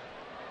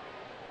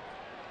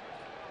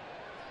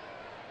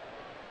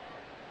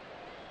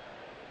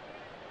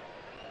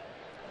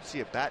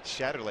 See a bat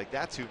shatter like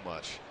that too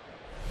much.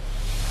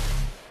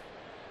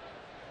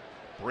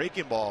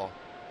 Breaking ball.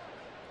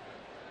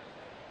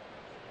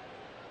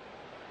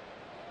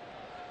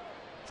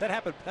 That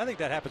happened. I think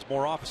that happens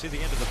more often. See the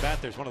end of the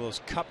bat. There's one of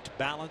those cupped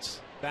balance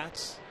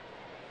bats.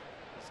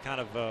 It's kind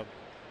of. I don't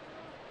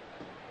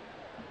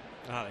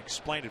know how to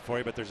explain it for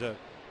you, but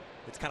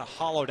it's kind of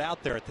hollowed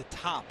out there at the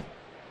top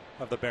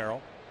of the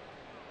barrel.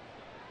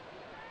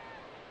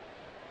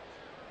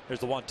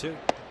 There's the 1-2.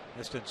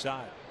 Missed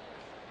inside.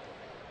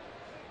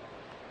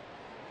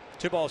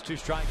 2 balls, 2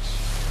 strikes.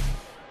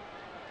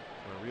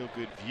 A real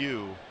good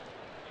view.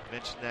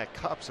 Mentioned that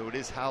cup, so it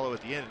is hollow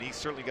at the end, and he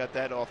certainly got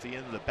that off the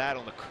end of the bat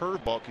on the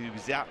curveball because he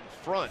was out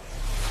in front.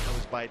 That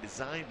was by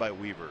design by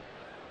Weaver.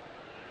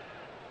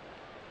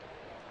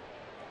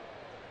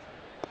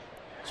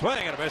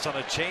 Swing and a miss on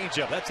the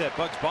changeup. That's that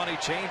Bugs Bunny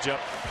changeup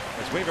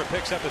as Weaver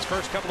picks up his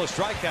first couple of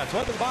strikeouts.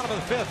 Well, at the bottom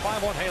of the 5th,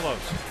 5-1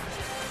 Halos.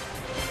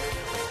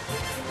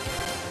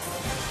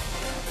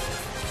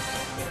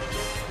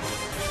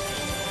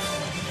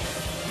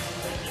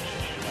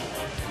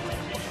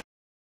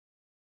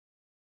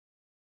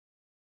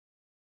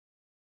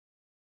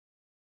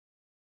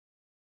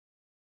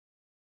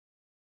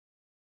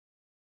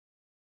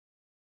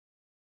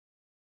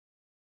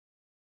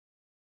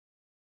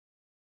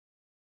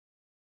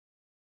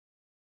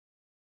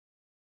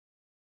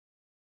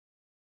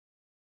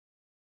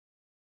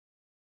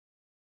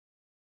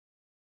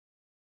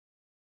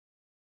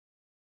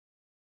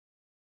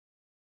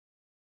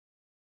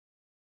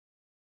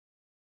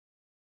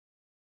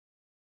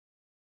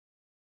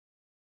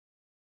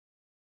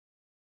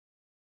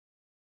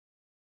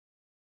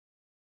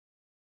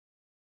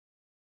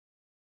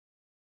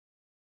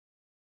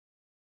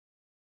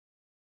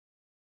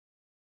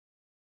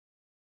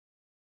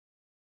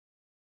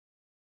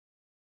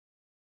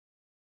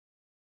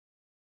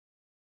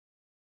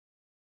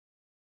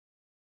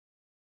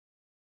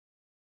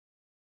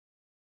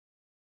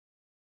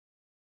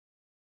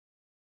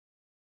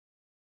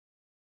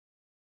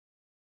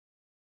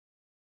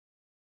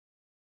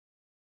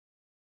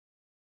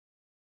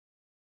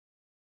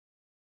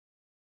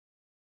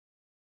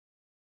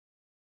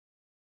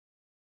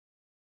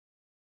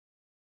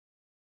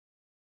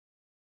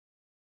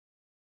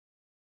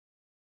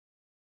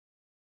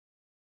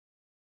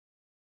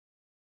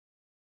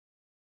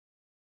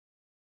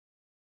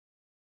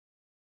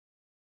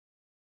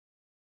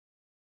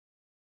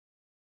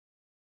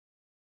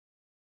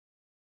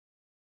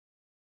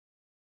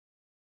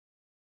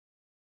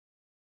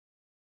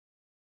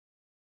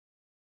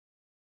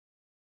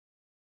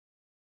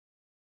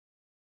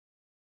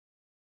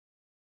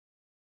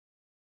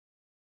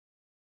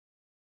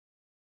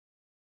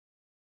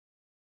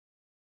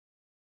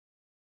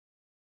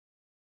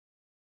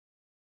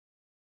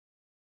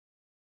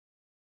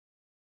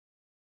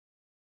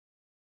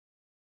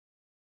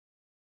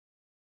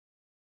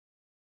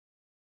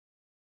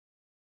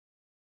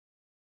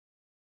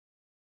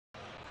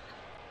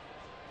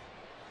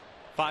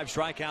 5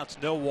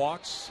 strikeouts, no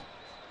walks,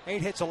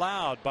 8 hits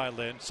allowed by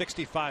Lynn,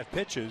 65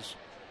 pitches.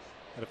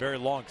 Had a very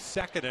long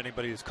second inning,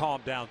 but he's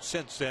calmed down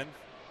since then.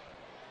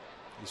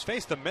 He's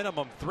faced a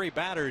minimum 3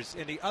 batters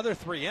in the other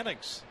 3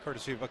 innings,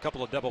 courtesy of a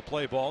couple of double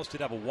play balls.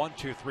 Did have a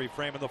 1-2-3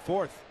 frame in the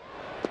 4th.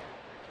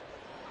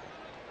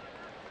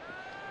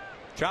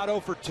 Trout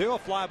 0 for 2, a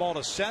fly ball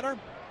to center,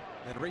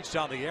 and reached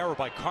on the error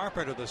by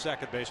Carpenter, the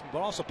second baseman, but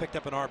also picked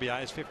up an RBI,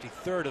 his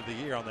 53rd of the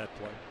year on that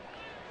play.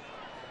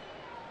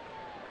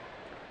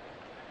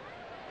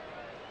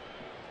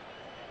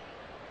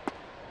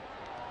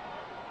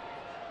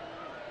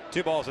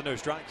 Two balls and no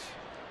strikes.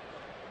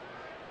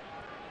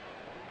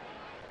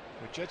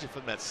 Well, judging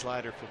from that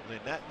slider from Lynn,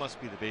 that must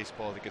be the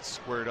baseball that gets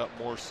squared up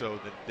more so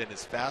than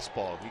his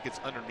fastball. He gets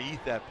underneath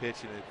that pitch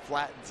and it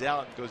flattens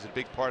out and goes to a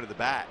big part of the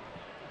bat.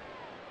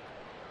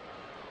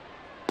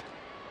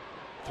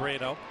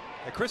 3-0.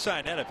 And Chris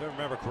Iannetta, if I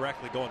remember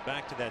correctly, going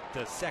back to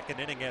that second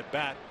inning at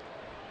bat,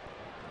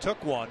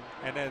 took one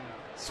and then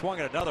swung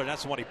at another, and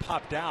that's the one he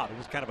popped out. It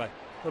was kind of a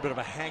little bit of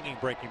a hanging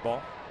breaking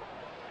ball.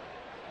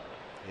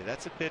 Yeah,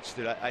 that's a pitch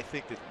that I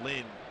think that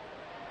Lynn,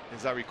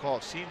 as I recall,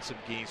 I've seen some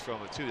games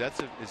from it too. That's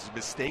a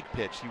mistake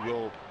pitch he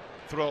will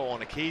throw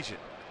on occasion.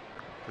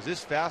 Because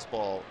this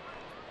fastball,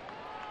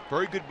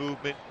 very good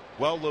movement,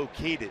 well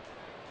located.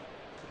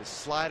 The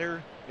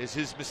slider is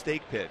his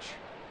mistake pitch.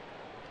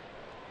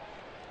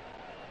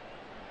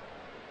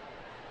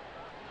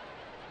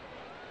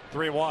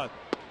 3-1.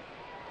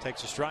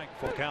 Takes a strike,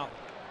 full count.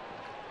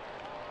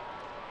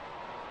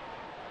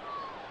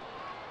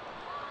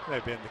 May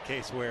have been the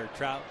case where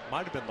Trout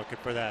might have been looking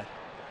for that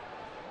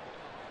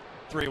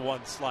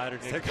 3-1 slider.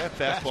 That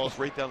fastball's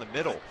right down the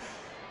middle.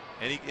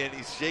 And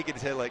he's shaking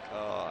his head like,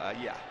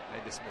 yeah,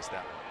 I just missed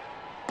that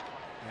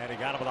one. And he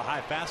got him with a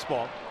high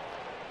fastball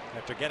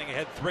after getting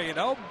ahead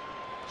 3-0.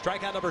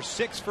 Strikeout number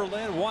 6 for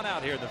Lynn, 1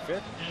 out here in the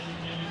 5th.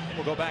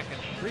 We'll go back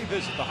and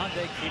revisit the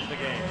Hyundai key to the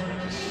game.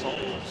 The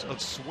souls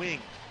of swing,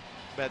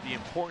 about the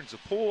importance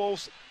of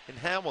Pujols and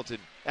Hamilton.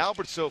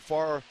 Albert so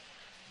far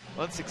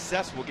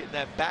unsuccessful getting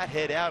that bat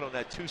head out on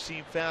that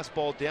 2-seam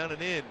fastball down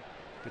and in.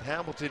 But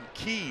Hamilton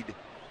keyed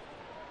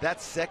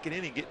that second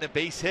inning, getting a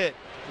base hit.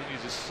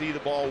 Continues to see the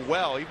ball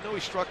well, even though he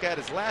struck out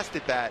his last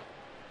at bat.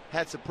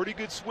 Had some pretty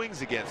good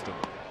swings against him.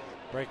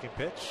 Breaking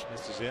pitch,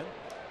 misses in.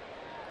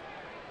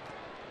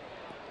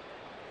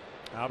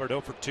 Albert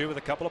 0 for 2 with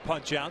a couple of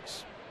punch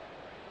outs.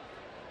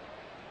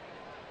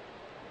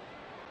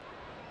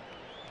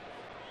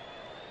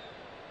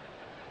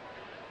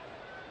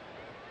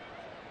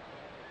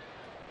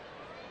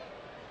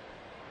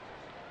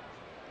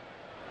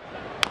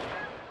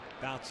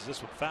 Bounces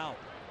this one foul.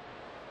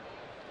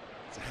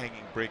 It's a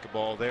hanging breaking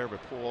ball there, but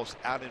Pujols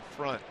out in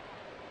front.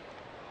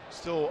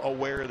 Still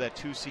aware of that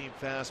 2-seam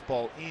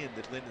fastball in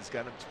that Lynn has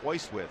got him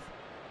twice with.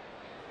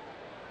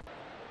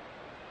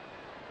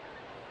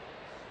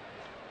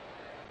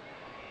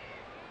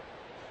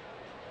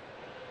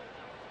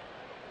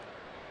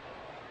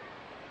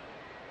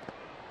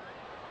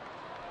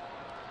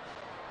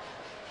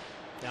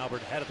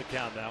 Albert ahead of the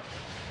count now.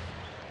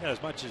 Yeah,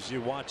 as much as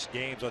you watch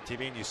games on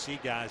TV and you see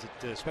guys,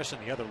 that, especially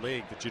in the other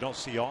league, that you don't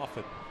see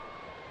often,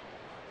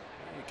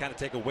 you kind of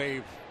take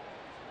away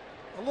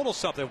a little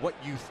something of what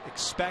you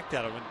expect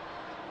out of him.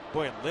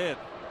 Boy, and Lynn,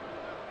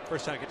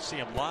 first time I get to see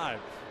him live,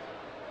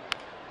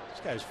 this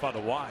guy's fun to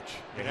watch.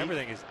 I mean,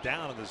 everything is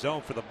down in the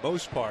zone for the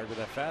most part with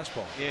that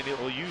fastball. And it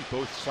will use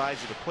both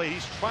sides of the plate.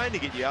 He's trying to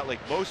get you out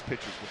like most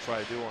pitchers will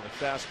try to do on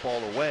a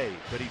fastball away,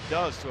 but he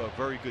does throw a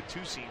very good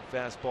 2-seam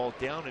fastball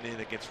down and in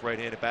against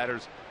right-handed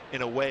batters,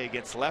 in a way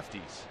against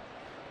lefties.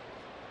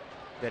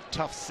 That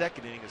tough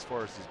second inning as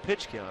far as his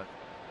pitch count,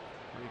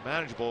 very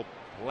manageable.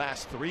 The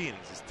last 3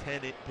 innings is 10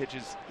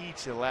 pitches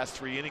each in the last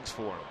 3 innings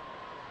for him.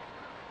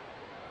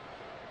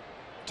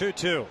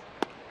 2-2.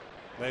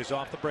 Lays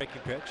off the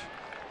breaking pitch.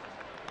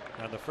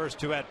 On the first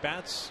 2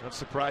 at-bats. I'm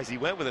surprised he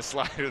went with a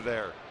slider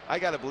there. I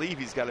got to believe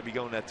he's got to be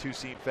going that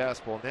 2-seam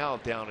fastball now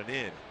down and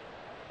in.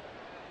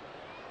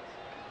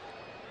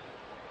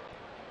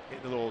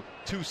 Getting a little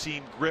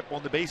 2-seam grip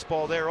on the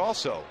baseball there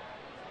also.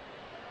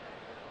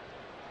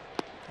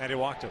 And he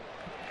walked him.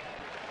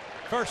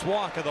 First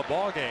walk of the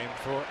ball game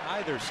for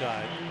either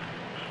side.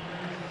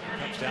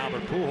 Comes to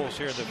Albert Pujols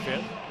here in the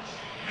 5th.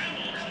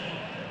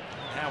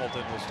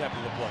 Hamilton will step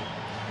to the plate.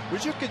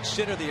 Would you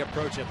consider the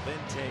approach that Lynn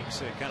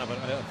takes kind of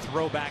a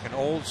throwback, an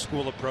old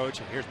school approach,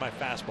 and here's my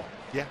fastball?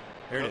 Yeah.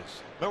 Here it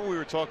is. Remember we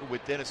were talking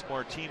with Dennis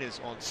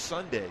Martinez on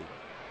Sunday,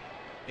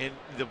 and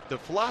the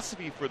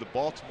philosophy for the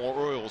Baltimore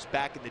Orioles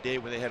back in the day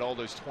when they had all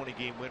those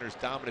 20-game winners,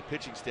 dominant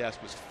pitching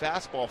staffs, was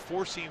fastball,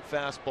 4-seam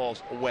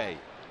fastballs away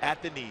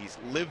at the knees.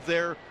 Live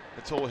there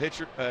until a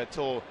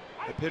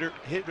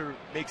hitter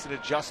makes an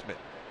adjustment.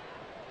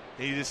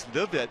 And you just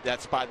live at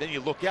that spot. Then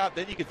you look out.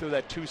 Then you can throw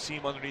that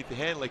 2-seam underneath the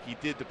hand like he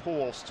did to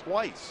Pujols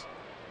twice.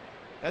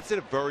 That's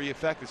it. Very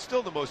effective.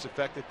 Still the most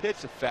effective pitch,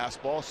 the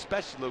fastball,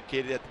 especially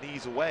located at the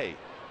knees away,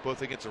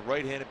 both against a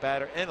right-handed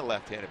batter and a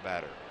left-handed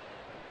batter.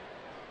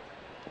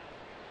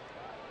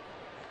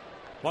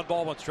 1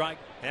 ball, 1 strike.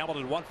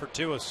 Hamilton 1 for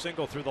 2, a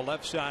single through the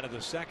left side of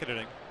the second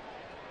inning.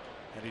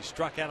 And he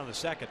struck out on the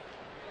second.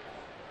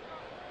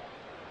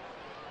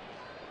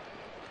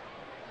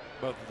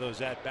 Both of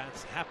those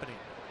at-bats happening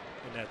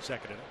in that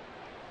second inning.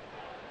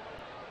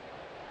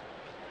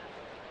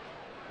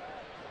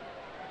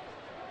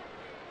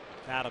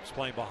 Adams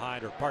playing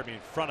behind, or pardon me,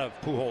 in front of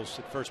Pujols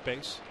at first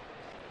base.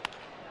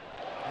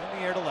 In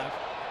the air to left.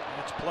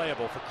 And it's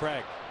playable for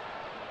Craig.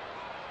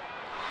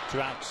 2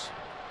 outs.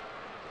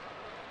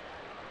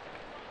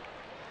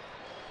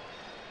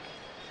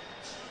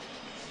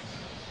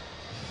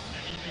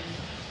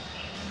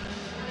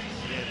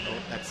 Again,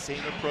 that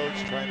same approach,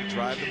 trying to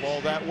drive the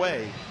ball that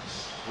way,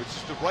 which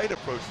is the right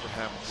approach for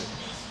Hamilton.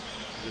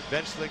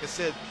 Eventually, like I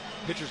said,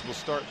 pitchers will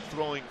start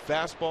throwing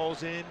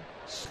fastballs in,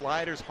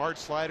 sliders, hard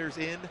sliders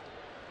in.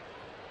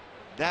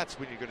 That's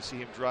when you're going to see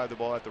him drive the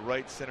ball at the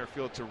right center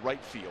field to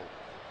right field.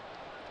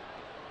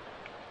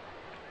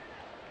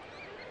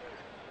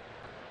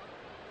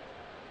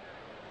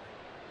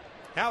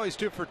 Howie's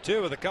 2 for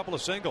 2 with a couple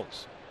of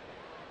singles.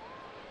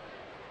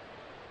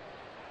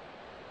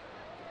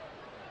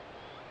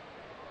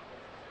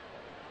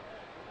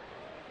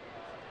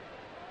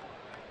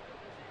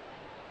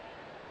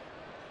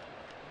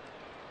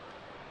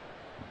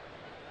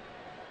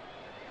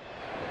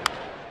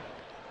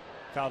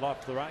 Fouled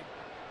off to the right.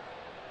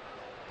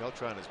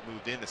 Beltran has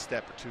moved in a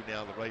step or two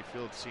now in the right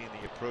field, seeing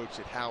the approach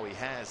that Howie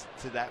has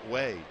to that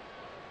way.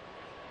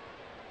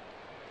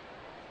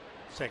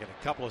 Taking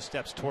a couple of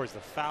steps towards the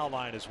foul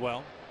line as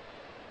well.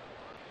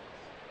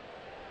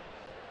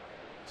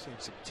 Seen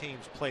some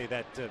teams play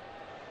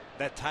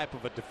that type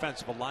of a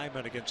defensive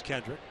alignment against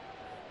Kendrick.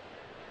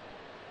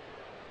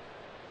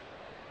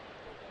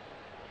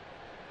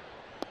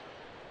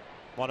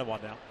 One and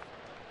one now.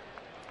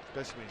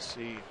 Especially when you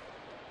see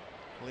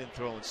Lynn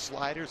throwing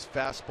sliders,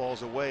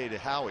 fastballs away to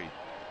Howie.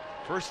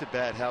 First at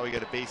bat, Howie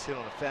got a base hit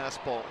on a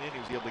fastball in. He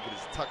was able to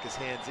tuck his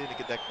hands in and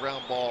get that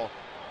ground ball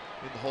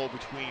in the hole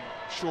between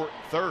short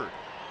and third.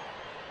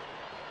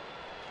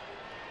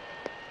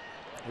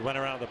 He went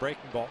around the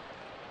breaking ball.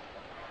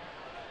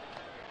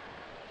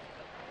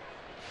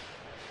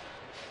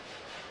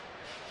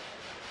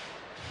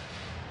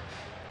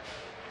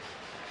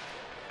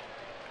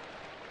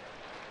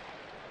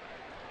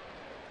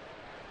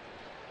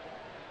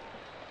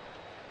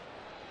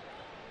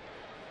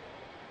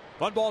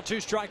 One ball, 2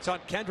 strikes on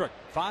Kendrick.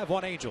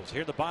 5-1 Angels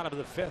here at the bottom of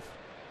the 5th.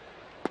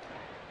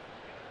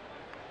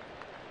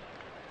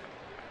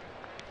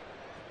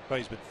 But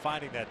he's been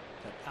finding that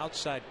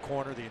outside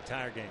corner the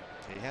entire game.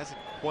 He hasn't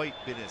quite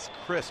been as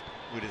crisp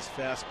with his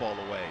fastball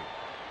away.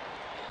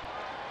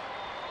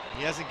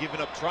 He hasn't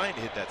given up trying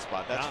to hit that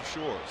spot, that's for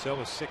sure. So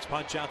with 6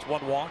 punch outs,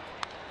 1 walk.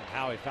 And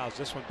Howie fouls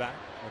this one back.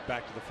 Went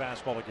back to the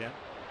fastball again.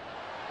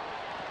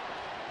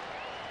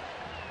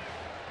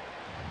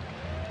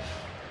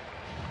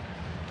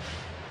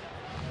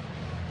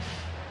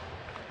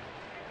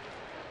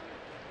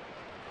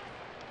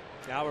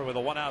 Gower with a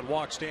 1-out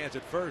walk stands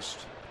at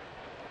first.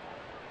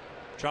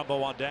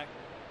 Trumbo on deck.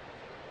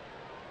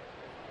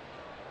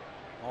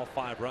 All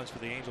 5 runs for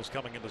the Angels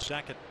coming in the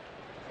second.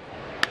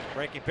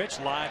 Breaking pitch,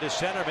 line to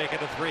center, making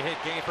a 3-hit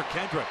game for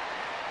Kendrick.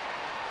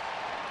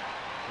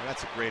 Well,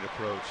 that's a great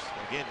approach.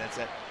 Again, that's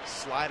that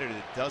slider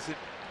that doesn't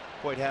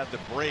quite have the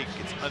break.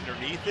 It's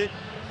underneath it.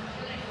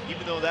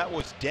 Even though that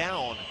was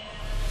down,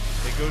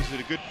 it goes to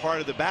the good part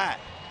of the bat.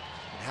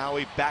 And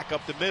Howie back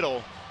up the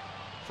middle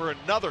for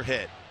another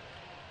hit.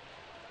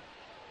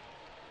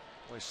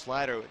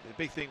 Slider, the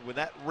big thing with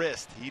that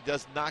wrist, he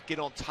does not get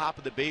on top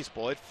of the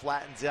baseball. It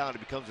flattens out and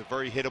becomes a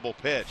very hittable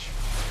pitch.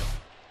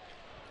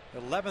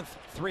 11th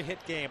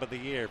 3-hit game of the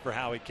year for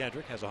Howie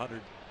Kendrick. Has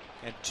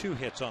 102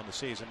 hits on the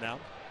season now.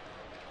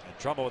 And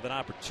Trumbo with an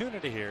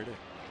opportunity here to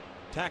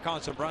tack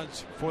on some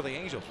runs for the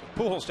Angels.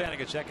 Pujols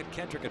standing at second,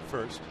 Kendrick at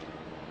first.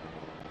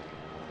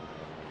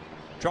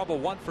 Trumbo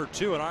 1 for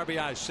 2, an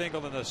RBI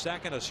single in the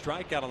second, a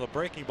strikeout on the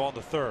breaking ball in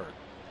the third.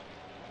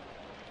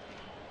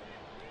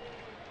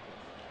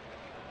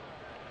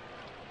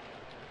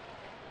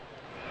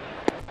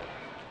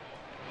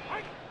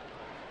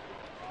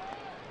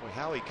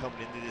 Howie coming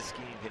into this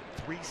game hit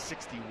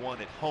 361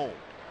 at home.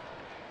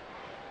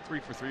 3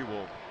 for 3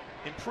 will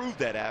improve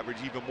that average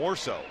even more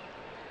so.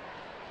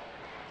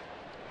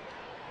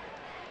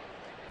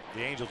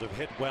 The Angels have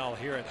hit well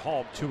here at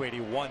home.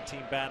 281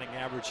 team batting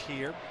average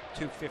here.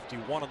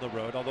 251 on the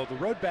road, although the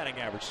road batting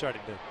average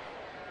starting to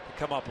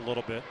come up a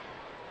little bit.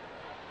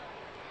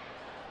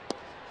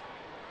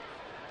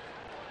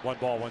 1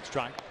 ball, 1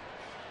 strike.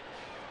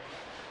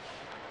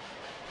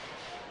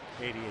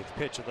 88th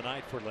pitch of the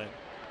night for Lynn.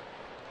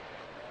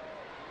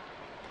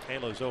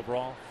 Halos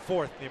overall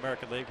 4th in the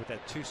American League with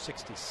that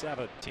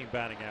 267 team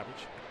batting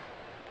average.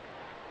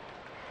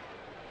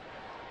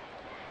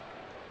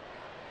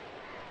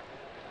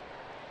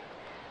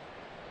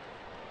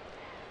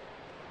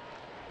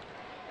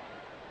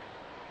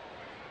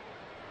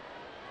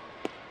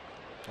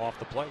 Off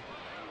the plate.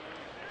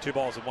 2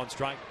 balls and 1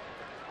 strike.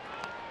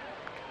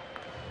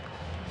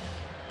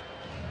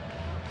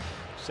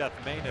 Seth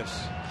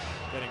Maness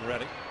getting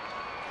ready.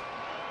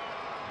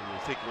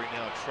 I think right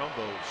now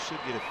Trumbo should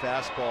get a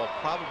fastball,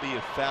 probably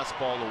a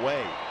fastball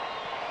away.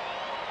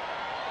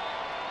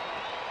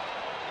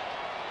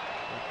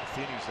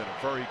 Matheny's done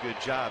a very good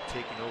job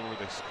taking over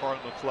this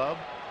Cardinal club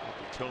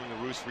after Tony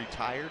La Russa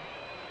retired.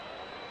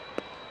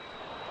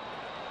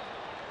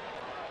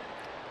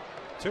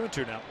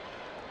 2-2 now.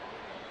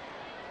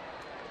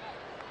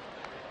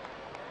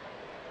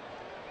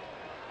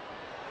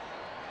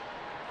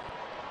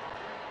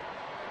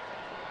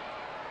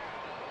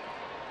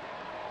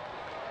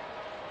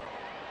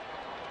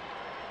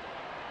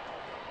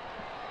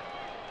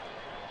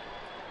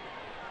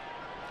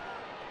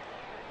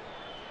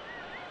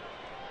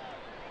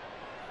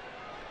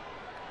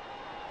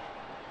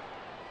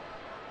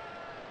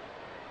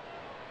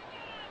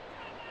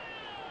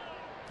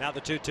 Now the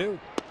 2-2.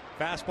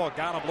 Fastball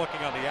got him looking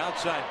on the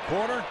outside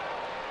corner,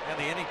 and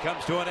the inning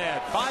comes to an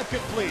end. 5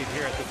 complete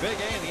here at the Big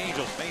A, and the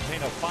Angels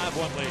maintain a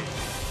 5-1 lead.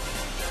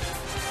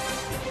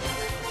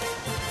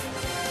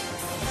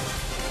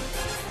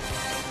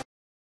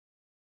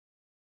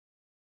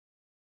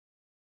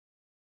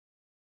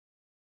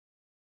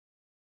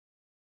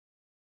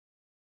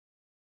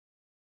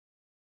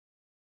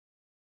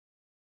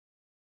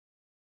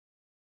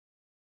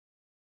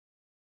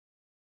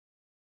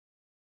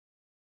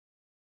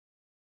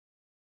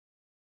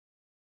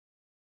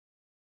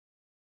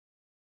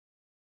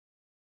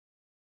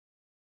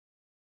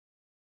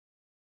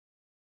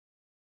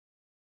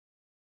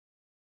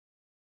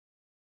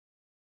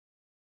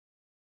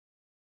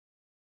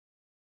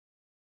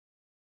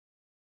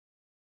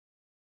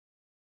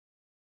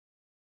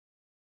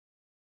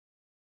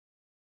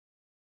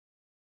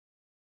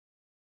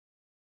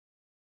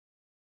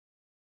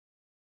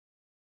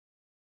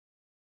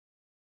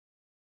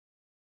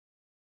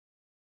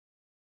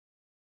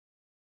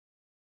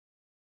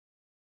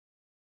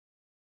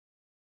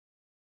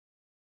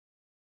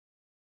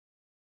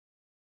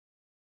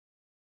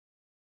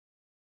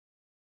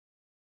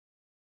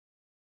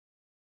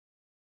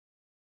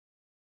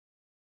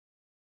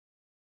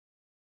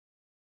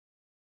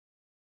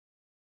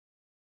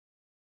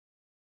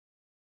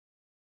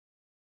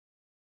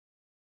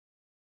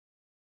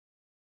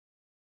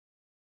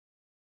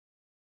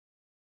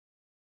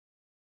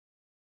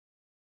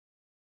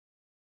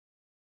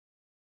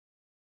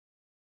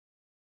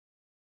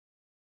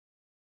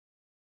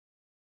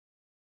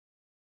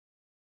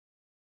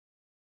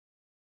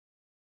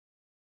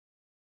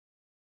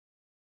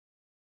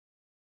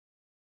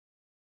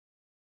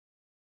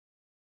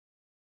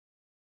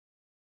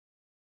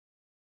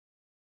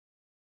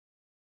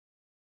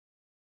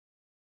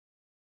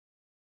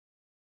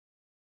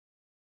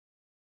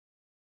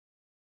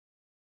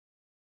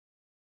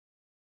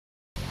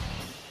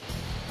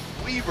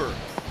 Weaver.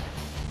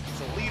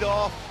 It's a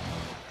leadoff.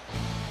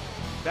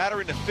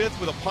 Batter in the 5th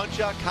with a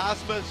punch-out.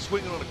 Cosma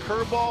swinging on a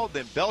curveball.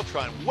 Then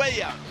Beltran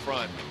way out in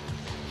front.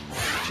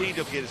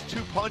 Changeup gets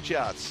 2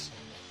 punch-outs.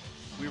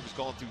 Weaver's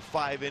gone through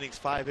 5 innings,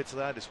 5 hits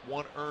allowed. Just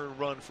 1 earned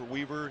run for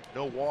Weaver.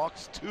 No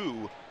walks,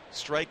 2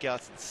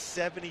 strikeouts, and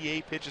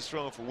 78 pitches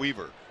thrown for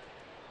Weaver.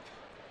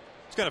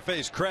 He's going to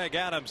face Craig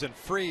Adams and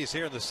Freeze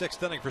here in the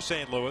 6th inning for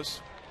St. Louis.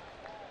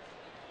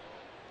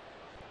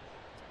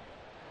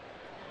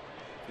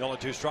 The only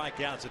 2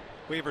 strikeouts that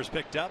Weaver's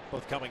picked up,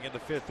 both coming in the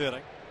 5th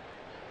inning.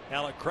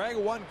 Alec Craig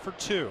 1 for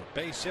 2.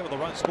 Base hit with a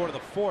run scored in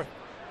the 4th.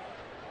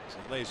 As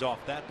he lays off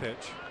that pitch.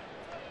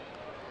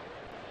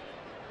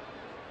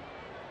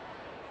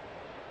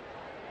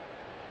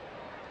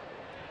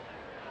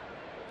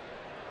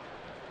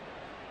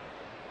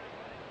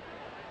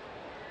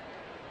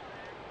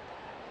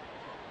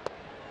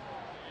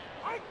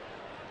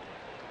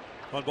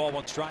 One ball,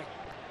 1 strike.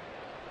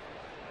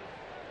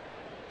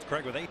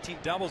 Craig with 18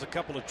 doubles, a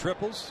couple of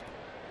triples.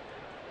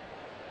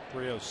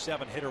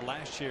 307 hitter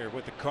last year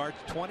with the Cards.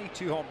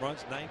 22 home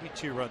runs,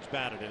 92 runs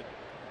batted in.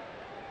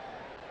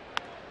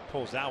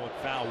 Pulls that one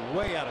foul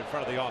way out in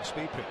front of the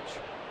off-speed pitch.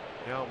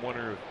 Now I'm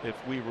wondering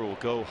if Weaver will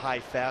go high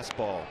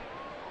fastball.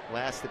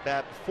 Last at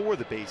bat before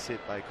the base hit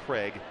by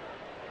Craig.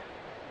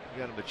 You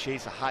got him to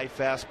chase a high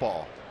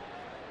fastball.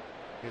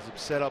 He has him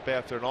set up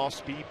after an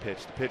off-speed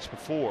pitch, the pitch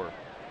before.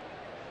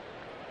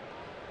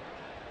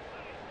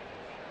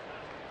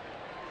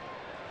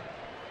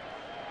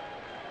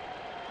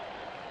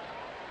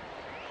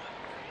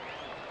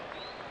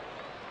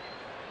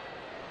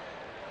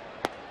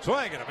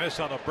 Swing and a miss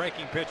on the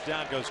breaking pitch.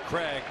 Down goes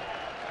Craig.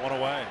 1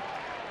 away.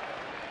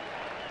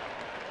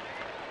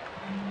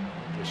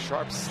 A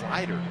sharp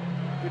slider.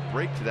 Good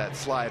break to that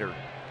slider.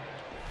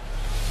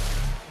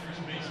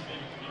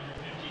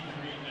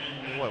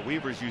 You know what?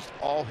 Weaver's used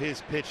all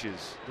his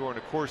pitches during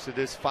the course of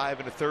this 5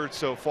 1/3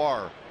 so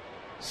far.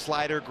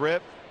 Slider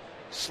grip,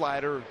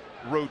 slider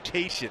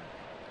rotation.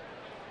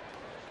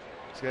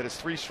 He's got his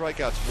 3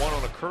 strikeouts, 1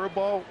 on a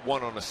curveball,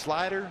 1 on a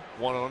slider,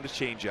 1 on the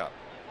changeup.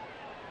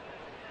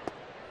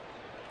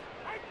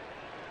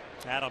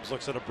 Adams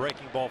looks at a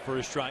breaking ball for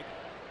his strike.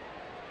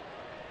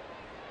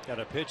 Got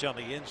a pitch on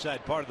the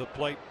inside part of the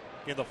plate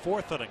in the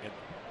 4th inning and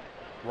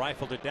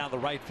rifled it down the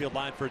right field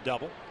line for a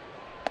double.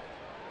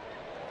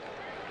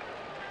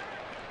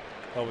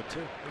 0-2. Look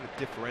at the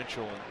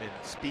differential in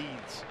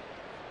speeds.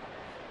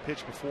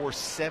 Pitch before,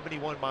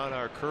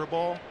 71-mile-an-hour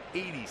curveball,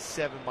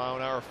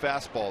 87-mile-an-hour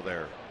fastball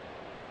there.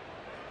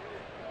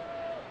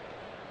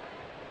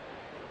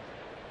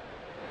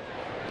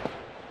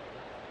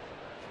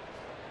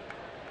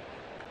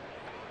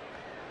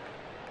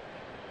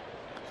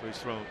 So he's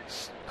thrown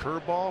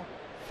curveball,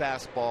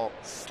 fastball,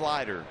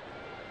 slider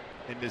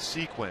in this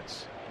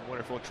sequence. I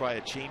wonder if he'll try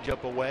a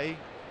changeup away.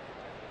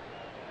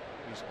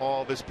 Use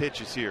all of his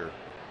pitches here.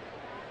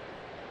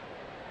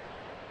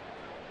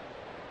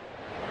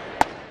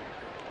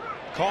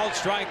 Called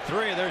strike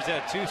 3. There's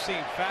that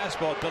two-seam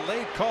fastball.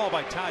 Delayed call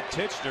by Todd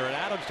Tichenor, and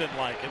Adams didn't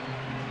like it.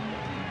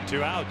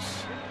 2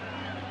 outs.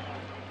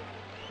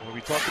 When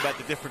we talked about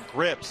the different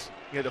grips,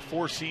 you had a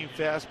 4-seam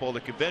fastball,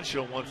 the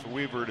conventional one for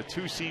Weaver, the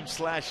 2-seam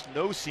 /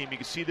 no-seam. You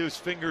can see those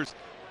fingers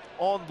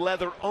on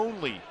leather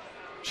only.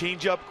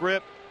 Change-up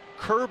grip,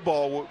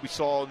 curveball, what we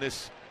saw in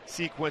this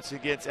sequence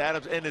against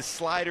Adams, and his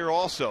slider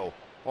also.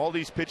 All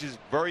these pitches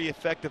very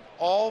effective.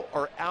 All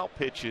are out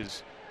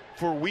pitches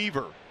for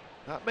Weaver.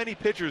 Not many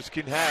pitchers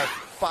can have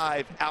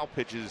 5 out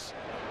pitches.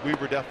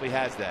 Weaver definitely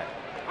has that.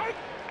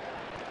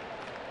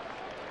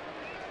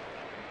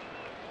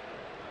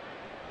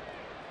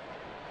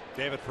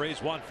 David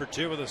Freese 1 for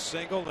 2 with a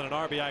single and an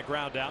RBI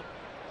ground out.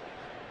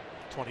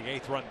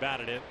 28th run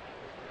batted in.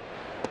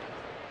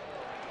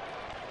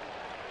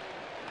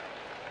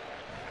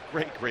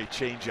 Great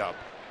changeup.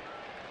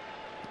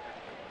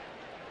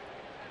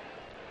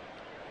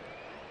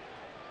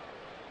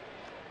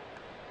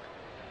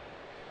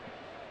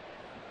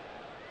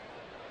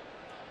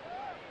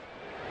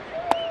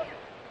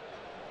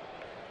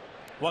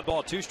 One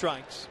ball, 2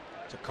 strikes.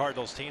 It's a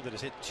Cardinals team that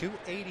has hit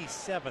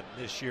 .287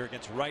 this year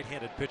against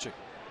right-handed pitching.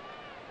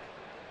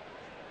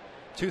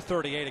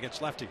 .238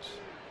 against lefties.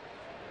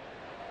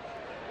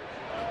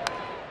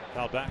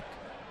 Foul back.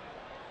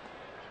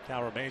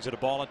 Cal remains at a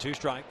ball and 2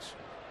 strikes.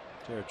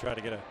 Jared tried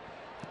to get an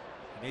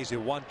easy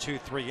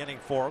 1-2-3 inning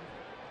for him.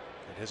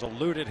 It has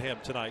eluded him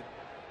tonight.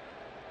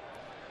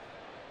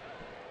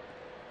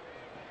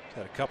 He's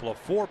had a couple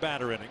of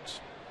 4-batter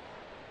innings.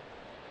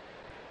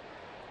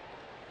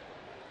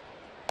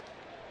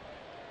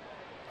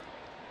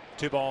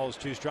 Two balls,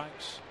 2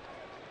 strikes.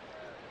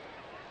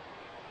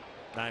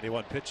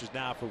 91 pitches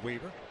now for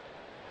Weaver.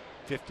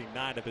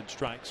 59 have been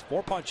strikes.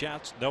 4 punch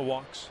outs, no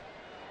walks.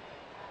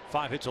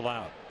 5 hits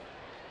allowed.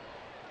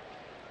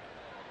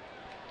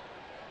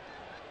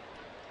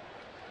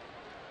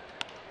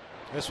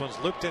 This one's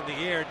looped in the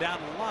air down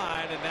the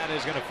line, and that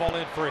is going to fall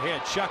in for a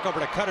hit. Shuck over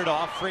to cut it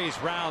off. Freese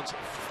rounds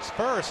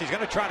first. He's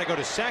going to try to go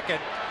to second.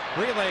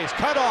 Relays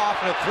cut off,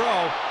 and a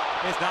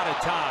throw is not in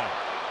time.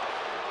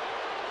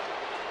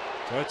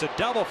 So it's a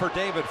double for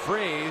David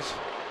Freese.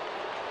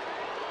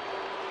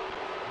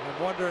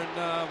 I'm wondering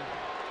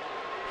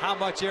how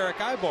much Eric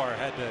Ibar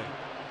had to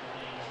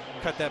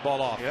cut that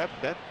ball off. Yep,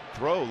 that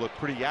throw looked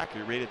pretty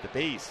accurate right at the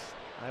base.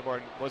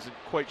 Ibar wasn't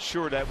quite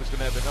sure that was going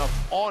to have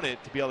enough on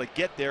it to be able to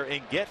get there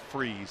and get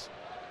Freese.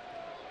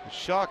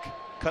 Shuck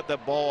cut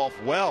that ball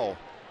off well.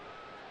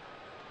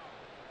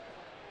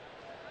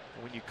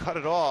 When you cut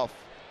it off,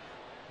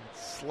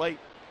 slight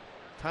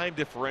time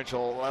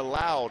differential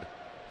allowed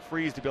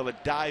Freese to be able to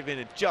dive in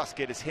and just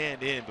get his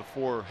hand in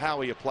before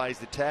Howie applies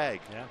the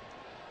tag. Yeah.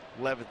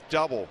 11th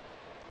double.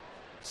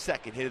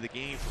 Second hit of the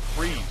game for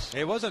Freese.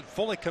 He wasn't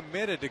fully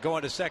committed to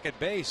going to second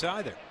base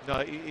either. No,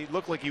 it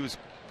looked like he was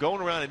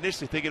going around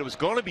initially thinking it was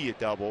going to be a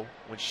double.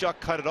 When Shuck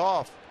cut it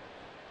off,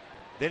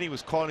 then he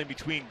was caught in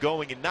between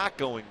going and not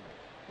going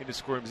into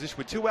scoring position.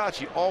 With 2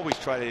 outs, you always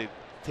try to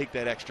take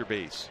that extra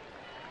base.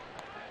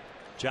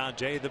 John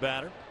Jay, the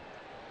batter.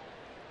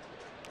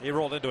 He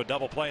rolled into a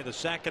double play in the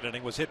second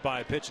inning, was hit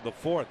by a pitch in the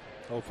 4th.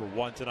 0 for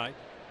 1 tonight.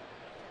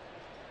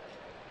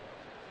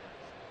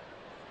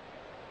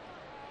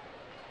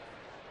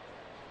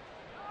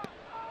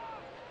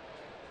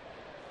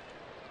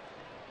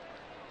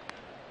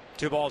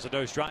 Two balls and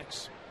no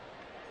strikes.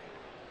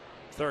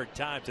 3rd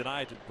time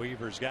tonight that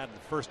Weaver's gotten the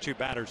first 2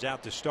 batters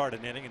out to start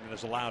an inning and then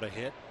has allowed a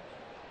hit.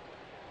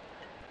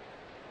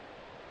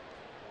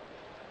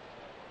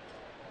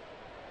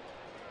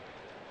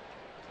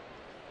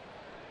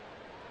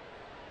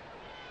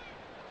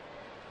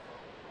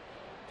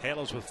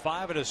 Halos with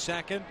 5 in a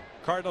second.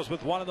 Cardinals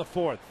with 1 in the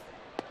 4th.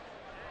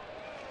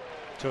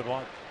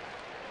 2-1.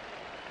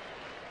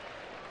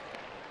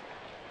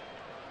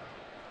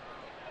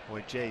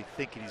 Boy, Jay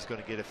thinking he's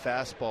going to get a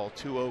fastball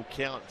 2-0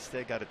 count.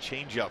 Instead got a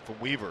changeup from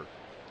Weaver.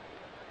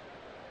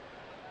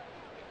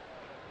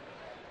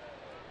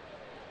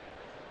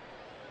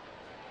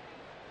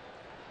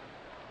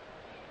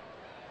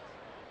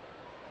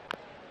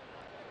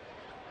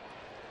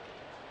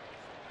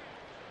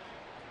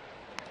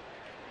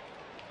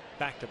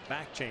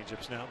 Back-to-back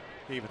changeups now.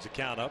 Evens the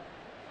count up.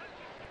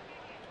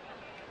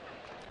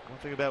 One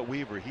thing about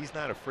Weaver, he's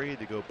not afraid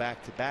to go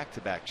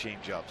back-to-back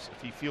changeups.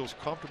 If he feels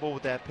comfortable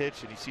with that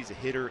pitch and he sees a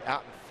hitter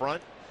out in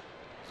front,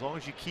 as long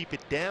as you keep it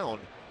down,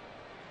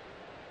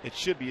 it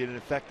should be an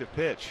effective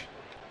pitch.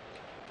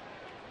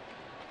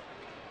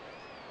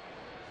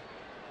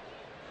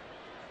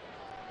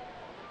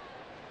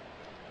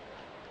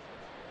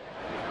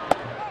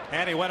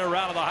 And he went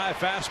around on the high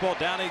fastball.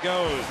 Down he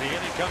goes. The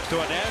inning comes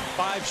to an end.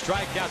 5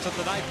 strikeouts of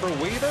the night for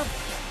Weaver.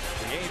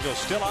 The Angels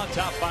still on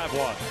top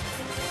 5-1.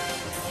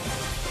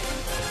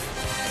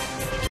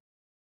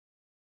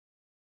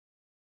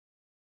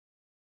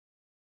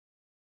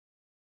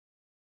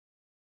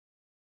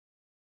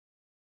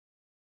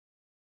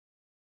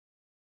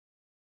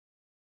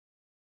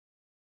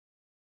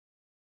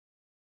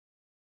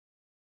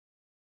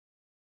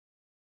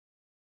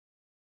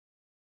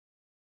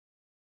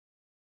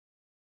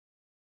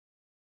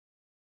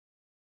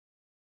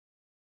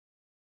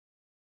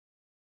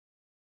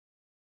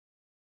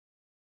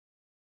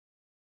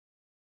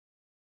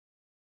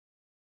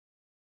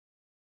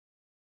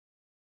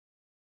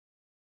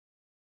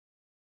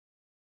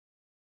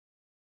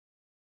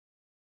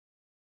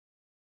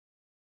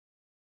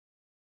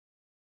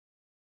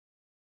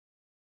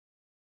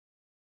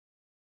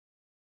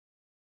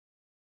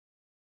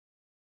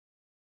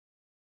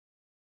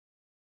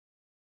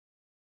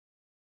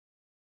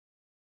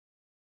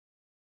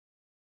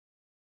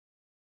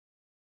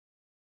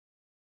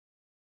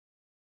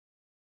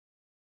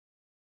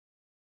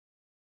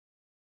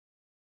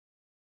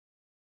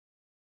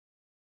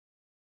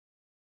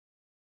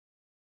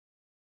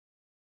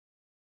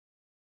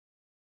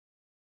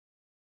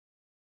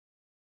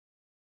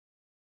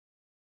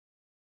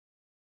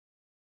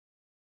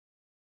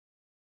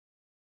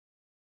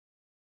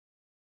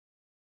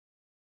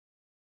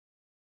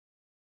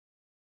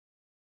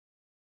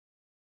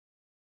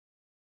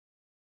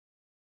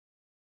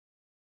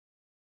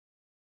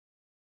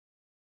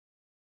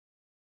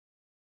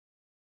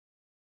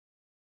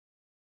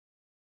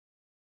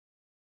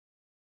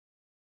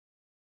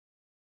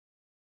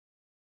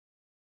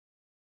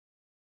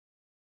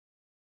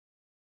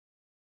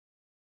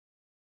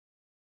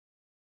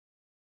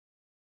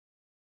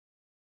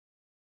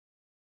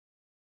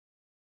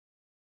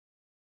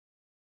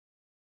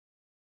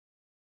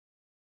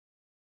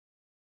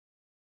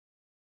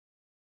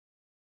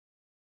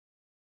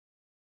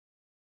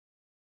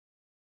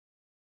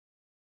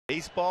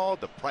 Baseball,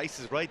 the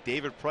price is right.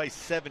 David Price,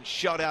 7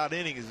 shutout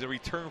innings as a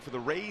return for the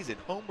Rays, and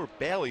Homer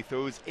Bailey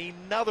throws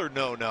another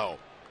no-no.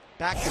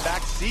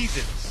 Back-to-back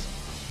seasons.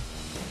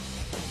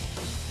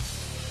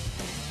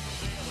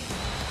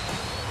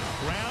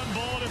 Ground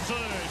ball to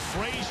third.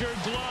 Frazier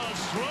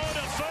gloves throw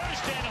to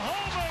first, and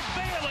Homer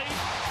Bailey,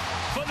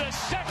 for the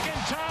second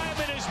time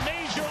in his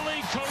major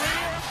league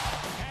career.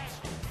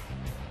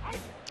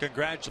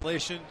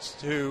 Congratulations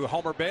to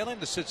Homer Bailey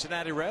and the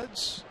Cincinnati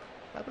Reds.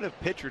 How about a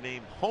pitcher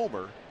named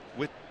Homer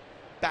with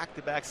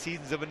back-to-back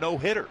seasons of a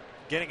no-hitter?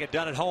 Getting it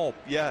done at home.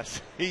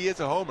 Yes, he is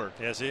a homer.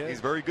 Yes, he is. He's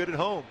very good at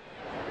home.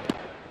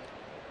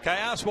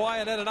 Kayas,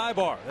 Wyatt, and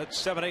Ibar. That's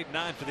 7, 8,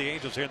 9 for the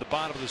Angels here in the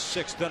bottom of the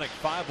 6th inning.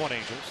 5-1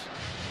 Angels.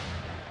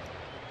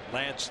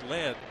 Lance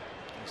Lynn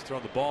has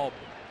thrown the ball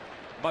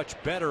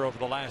much better over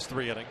the last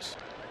 3 innings.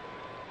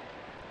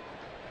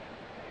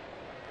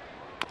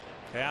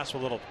 Kayas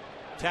with a little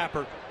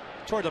tapper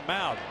toward the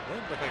mound. Lynn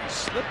looked like he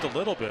slipped a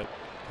little bit.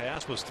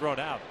 Kayas was thrown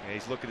out. Yeah,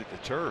 he's looking at the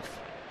turf.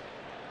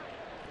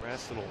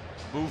 Last little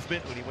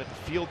movement when he went to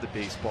field the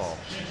baseball.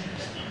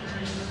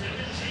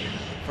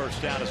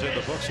 First down is in the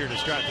books here to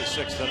start the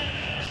 6th inning.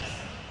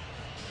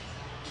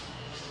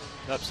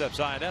 Up steps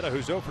Iannetta,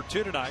 who's 0 for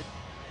 2 tonight.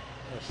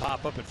 A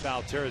pop up in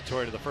foul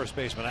territory to the first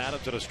baseman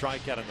Adams, and a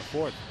strikeout in the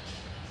 4th.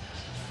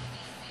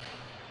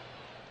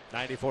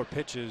 94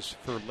 pitches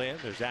for Lynn.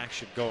 There's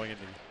action going in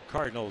the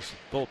Cardinals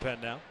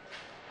bullpen now.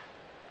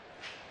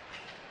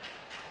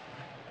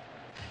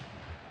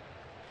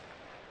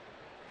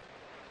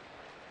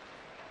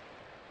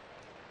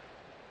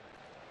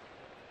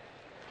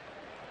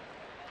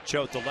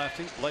 Choate the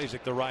lefty,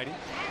 Blazek the righty.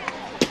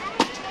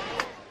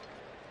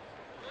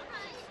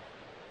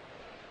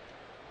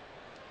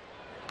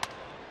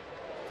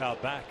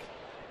 Fouled back.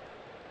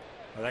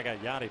 Well, that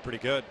got Yanni pretty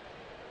good.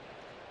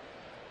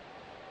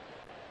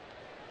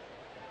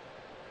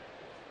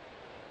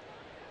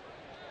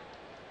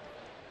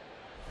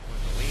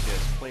 Molina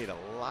has played a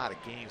lot of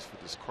games for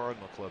this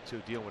Cardinal club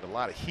too, dealing with a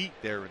lot of heat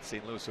there in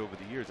St. Louis over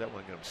the years. That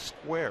one got him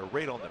square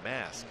right on the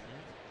mask.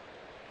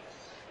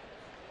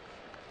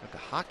 Got the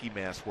hockey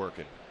mask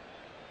working.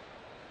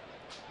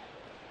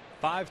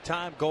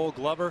 5-time Gold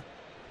Glover,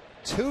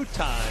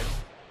 2-time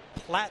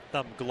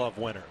Platinum Glove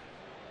winner.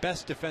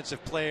 Best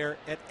defensive player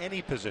at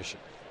any position.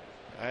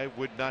 I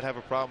would not have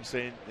a problem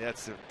saying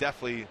that's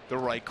definitely the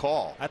right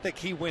call. I think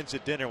he wins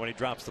at dinner when he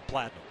drops the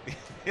platinum.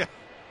 Yeah.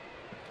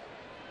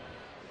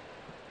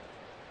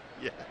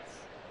 Yes.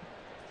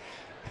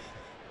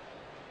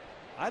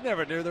 I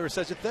never knew there was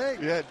such a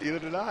thing. Yeah, neither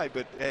did I.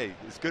 But hey,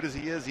 as good as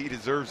he is, he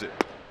deserves it.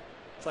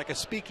 It's like a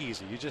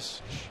speakeasy.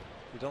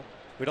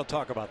 We don't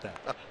talk about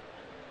that.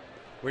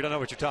 We don't know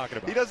what you're talking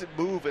about. He doesn't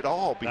move at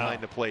all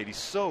behind the plate. He's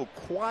so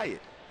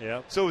quiet.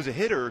 Yeah. So as a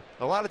hitter,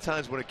 a lot of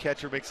times when a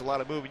catcher makes a lot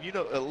of movement, you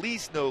know, at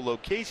least know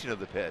location of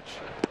the pitch.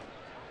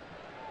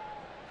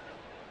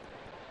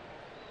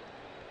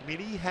 I mean,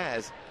 he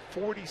has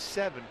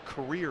 47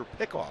 career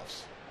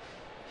pickoffs.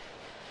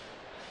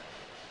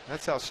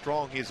 That's how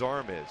strong his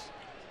arm is.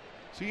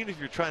 So even if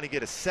you're trying to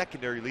get a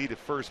secondary lead at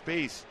first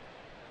base,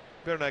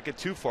 better not get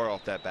too far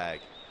off that bag.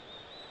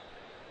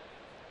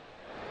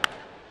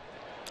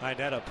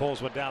 Ineta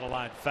pulls one down the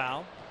line,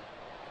 foul.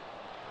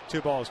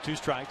 2 balls, 2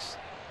 strikes.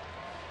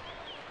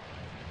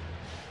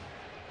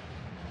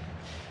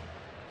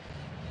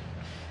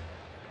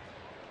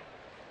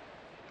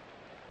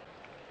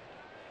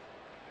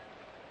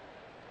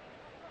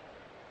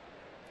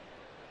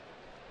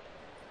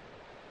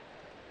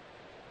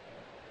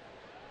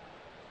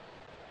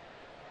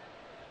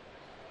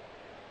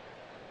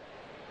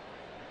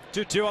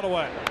 Two on the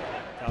way.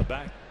 Out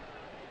back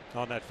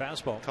on that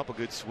fastball. A couple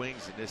good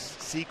swings in this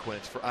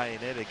sequence for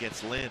Iannetta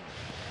against Lynn.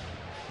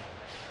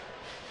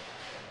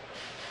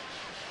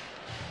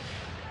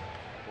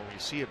 When you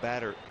see a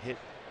batter hit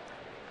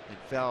and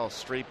foul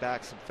straight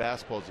back some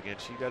fastballs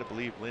against you, got to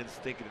believe Lynn's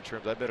thinking in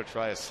terms, I better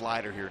try a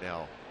slider here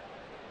now.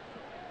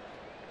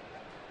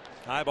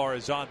 Ibar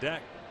is on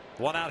deck.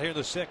 1 out here in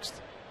the 6th.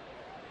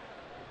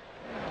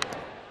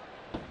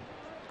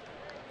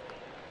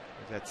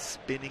 That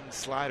spinning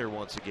slider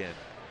once again.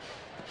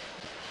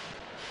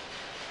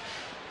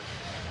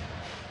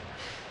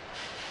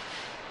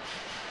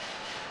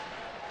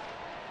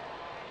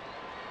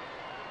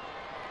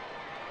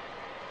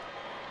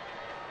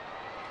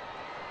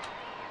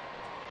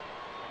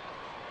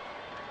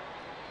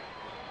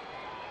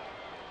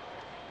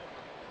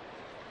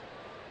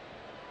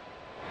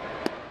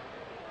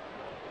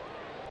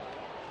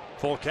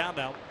 Full count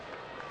now.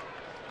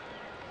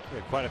 We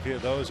had quite a few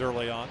of those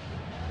early on.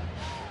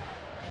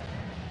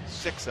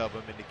 6 of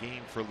them in the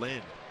game for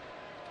Lynn,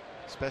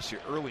 especially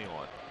early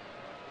on.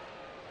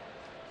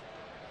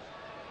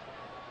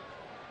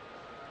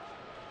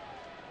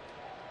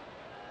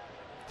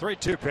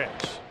 Three-two pitch.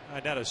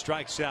 Ineta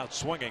strikes out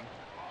swinging.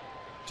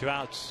 2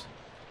 outs.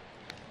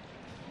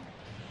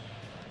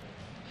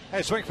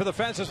 Hey, swing for the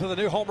fences with a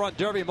new Home Run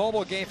Derby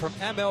mobile game from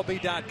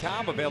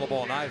MLB.com. Available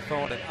on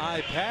iPhone and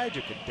iPad.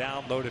 You can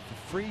download it for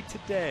free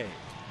today.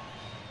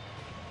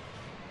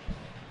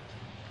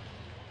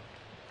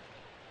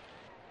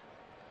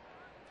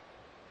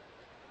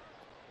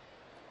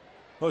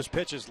 Most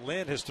pitches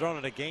Lynn has thrown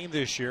in a game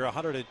this year,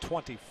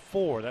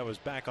 124. That was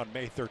back on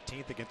May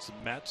 13th against the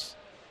Mets.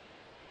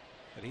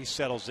 And he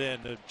settles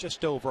in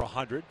just over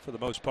 100 for the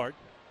most part.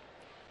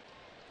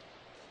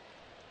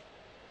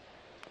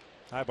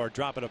 Ibar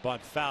dropping a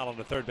bunt foul on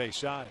the third base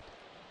side.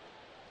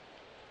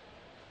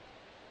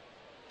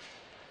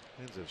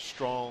 Lynn's a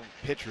strong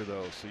pitcher,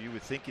 though, so you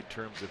would think in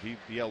terms of he'd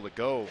be able to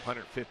go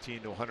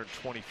 115 to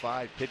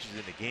 125 pitches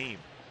in a game.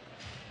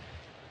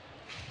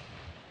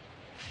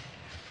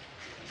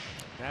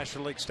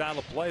 National League style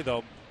of play,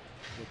 though,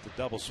 with the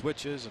double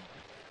switches and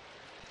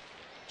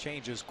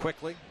changes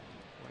quickly.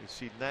 Well, you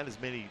see not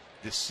as many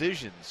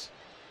decisions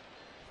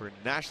for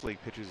National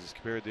League pitchers as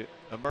compared to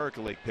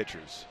American League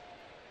pitchers.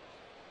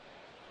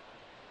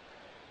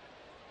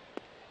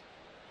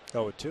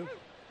 0-2.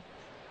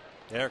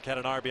 Eric had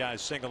an RBI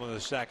single in the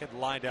 2nd,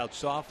 lined out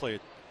softly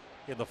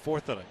in the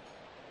 4th inning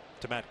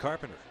to Matt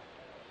Carpenter.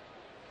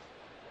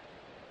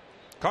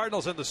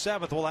 Cardinals in the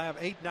 7th will have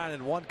 8, 9,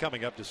 and 1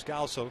 coming up.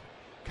 Descalso,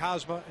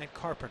 Cosma, and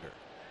Carpenter.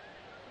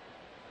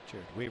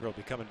 Jared Weaver will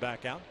be coming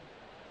back out.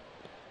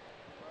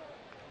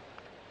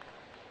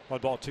 1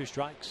 ball, 2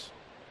 strikes.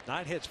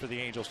 9 hits for the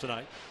Angels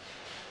tonight.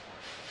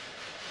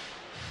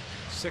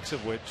 6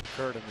 of which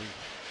occurred in the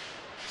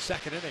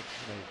 2nd inning.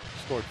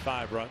 They scored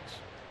 5 runs.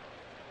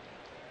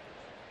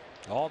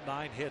 All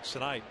 9 hits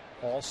tonight,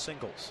 all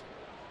singles.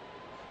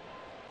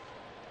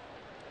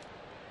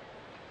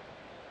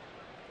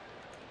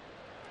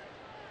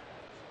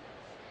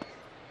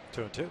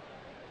 Two and 2.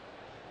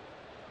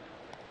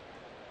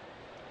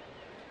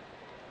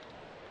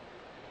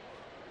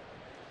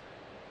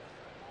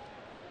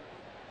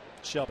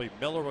 Shelby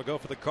Miller will go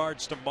for the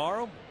Cards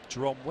tomorrow.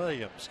 Jerome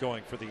Williams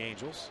going for the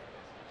Angels.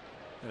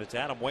 And it's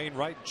Adam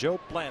Wainwright, Joe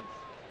Blanton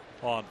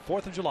on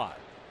 4th of July.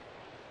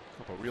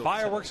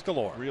 Fireworks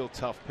galore. Real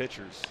tough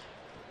pitchers.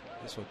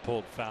 This one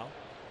pulled foul.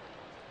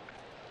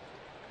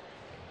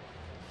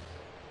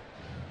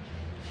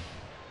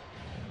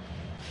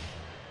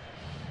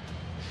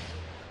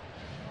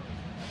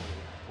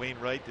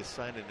 Wainwright has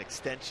signed an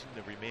extension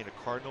to remain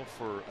a Cardinal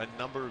for a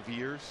number of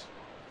years.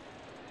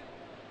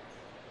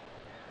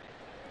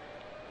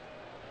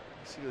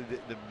 See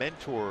the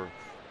mentor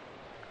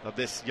of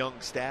this young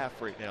staff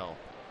right now.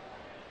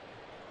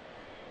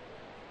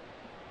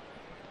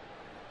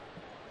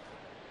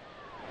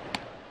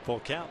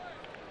 Full count.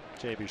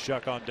 J.B.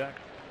 Shuck on deck.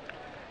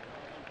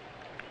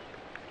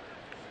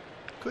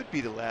 Could be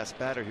the last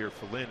batter here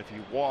for Lynn if he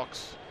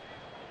walks.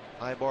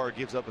 Ibar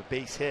gives up a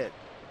base hit.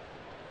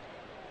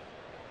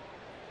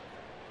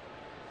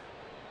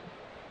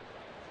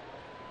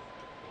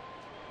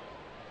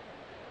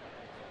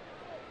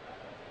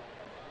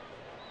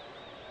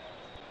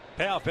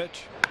 Payoff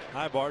pitch.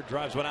 Ibar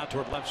drives one out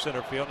toward left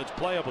center field. It's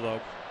playable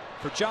though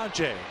for John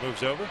Jay.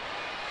 Moves over.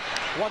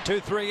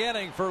 1-2-3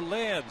 inning for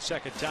Lynn.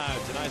 2nd time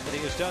tonight that he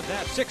has done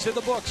that. 6 in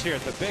the books here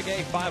at the Big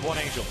A 5-1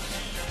 Angels.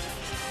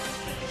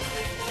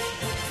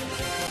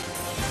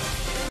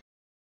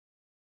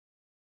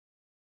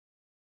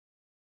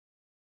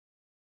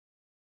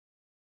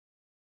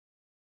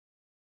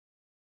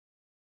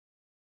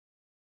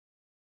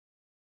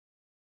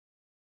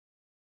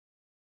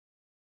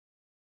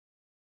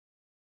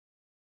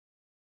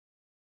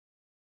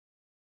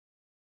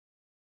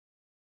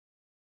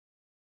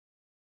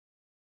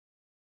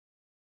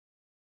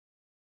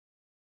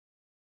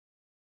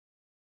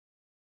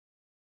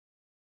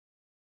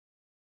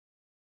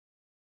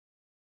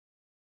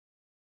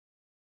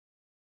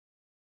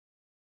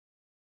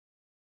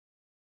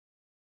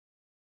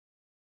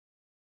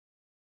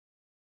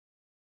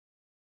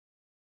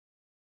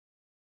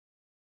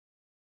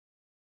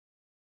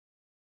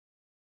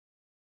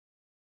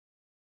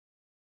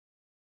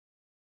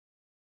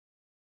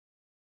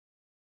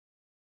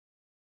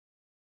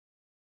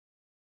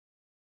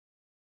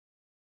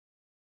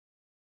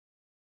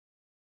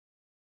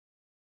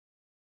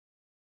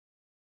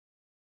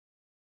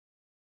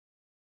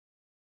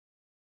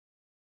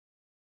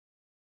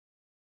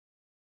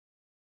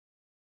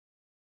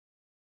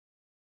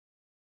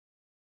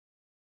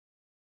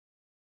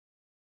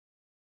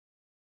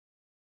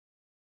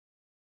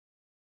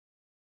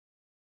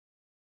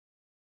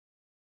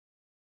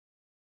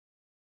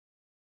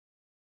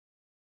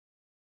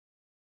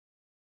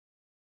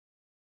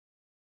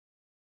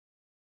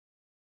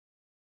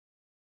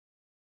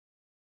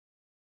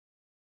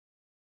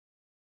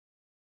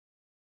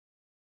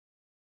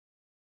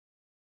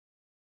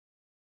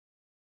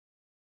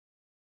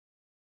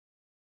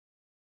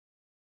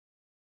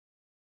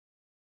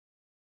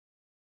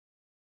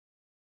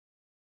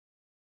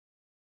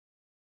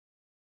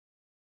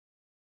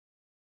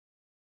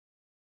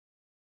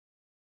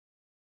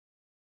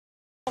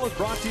 is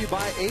brought to you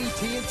by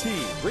AT&T.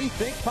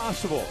 Rethink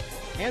possible.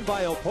 And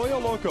by El Pollo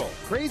Loco.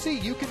 Crazy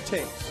you can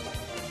taste.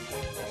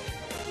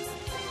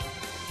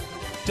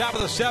 Top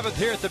of the 7th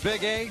here at the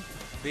Big A.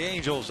 The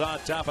Angels on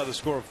top of the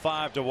score of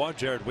 5-1.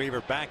 Jared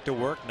Weaver back to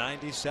work.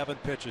 97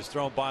 pitches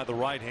thrown by the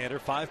right-hander.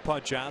 5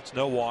 punch-outs,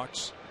 no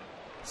walks,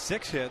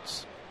 6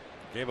 hits.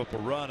 Gave up a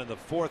run in the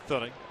 4th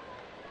inning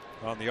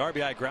on the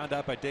RBI ground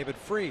out by David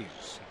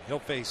Freese. He'll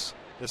face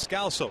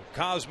Descalso,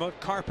 Cosmo,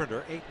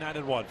 Carpenter.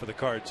 8-9-1 for the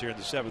Cards here in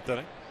the 7th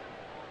inning.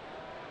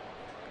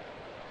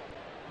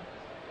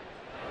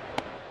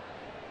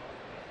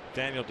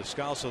 Daniel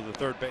Descalso, the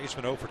third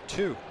baseman, 0 for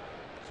 2.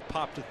 He's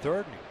popped to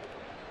third and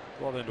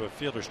rolled into a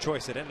fielder's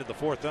choice that ended the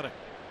 4th inning.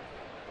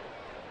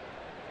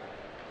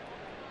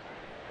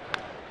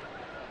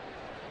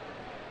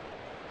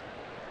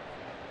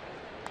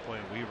 Boy,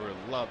 Weaver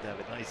would love to have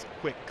a nice,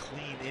 quick,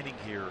 clean inning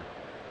here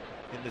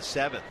in the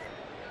 7th.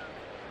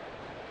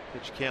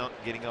 Pitch count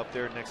getting up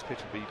there. Next pitch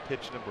will be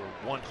pitch number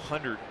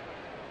 100.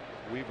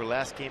 Weaver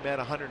last game had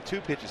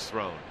 102 pitches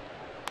thrown.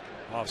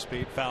 Off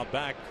speed, fouled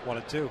back,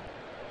 1-2.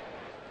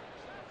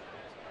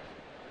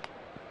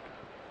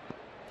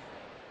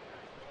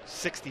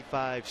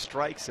 .65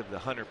 strikes of the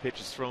 100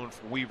 pitches thrown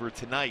for Weaver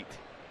tonight.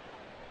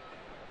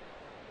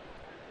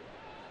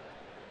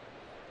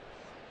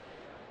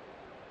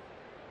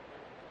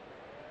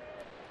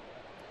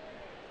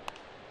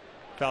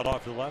 Fouled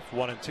off to the left,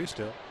 1-2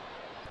 still.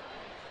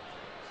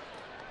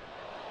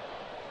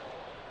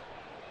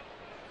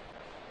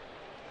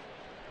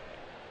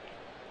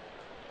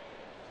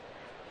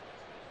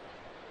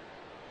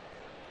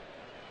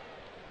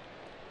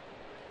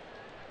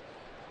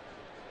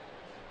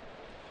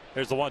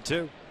 Here's the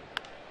 1-2.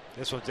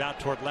 This one's out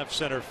toward left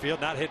center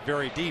field. Not hit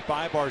very deep.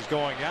 Ibar's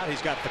going out.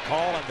 He's got the call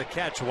and the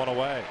catch. 1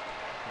 away.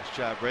 Nice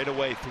job right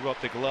away. Threw up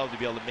the glove to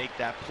be able to make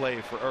that play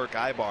for Eric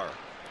Ibar.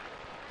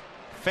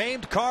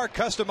 Famed car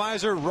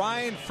customizer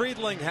Ryan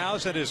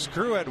Friedlinghaus and his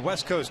crew at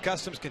West Coast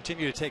Customs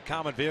continue to take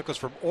common vehicles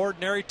from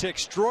ordinary to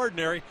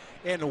extraordinary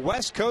in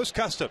West Coast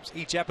Customs.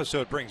 Each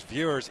episode brings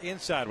viewers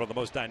inside one of the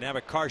most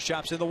dynamic car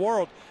shops in the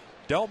world.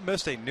 Don't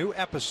miss a new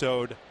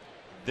episode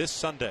this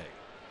Sunday.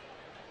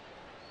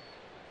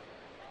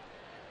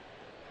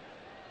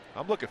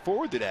 I'm looking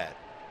forward to that.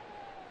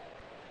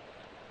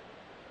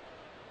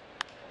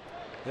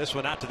 This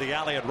one out to the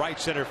alley at right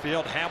center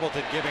field.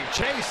 Hamilton giving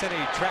chase, and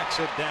he tracks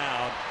it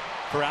down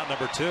for out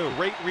number 2.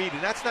 Great read,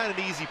 and that's not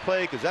an easy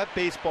play because that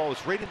baseball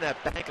is right in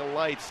that bank of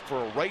lights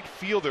for a right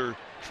fielder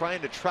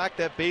trying to track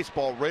that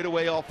baseball right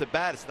away off the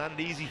bat. It's not an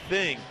easy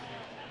thing.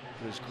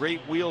 There's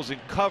great wheels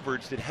and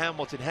coverage that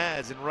Hamilton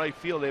has in right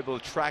field, able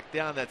to track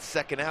down that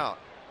second out.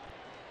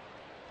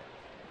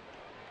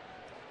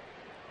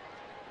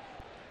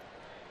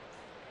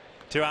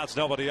 Two outs,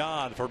 nobody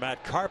on for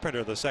Matt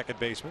Carpenter, the second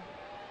baseman.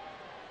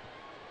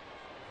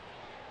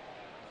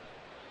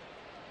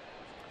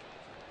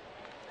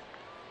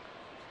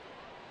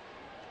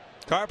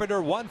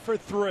 Carpenter 1 for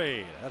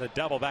 3. And a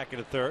double back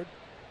into third.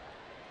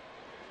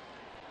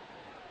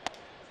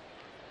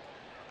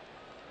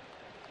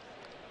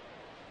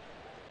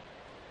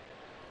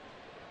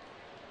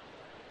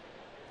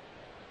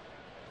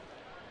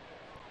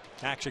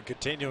 Action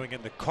continuing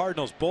in the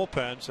Cardinals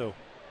bullpen, so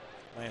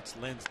Lance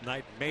Lynn's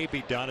night may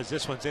be done as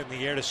this one's in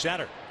the air to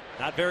center.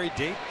 Not very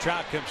deep.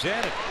 Trout comes in,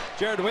 and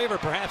Jared Weaver,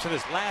 perhaps in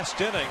his last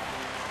inning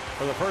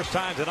for the first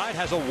time tonight,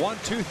 has a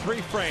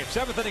 1-2-3 frame.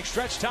 7th inning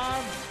stretch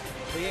time.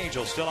 The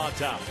Angels still on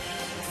top.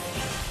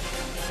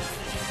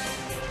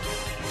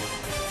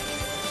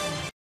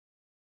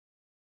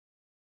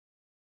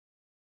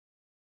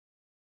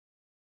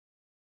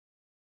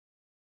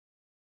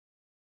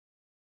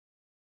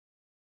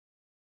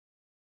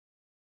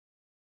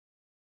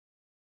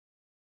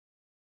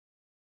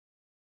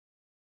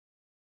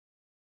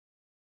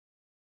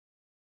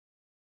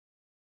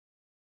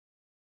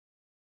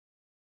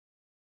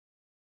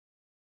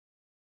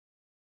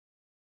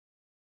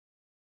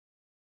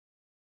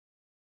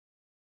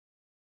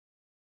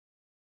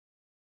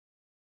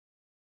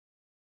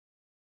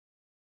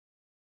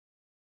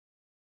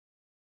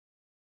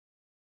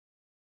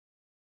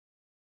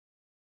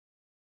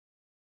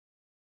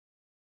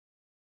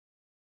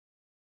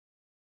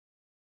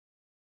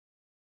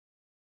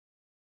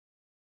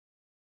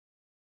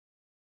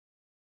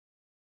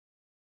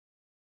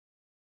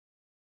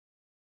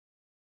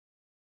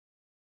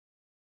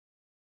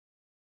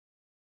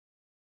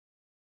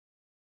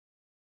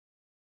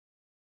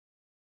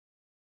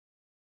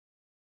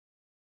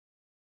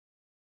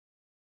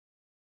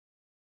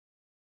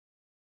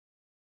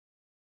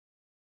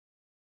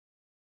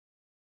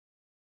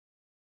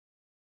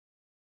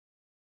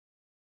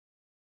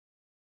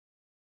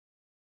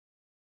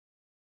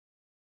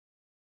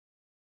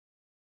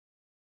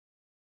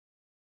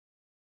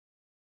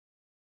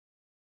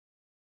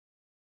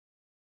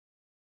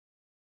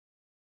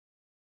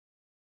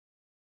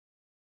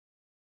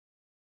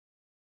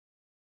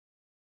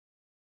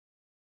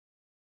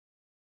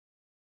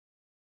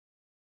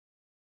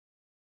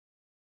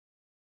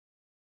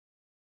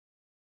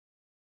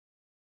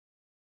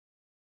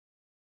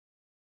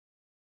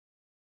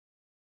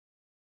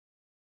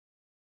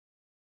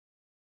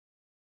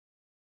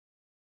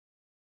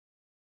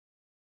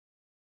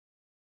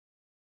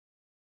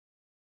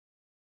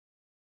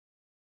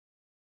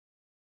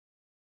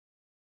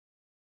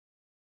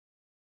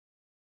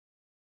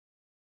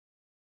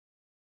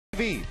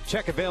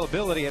 Check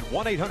availability at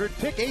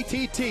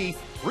 1-800-PICK-ATT.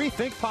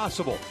 Rethink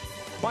possible.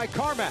 By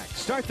CarMax.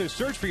 Start the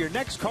search for your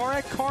next car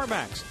at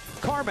CarMax.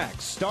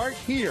 CarMax, start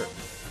here.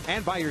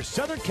 And by your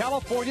Southern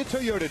California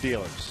Toyota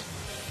dealers.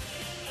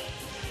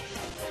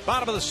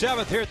 Bottom of the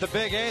 7th here at the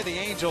Big A. The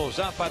Angels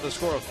up by the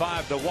score of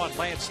 5-1.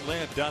 Lance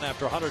Lynn done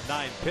after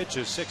 109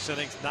 pitches, 6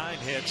 innings, 9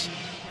 hits,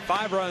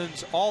 5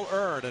 runs, all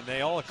earned, and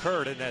they all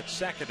occurred in that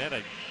second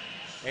inning.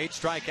 8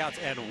 strikeouts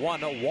and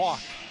 1 walk.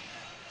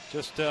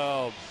 Just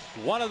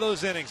one of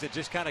those innings that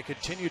just kind of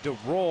continued to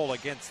roll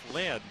against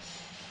Lynn,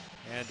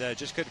 and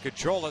just couldn't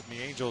control it. And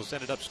the Angels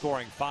ended up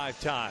scoring 5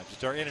 times.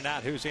 It's our in and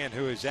out, who's in,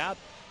 who is out.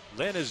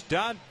 Lynn is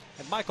done,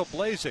 and Michael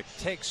Blazek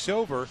takes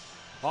over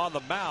on the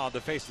mound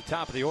to face the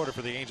top of the order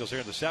for the Angels here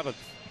in the 7th.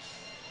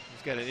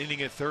 He's got an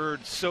inning at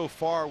third so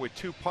far with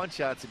 2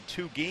 punch-outs in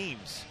 2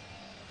 games.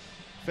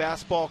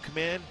 Fastball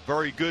command,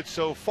 very good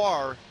so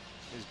far.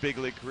 His big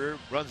league career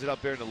runs it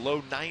up there in the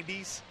low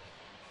 90s.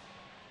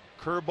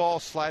 Curveball,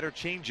 slider,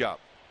 changeup.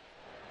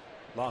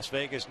 Las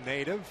Vegas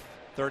native,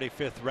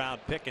 35th round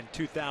pick in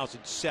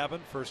 2007.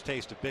 First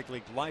taste of big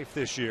league life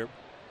this year.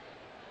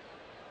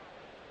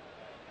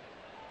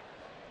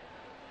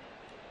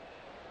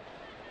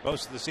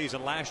 Most of the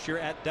season last year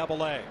at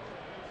Double-A.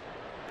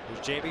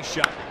 There's J.B.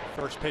 Shuck.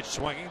 First pitch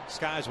swinging.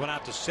 Skies went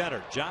out to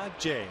center. John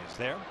Jay is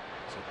there.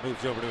 So it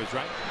moves over to his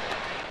right.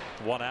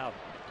 1 out.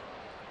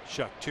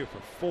 Shuck 2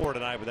 for 4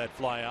 tonight with that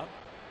fly out.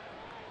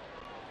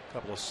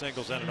 Couple of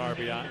singles and an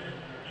RBI.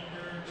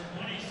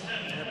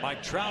 And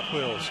Mike Trout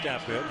will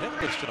step in.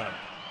 Hit this tonight.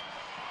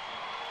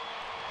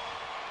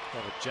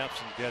 Kevin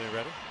Jepson getting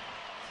ready.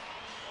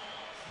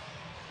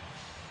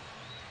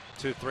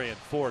 2, 3, and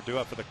 4 due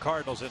up for the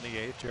Cardinals in the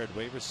 8th. Jared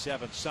Weaver,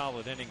 7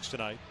 solid innings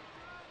tonight.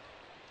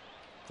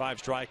 5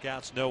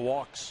 strikeouts, no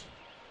walks.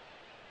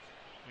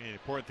 I mean, the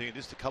important thing,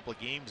 just a couple of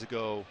games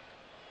ago,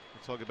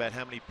 we're talking about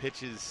how many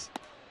pitches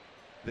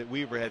that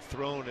Weaver had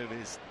thrown in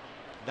his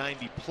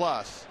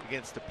 90+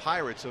 against the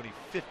Pirates. Only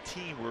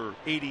 15 were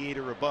 88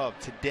 or above.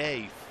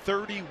 Today,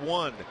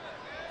 31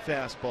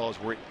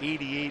 fastballs were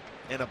 88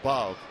 and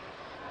above.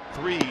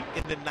 3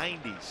 in the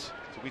 90s.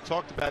 So we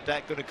talked about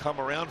that going to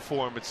come around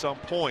for him at some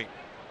point,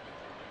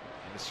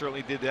 and it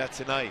certainly did that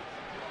tonight.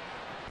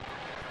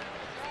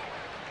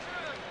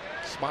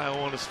 Smile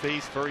on his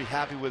face, very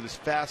happy with his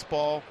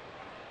fastball.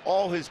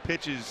 All his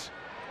pitches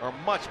are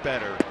much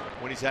better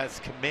when he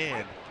has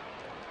command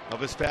of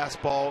his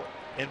fastball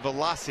and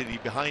velocity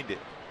behind it.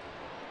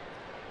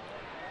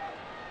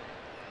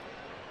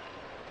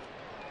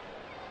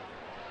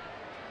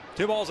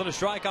 Two balls and a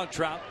strike on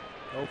Trout.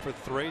 0 for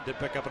 3. Did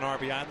pick up an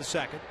RBI in the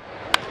second.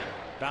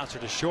 Bouncer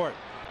to short.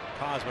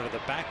 Cosman to the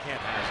backhand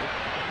has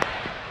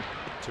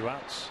it. 2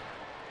 outs.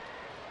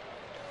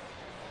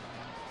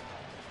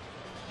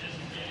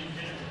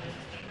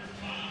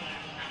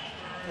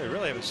 We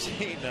really haven't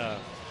seen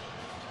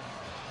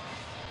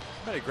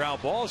many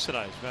ground balls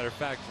tonight. As a matter of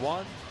fact,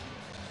 1,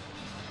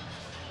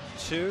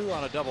 2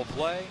 on a double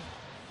play.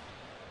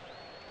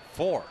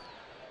 4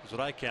 is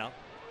what I count.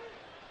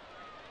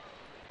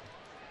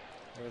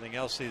 Everything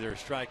else either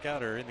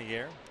strikeout or in the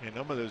air. And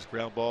some of those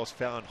ground balls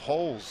found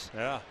holes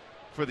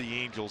for the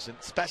Angels, and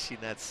especially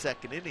in that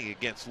second inning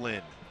against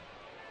Lynn.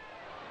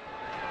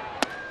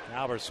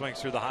 Albert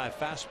swings through the high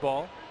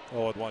fastball.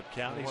 0-1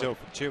 count. He's 0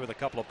 for 2 with a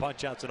couple of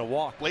punch outs and a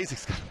walk.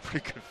 Blazek's got a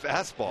pretty good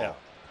fastball. Yeah.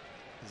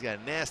 He's got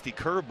a nasty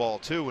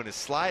curveball too in his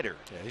slider.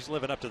 Yeah, he's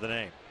living up to the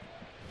name.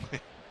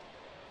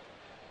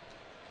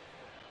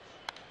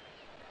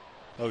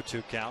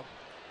 0-2 count.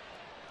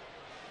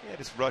 Yeah,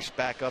 just rushed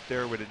back up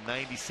there with a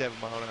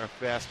 97-mile-an-hour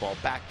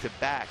fastball back to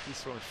back. He's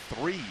throwing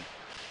 3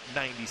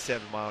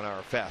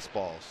 97-mile-an-hour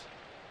fastballs.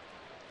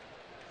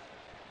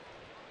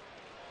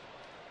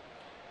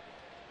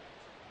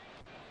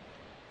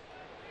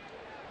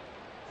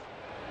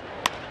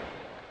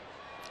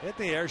 Hit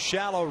the air,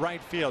 shallow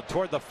right field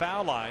toward the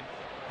foul line.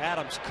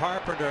 Adams,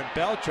 Carpenter, and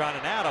Beltran,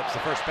 and Adams, the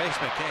first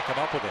baseman, can't come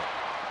up with it.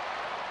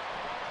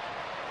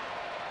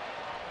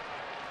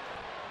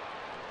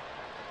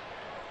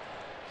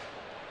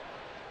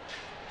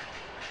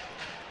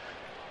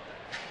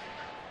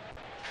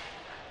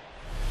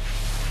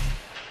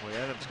 Boy,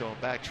 Adams going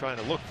back trying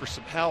to look for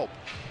some help.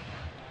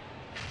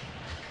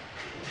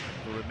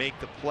 Will make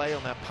the play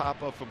on that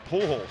pop-up from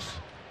Pujols.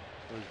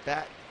 Goes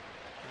back,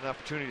 an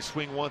opportunity to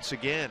swing once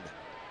again.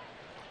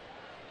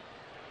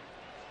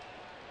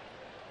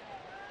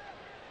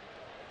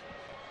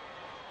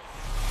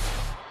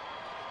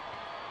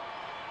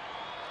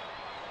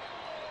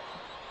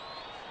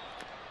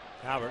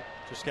 Albert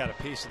just got a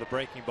piece of the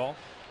breaking ball.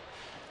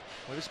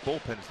 Well, this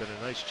bullpen's done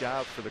a nice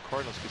job for the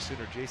Cardinals,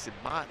 considering Jason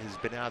Mott has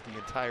been out the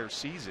entire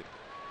season.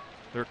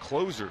 Their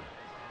closer.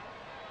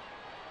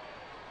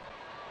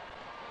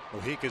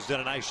 Mojica's done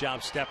a nice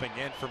job stepping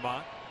in for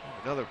Mott.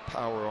 Another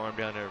power arm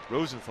down there.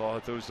 Rosenthal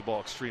throws the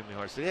ball extremely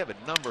hard. So they have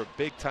a number of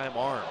big-time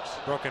arms.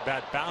 Broken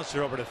bat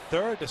bouncer over to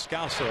third.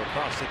 Descalso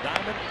across the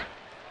diamond.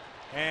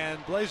 And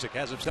Blazek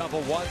has himself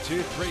a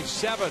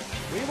 1-2-3-7.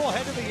 We will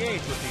head to the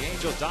 8th with the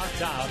Angels on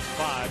top,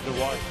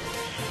 5-1.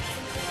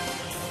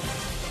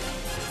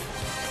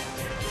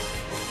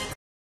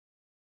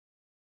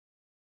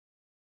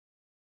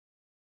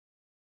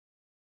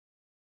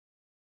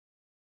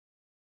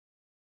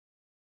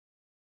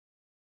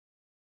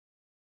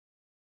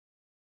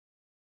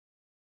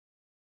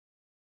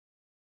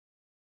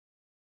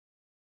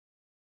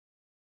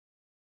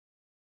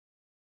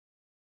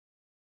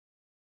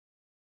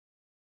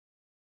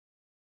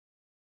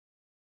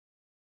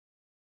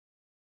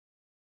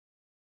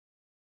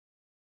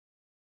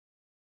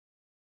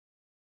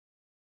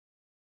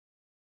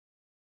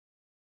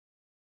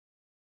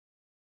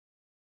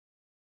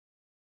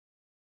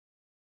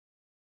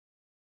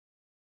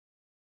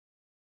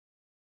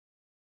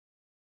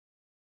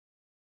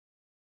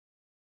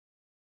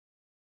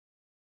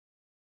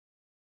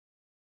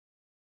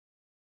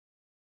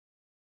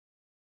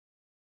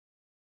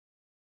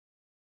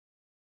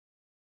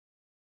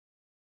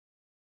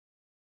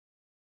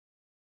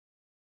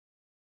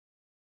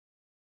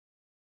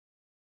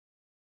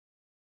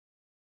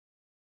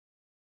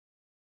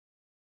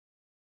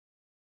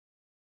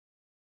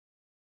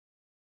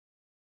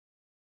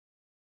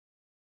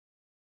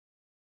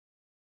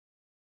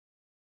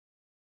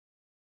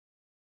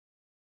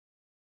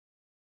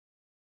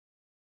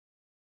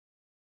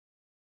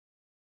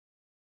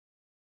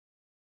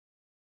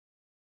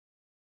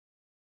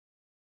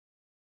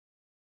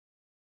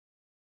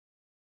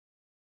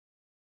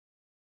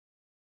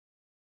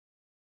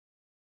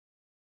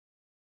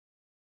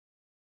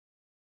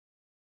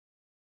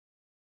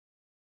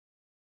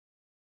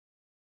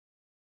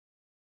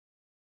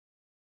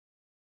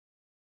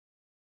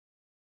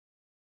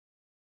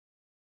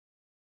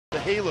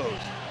 halos.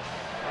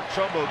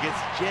 Trumbo gets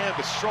jammed,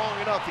 but strong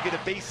enough to get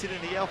a base hit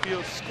in the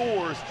outfield,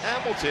 scores.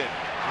 Hamilton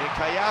and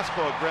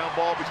Callaspo, a ground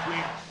ball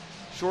between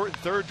short and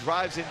third,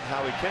 drives in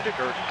Howie Kendrick.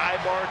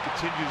 Ibar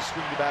continues to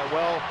swing the bat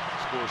well,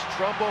 scores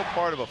Trumbo,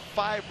 part of a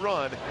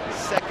 5-run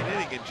second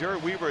inning, and Jerry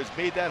Weaver has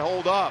made that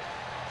hold up.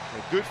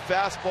 A good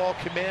fastball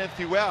command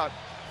throughout,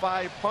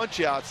 5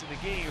 punch-outs in the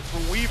game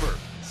for Weaver.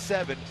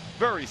 7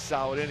 very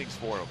solid innings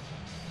for him.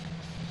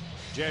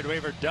 Jared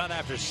Weaver done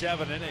after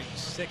 7 innings,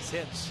 6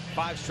 hits,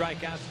 5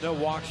 strikeouts, no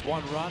walks,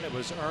 1 run. It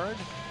was earned.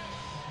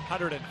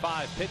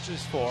 105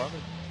 pitches for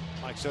him.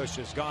 Mike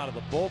Scioscia's gone to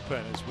the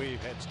bullpen as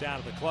Weave heads down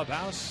to the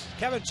clubhouse.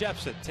 Kevin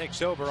Jepson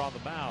takes over on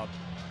the mound.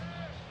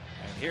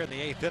 And here in the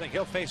 8th inning,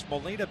 he'll face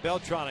Molina,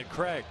 Beltran, and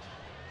Craig.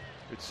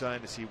 Good sign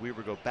to see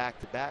Weaver go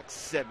back-to-back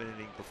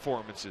 7-inning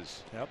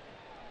performances. Yep.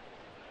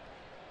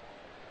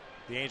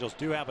 The Angels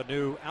do have a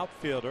new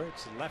outfielder.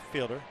 It's a left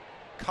fielder,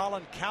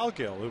 Colin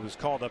Cowgill, who was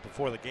called up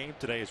before the game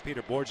today as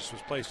Peter Borges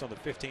was placed on the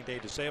 15-day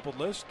disabled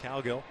list.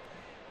 Cowgill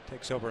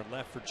takes over in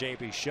left for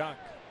J.B. Shuck.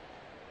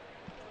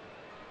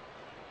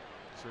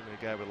 Certainly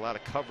a guy with a lot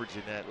of coverage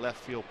in that left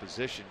field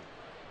position.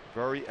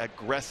 Very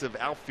aggressive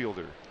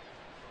outfielder.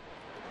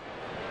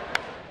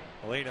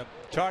 Molina,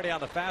 tardy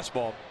on the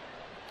fastball.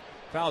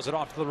 Fouls it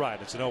off to the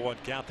right. It's an 0-1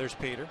 count. There's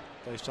Peter,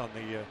 placed on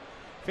the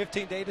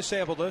 15-day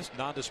disabled list.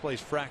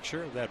 Non-displaced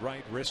fracture of that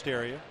right wrist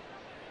area.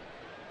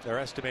 They're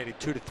estimating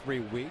 2 to 3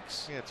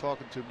 weeks. Yeah,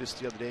 talking to him just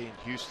the other day in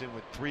Houston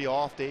with 3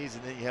 off days,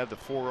 and then you have the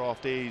 4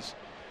 off days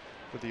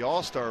for the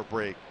All-Star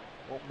break.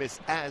 Won't miss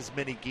as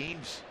many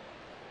games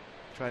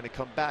trying to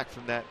come back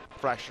from that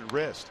fractured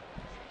wrist.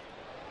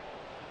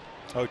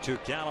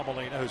 0-2 count on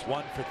Molina, who's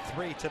 1 for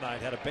 3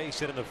 tonight. Had a base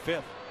hit in the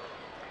 5th.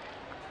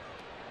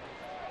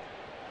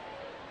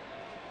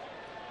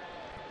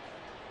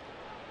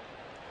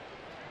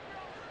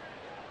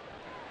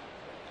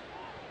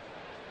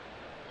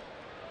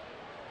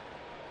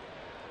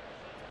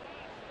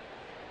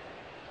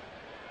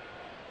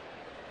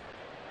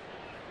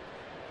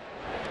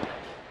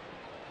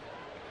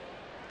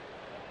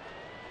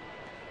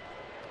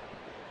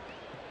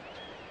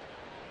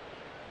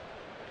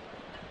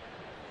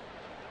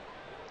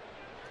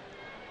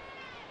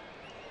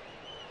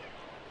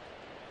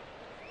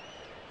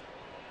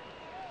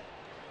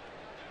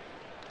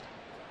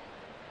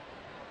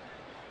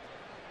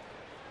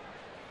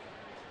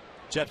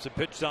 Jepson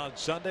pitched on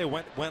Sunday,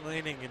 went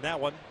inning in that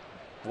one.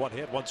 1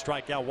 hit, 1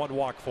 strikeout, 1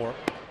 walk for him.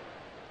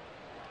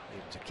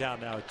 Able to count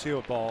now at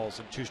 2 balls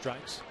and 2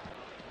 strikes.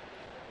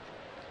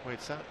 Well,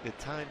 it's not at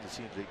times it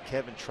seems that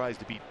Kevin tries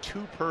to be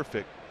too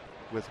perfect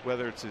with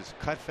whether it's his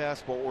cut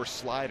fastball or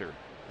slider.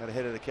 Got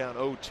ahead of the count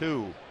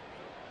 0-2.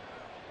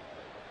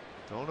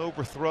 Don't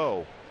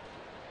overthrow.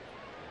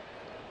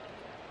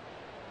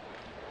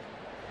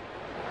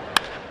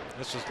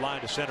 This is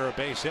line to center, a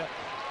base hit.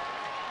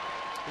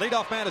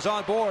 Leadoff man is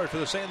on board for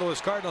the St. Louis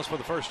Cardinals for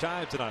the first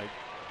time tonight.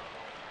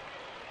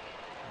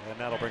 And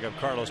that'll bring up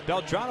Carlos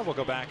Beltran. We'll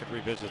go back and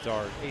revisit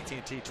our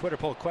AT&T Twitter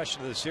poll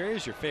question of the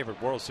series. Your favorite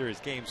World Series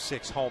Game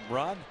 6 home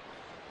run.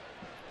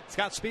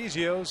 Scott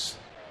Spezio's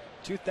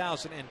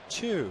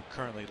 2002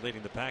 currently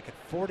leading the pack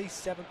at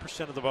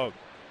 47% of the vote.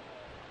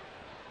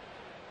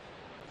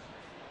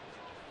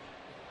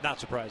 Not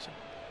surprising.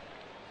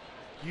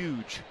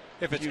 Huge.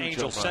 If it's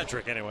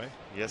Angel-centric anyway.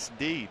 Yes,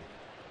 indeed.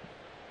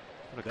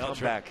 What a Beltran.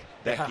 comeback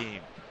that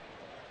game.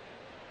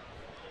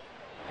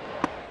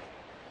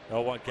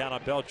 0-1 count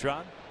on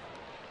Beltran.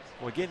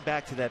 Well, again,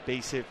 back to that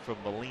base hit from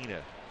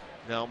Molina.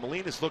 Now,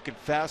 Molina's looking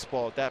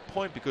fastball at that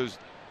point because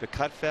the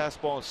cut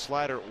fastball and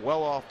slider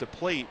well off the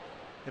plate.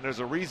 And there's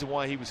a reason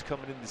why he was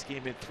coming in this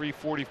game at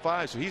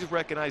 345. So he's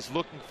recognized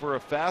looking for a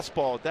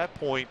fastball at that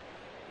point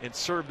and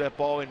served that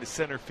ball into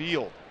center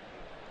field.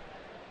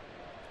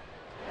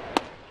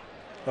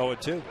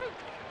 0-2.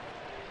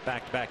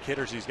 Back-to-back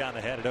hitters he's gotten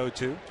ahead at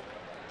 0-2.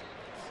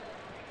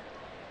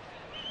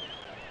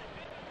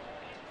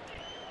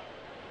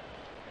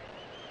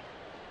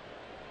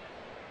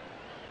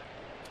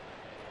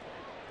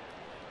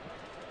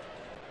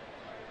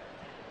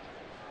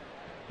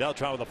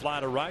 Beltran with a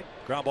fly to right.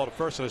 Ground ball to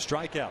first and a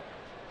strikeout.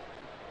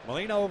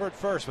 Molina over at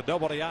first with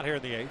nobody out here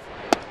in the 8th.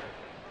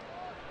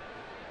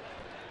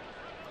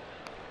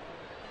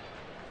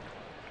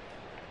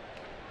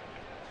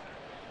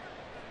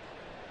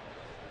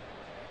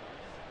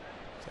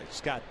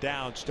 Scott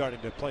Downs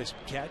starting to play some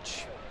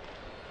catch.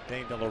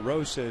 Dane De La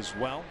Rosa as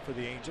well for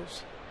the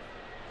Angels.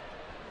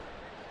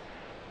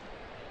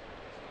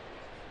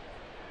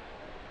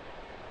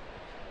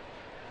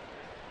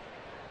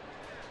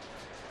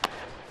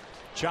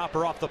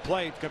 Chopper off the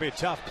plate. Going to be a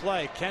tough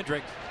play.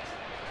 Kendrick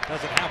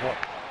doesn't have one.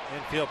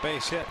 Infield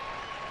base hit.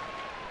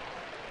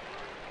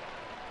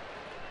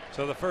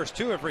 So the first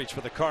 2 have reached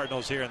for the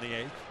Cardinals here in the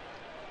 8th.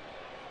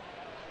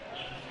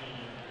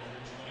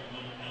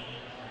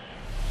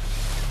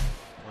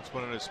 It's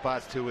one of those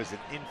spots too as an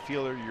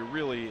infielder you're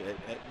really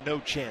at no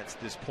chance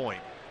at this point.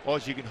 All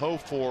you can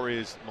hope for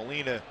is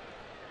Molina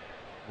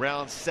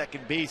rounds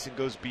second base and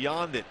goes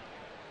beyond it.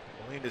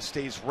 Molina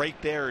stays right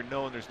there and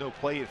knowing there's no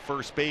play at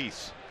first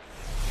base.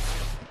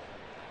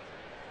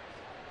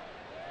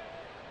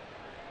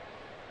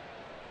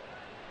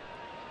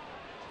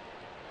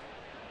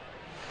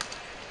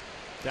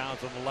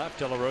 Downs on the left,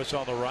 De La Rosa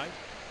on the right.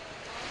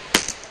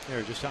 They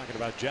were just talking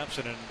about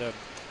Jepson, and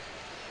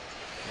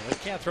they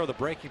can't throw the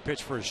breaking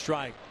pitch for a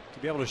strike. To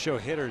be able to show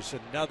hitters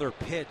another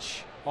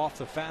pitch off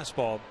the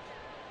fastball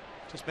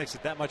just makes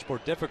it that much more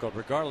difficult,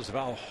 regardless of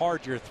how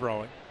hard you're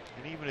throwing.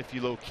 And even if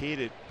you locate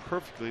it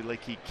perfectly,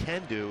 like he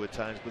can do at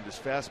times with his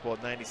fastball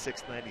at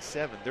 96,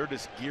 97, they're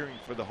just gearing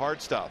for the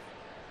hard stuff.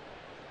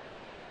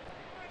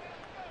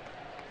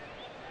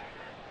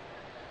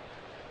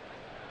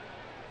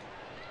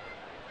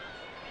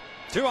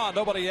 Two on,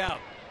 nobody out.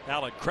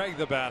 Alan Craig,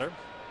 the batter,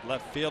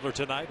 left fielder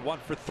tonight, 1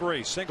 for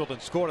 3. Singleton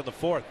scored in the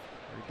 4th.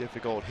 Very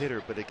difficult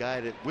hitter, but a guy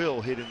that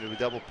will hit into a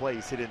double play.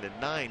 He's hit into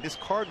 9. This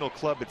Cardinal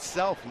club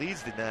itself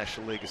leads the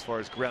National League as far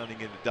as grounding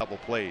into double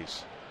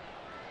plays.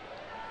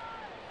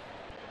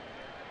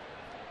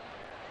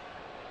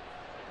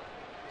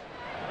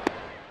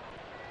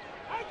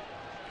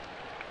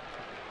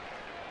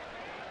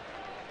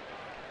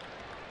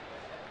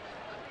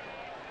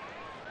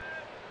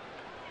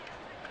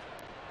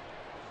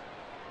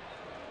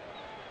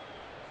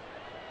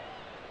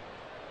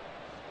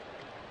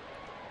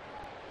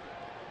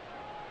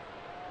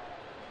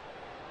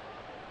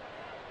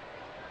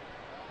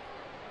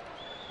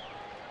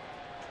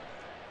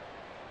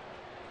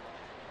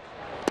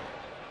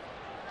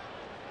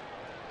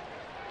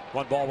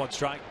 One ball, one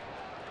strike.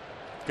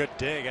 Good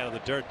dig out of the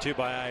dirt, too,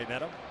 by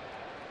Iannetta.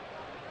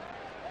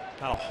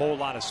 Not a whole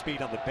lot of speed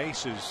on the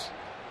bases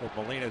with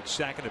Molina at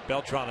second and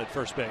Beltran at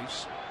first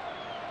base.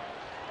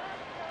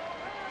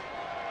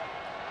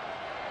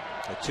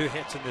 The 2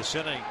 hits in this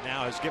inning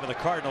now has given the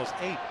Cardinals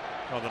 8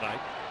 on the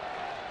night.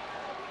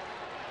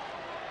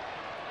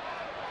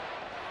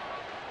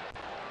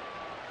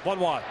 One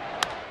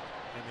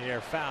in the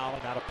air, foul,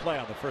 and out of play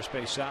on the first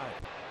base side.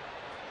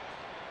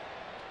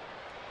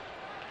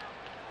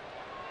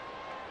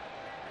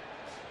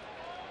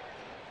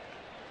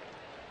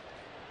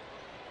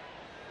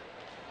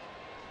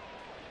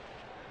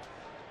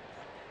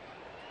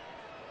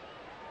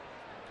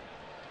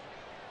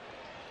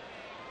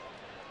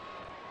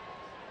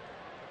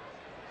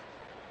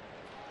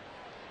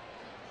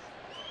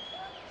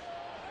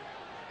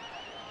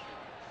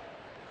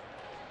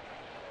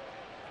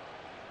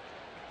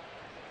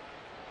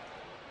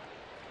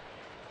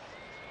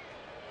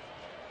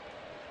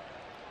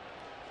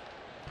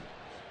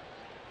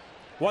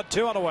 One,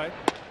 2 on the way.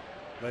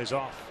 Lays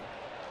off.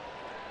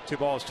 2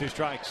 balls, 2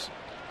 strikes.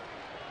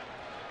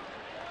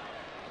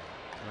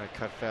 Right,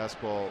 cut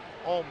fastball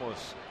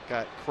almost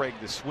got Craig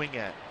to swing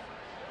at.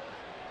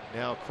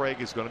 Now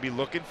Craig is going to be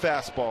looking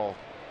fastball.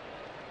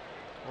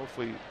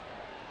 Hopefully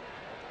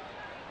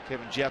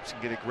Kevin Jepson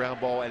get a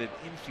ground ball at an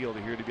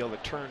infielder here to be able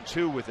to turn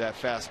 2 with that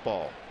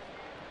fastball.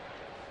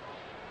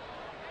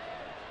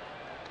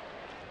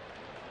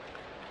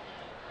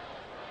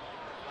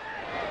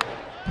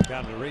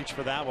 Down to reach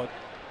for that one.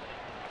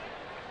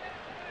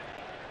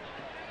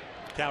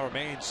 Count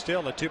remains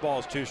still at 2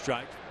 balls, 2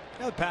 strikes.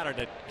 Another pattern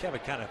that Kevin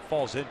kind of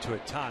falls into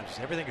at times.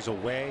 Everything is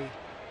away,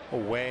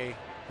 away,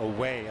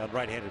 away on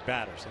right-handed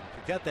batters. And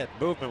if you got that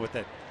movement with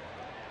that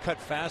cut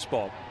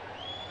fastball,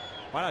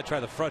 why not try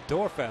the front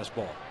door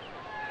fastball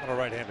on a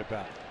right-handed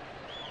batter?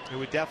 It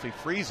would definitely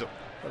freeze them.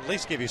 At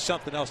least give you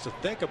something else to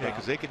think about.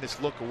 Because they can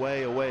just look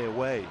away, away,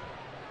 away.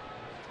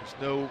 There's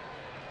no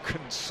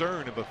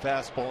concern of a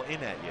fastball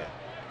in at you.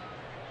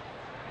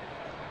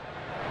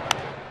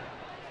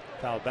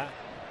 Foul back.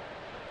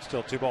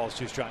 Still 2 balls,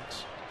 2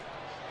 strikes.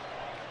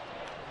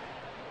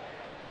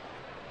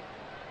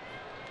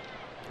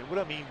 And what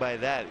I mean by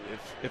that,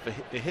 if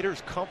a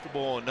hitter's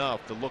comfortable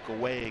enough to look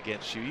away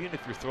against you, even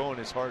if you're throwing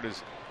as hard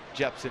as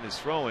Jepson is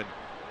throwing,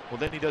 well,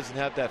 then he doesn't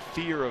have that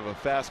fear of a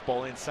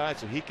fastball inside,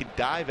 so he can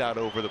dive out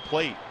over the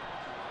plate.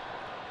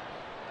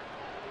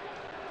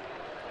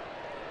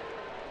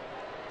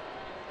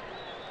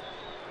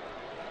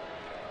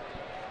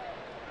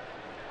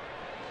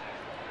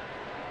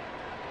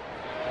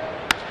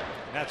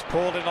 That's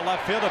pulled into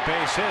left field. A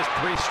base hit.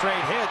 3 straight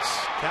hits.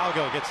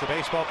 Calgo gets the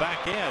baseball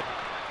back in.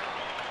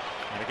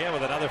 And again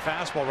with another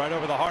fastball right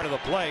over the heart of the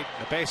plate.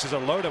 The bases are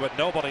loaded with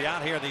nobody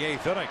out here in the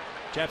 8th inning.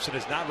 Jepson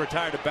is not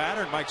retired a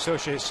batter, and Mike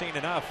Scioscia has seen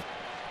enough.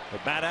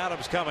 With Matt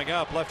Adams coming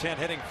up, left-hand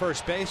hitting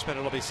first baseman,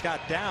 it'll be Scott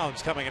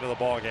Downs coming into the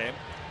ball game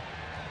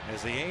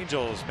as the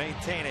Angels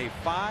maintain a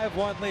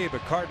 5-1 lead,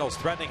 but Cardinals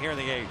threatening here in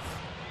the 8th.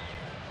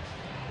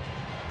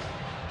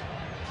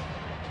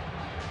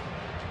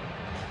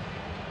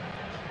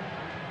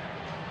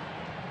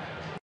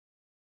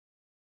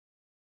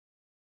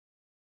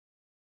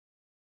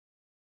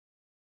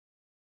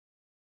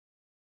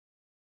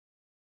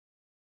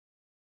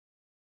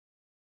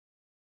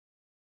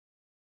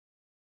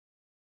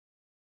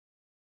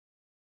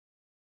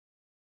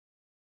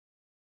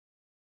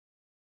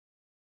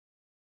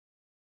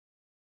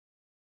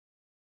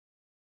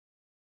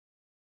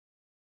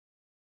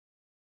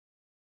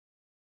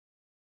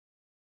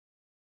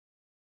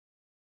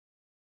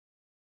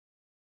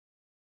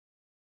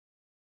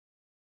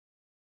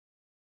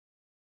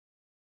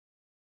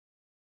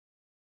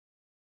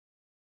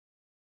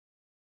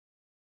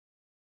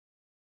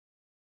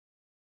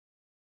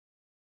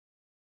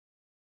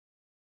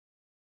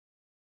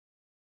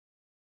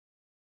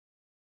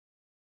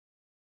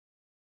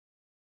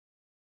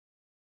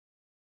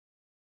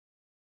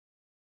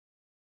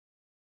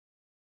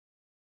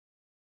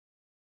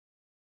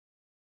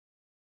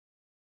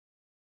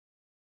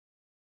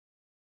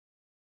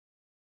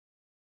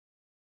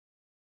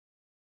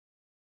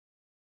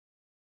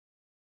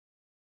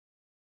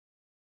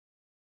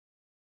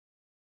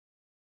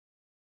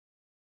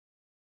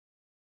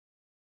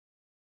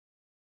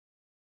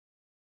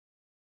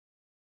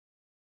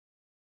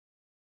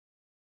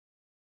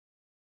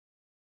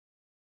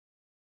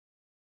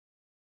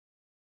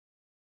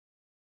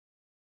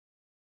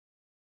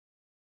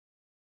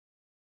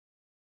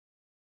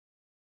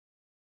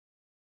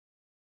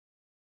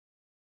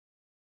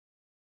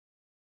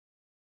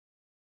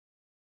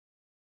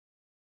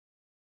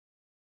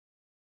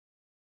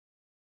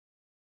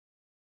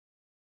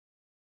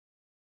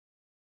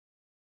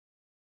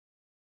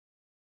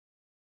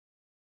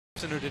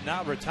 Jepson, who did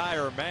not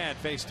retire a man,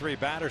 faced 3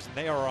 batters, and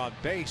they are on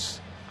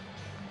base.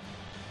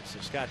 So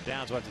Scott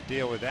Downs will have to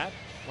deal with that.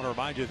 I want to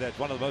remind you that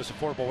one of the most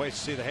affordable ways to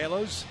see the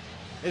Halos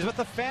is with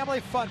the Family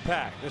Fun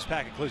Pack. This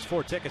pack includes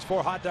 4 tickets,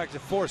 4 hot dogs,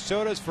 and 4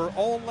 sodas for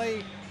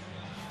only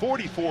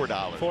 $44.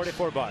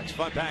 $44.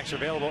 Fun packs are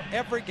available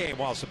every game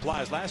while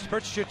supplies last. To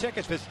purchase your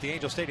tickets, visit the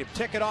Angel Stadium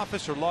ticket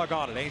office or log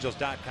on at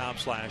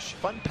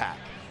angels.com/funpack.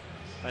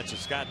 That's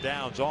Scott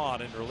Downs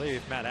on in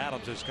relief. Matt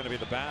Adams is going to be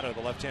the batter,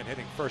 the left-hand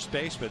hitting first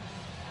baseman.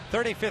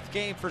 35th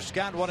game for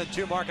Scott,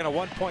 1-2, marking a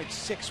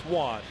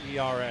 1.61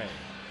 ERA.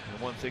 And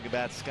one thing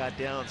about Scott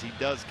Downs, he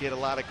does get a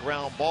lot of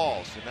ground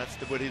balls, and that's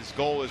what his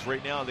goal is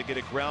right now, to get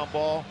a ground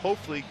ball.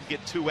 Hopefully he can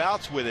get 2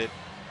 outs with it,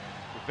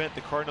 prevent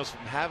the Cardinals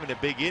from having a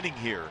big inning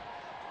here.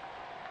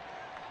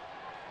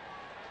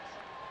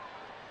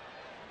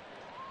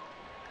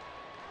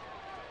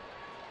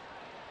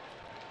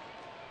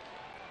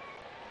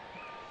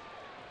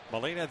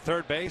 Molina at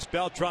third base,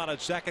 Beltran at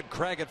second,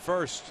 Craig at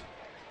first.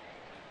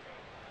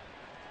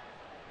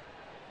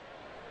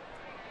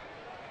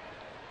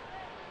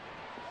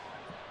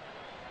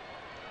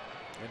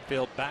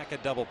 Infield back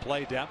at double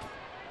play depth.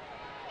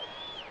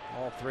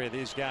 All 3 of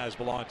these guys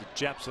belong to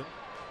Jepson.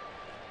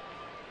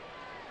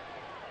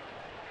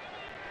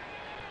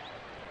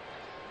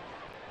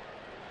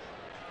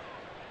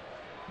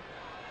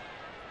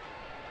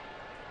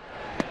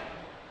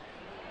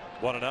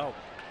 One and 0.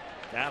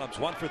 Adams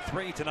 1 for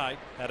 3 tonight.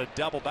 Had a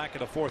double back in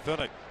the 4th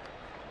inning.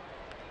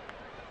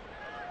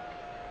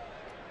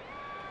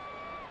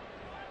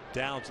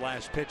 Downs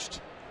last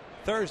pitched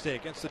Thursday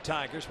against the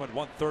Tigers. Went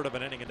 1/3 of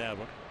an inning in that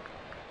one.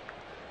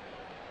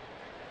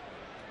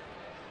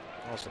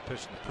 Also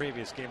pitched in the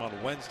previous game on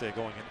Wednesday,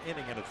 going an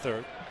inning and a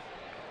 1/3.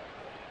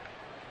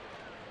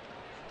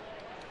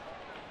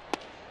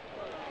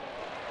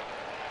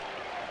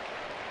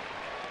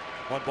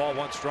 One ball,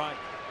 1 strike.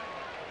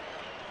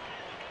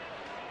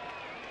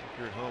 If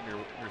you're at home,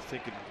 you're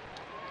thinking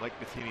Mike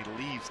Matheny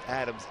leaves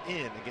Adams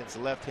in against a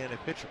left-handed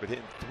pitcher, but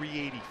hitting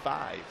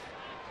 .385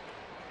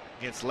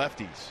 against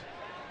lefties.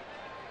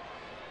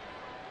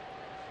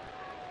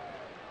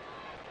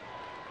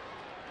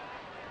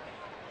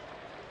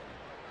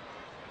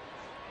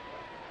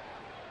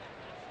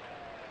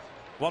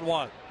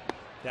 One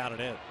down and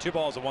in. 2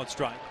 balls and 1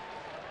 strike.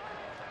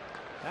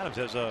 Adams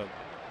has a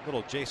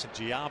little Jason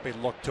Giambi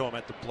look to him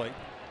at the plate.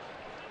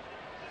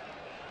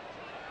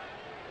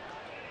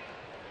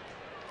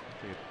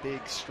 A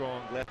big,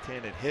 strong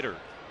left-handed hitter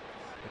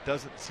that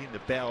doesn't seem to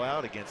bail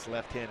out against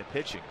left-handed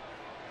pitching.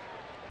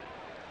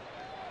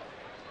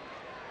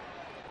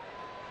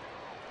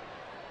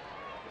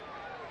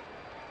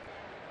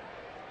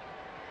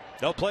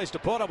 No place to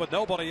put him with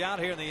nobody out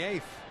here in the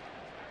 8th.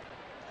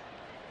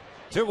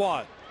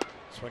 2-1.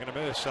 Swing and a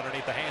miss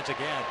underneath the hands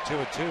again.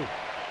 2-2.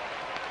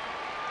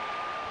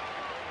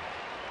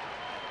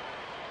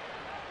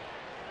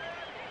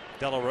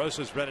 De La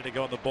Rosa's ready to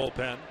go in the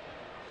bullpen.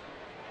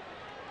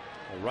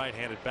 A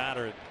right-handed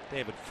batter,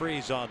 David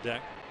Freese, on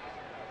deck.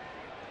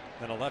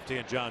 And a lefty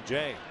in John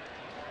Jay.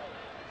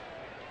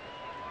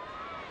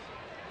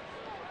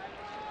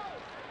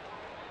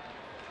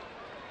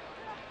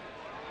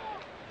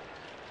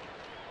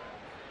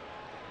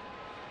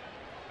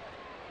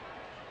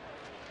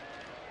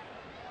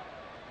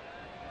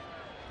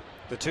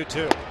 The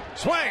 2-2.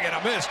 Swing and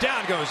a miss.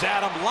 Down goes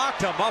Adam.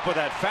 Locked him up with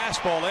that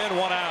fastball in.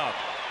 1 out.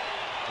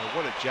 Well,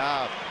 what a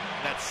job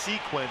in that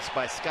sequence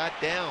by Scott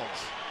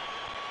Downs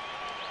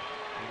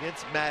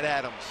against Matt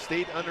Adams.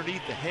 Stayed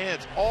underneath the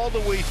hands all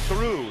the way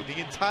through the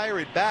entire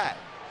at bat.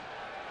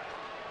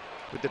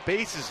 With the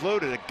bases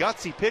loaded, a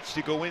gutsy pitch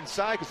to go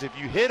inside, because if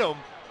you hit him,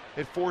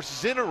 it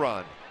forces in a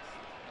run.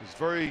 He's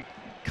very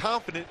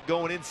confident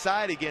going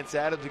inside against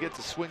Adams to get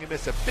the swing and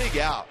miss. A big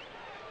out.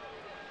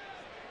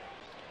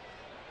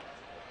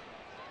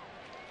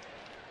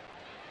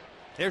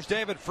 Here's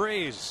David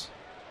Freese.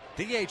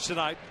 DH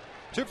tonight.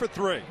 2 for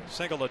 3.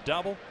 Single, a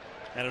double,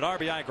 and an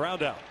RBI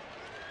ground out.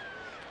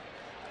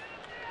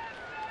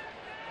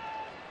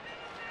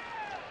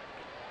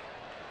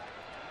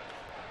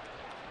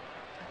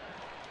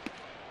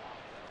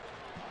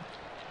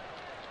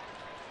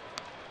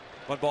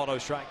 One ball, no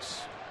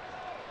strikes.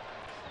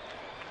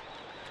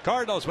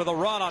 Cardinals with a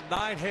run on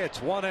 9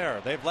 hits, 1 error.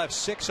 They've left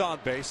 6 on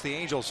base. The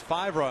Angels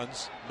 5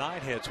 runs,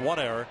 9 hits, 1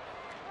 error.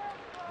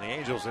 The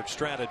Angels have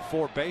stranded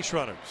 4 base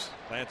runners.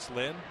 Lance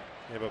Lynn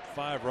gave up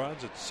 5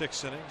 runs at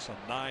 6 innings on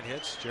 9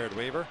 hits. Jared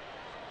Weaver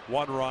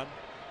 1 run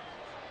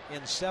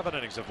in 7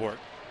 innings of work.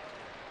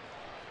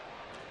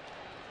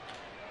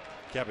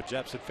 Kevin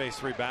Jepson faced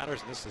 3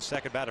 batters, and this is the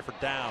second batter for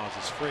Downs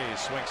as Freese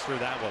swings through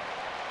that one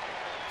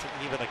to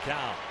even the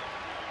count.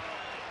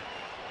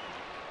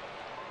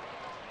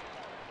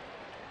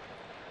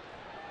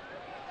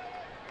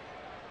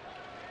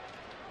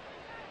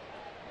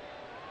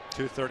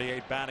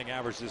 .238 batting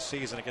average this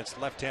season against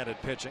left-handed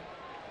pitching.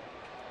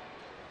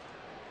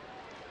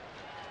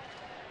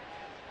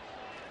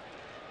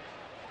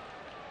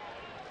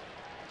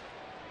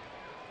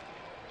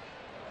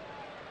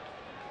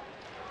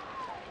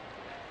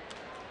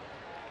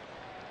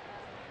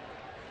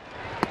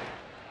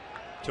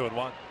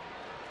 2-1.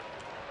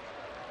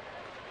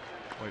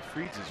 Boy,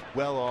 Freeds is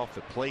well off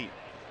the plate.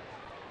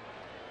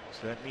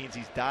 So that means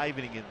he's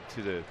diving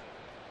into the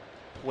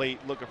plate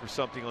looking for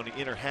something on the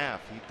inner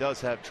half. He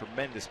does have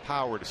tremendous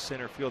power to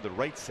center field, to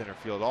right center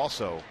field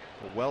also.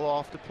 But well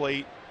off the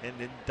plate and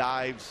then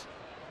dives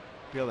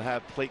to be able to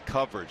have plate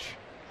coverage.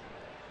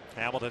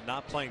 Hamilton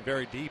not playing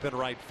very deep in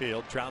right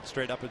field. Trout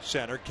straight up at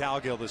center.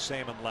 Cowgill the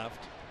same in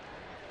left.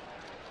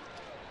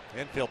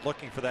 Infield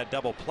looking for that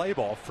double play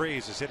ball.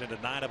 Freeze has hit into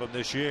 9 of them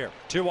this year.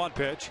 2-1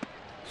 pitch.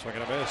 Swing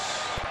and a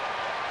miss.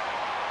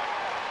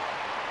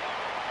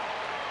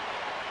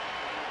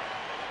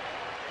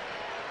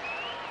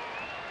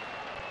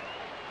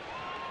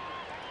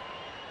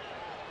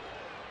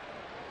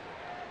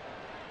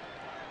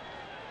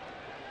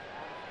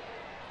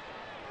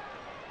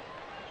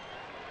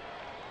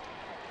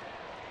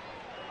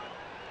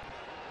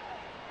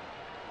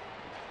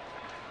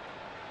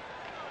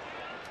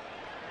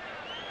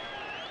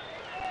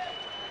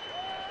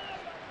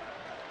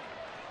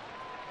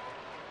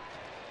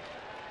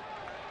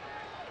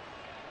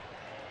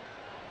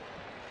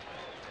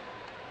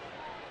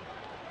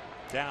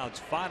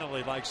 Downs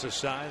finally likes the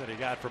sign that he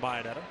got from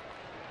Iannetta.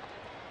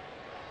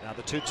 Now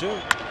the 2-2.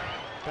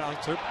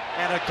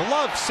 And a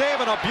glove save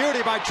and a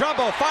beauty by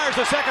Trumbo. Fires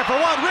the second for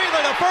one.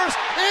 Relay to first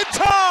in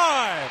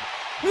time.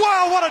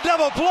 Wow, what a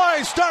double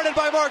play started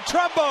by Mark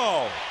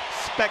Trumbo.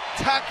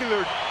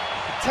 Spectacular,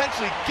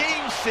 potentially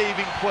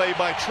game-saving play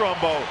by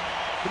Trumbo.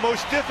 The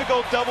most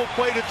difficult double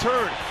play to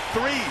turn.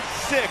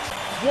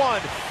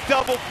 3-6-1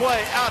 double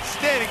play.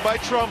 Outstanding by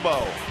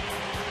Trumbo.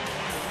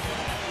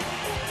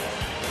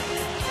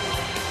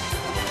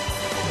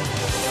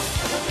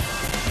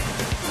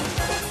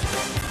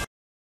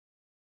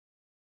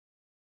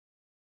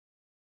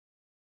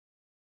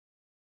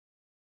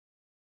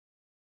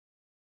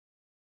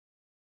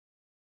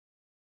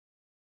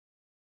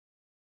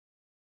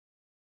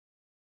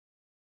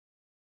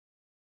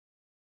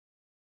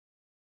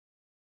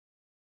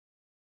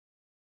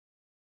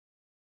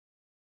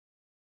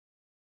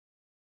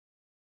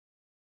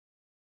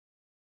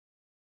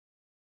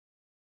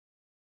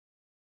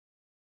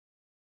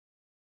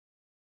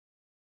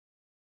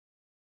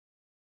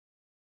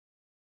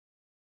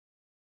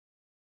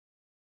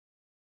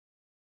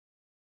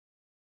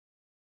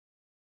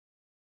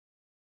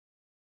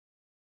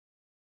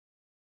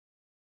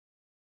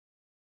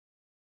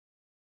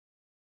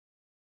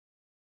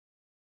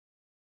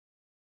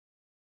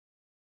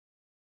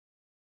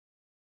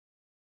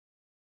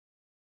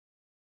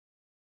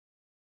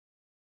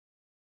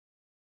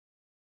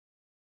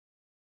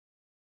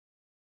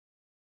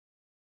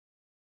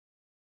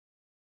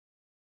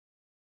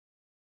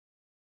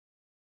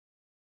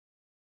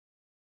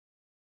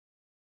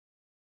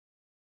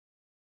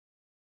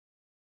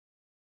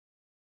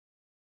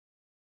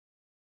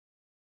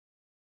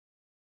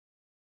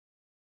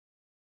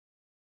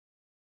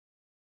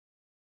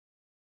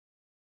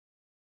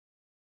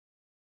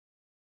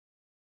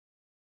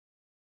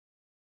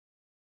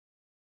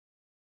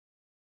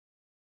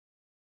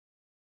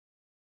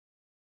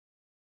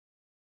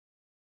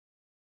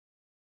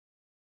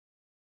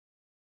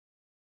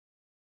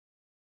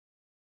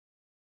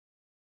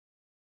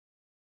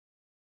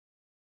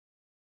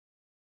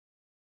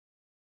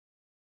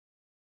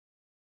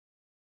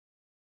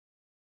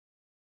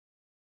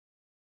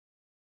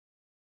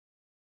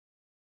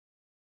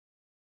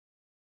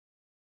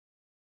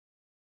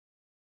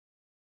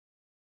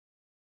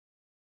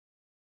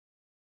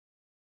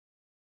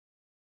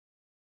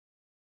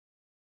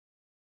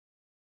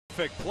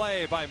 Perfect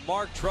play by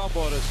Mark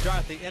Trumbo to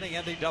start the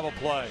inning-ending double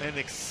play. An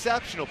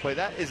exceptional play.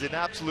 That is an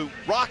absolute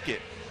rocket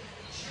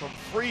from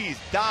Freeze.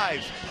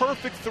 Dives,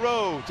 perfect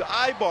throw to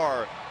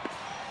Ibar.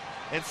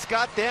 And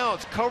Scott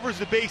Downs covers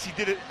the base. He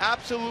did it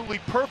absolutely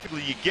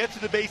perfectly. You get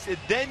to the base and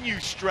then you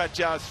stretch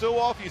out. So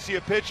often you see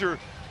a pitcher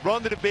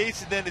run to the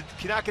base and then it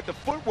cannot get the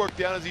footwork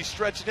down as he's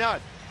stretching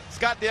out.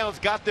 Scott Downs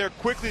got there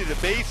quickly to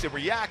the base and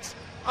reacts.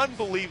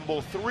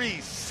 Unbelievable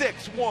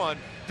 3-6-1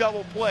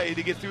 double play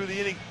to get through the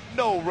inning.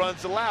 No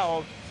runs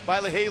allowed by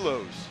the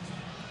Halos.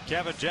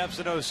 Kevin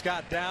Jepson owes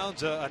Scott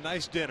Downs a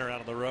nice dinner out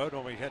on the road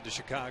when we head to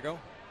Chicago.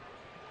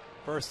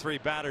 First 3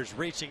 batters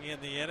reaching in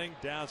the inning.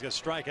 Downs got a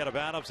strike out of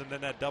Adams and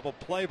then that double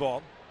play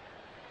ball.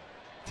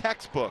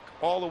 Textbook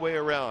all the way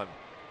around.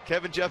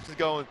 Kevin Jepson's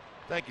going,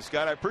 thank you,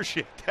 Scott. I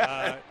appreciate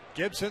that.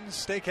 Gibson's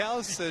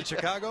Steakhouse in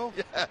Chicago.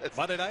 Yes.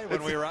 Monday night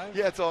when we arrive.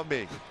 Yeah, it's on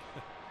me.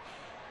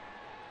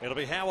 It'll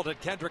be Hamilton,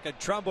 Kendrick, and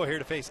Trumbo here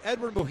to face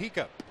Edwin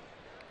Mujica.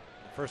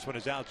 The first one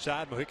is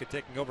outside. Mujica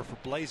taking over for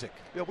Blazik.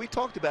 Yeah, we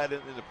talked about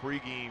it in the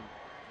pregame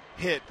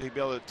hit. To be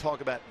able to talk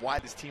about why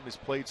this team has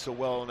played so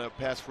well on that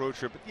past road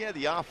trip. But yeah,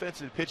 the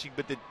offense and the pitching,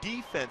 but the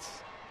defense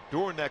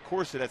during that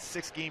course of that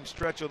 6-game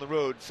stretch on the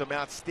road, some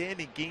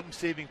outstanding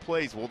game-saving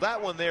plays. Well,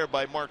 that one there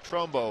by Mark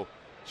Trumbo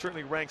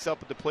certainly ranks up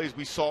with the plays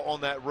we saw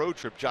on that road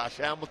trip. Josh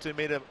Hamilton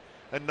made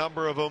a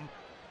number of them.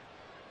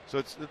 So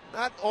it's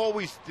not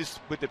always just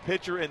with the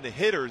pitcher and the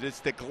hitters.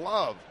 It's the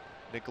glove.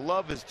 The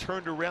glove has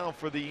turned around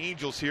for the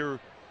Angels here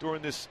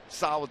during this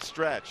solid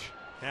stretch.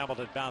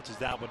 Hamilton bounces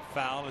that one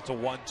foul. It's a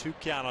 1-2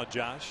 count on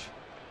Josh.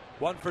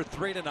 1 for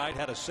 3 tonight.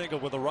 Had a single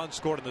with a run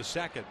scored in the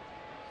second.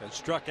 And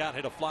struck out,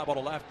 hit a fly ball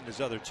to left in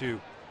his other 2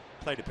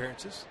 plate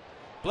appearances.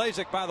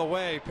 Blazek, by the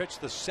way,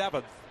 pitched the 7th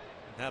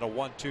and had a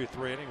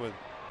 1-2-3 inning with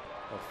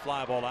a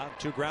fly ball out and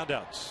 2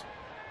 groundouts.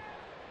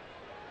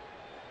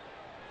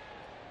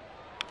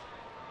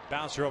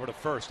 Bouncer over to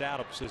first.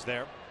 Adams is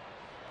there.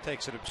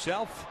 Takes it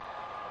himself.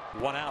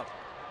 1 out.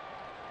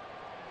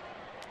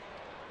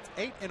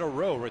 8 in a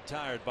row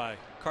retired by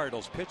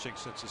Cardinals pitching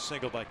since a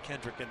single by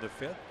Kendrick in the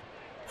 5th.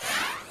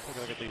 Take a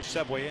look at the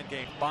Subway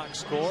in-game box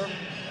score.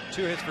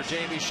 2 hits for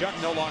Jamie Shuck,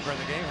 no longer in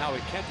the game. Howie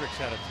Kendricks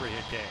had a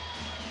 3-hit game.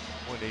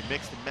 When they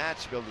mixed and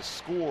matched, to be able to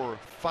score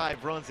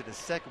 5 runs in a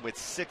second with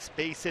 6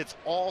 base hits,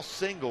 all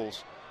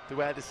singles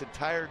throughout this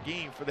entire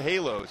game for the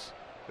Halos.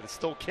 But it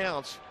still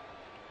counts.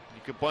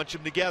 You can bunch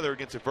them together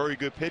against a very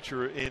good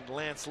pitcher in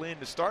Lance Lynn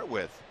to start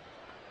with.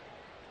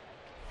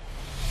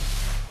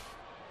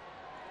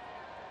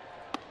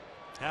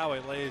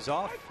 Howie lays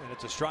off, and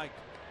it's a strike.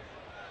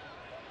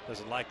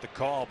 Doesn't like the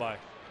call by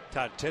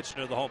Todd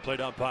Titchener, the home plate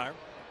umpire.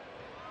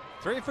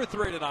 3 for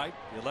 3 tonight.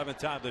 The 11th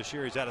time this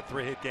year he's had a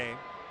 3-hit game.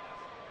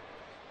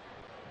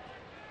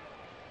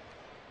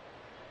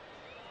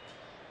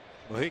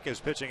 Mojica is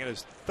pitching in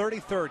his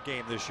 33rd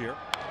game this year.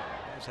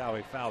 That's how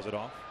he fouls it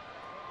off.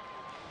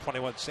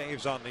 21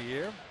 saves on the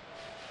year.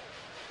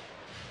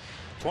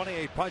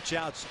 28 punch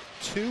outs,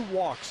 2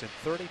 walks in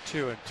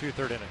 32 and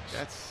 2/3 innings.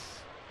 That's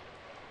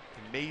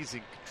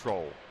amazing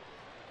control.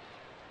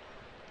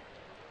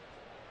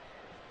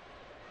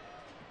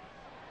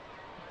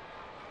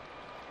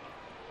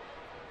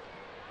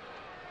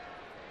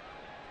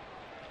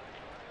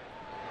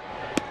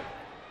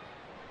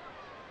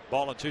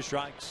 Ball and 2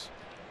 strikes.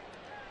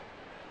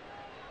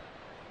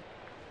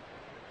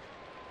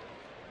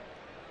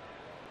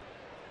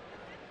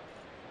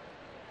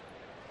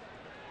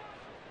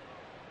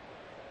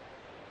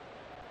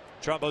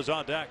 Trumbo's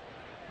on deck.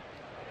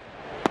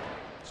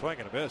 Swing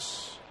and a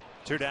miss.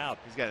 2 down.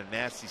 He's got a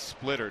nasty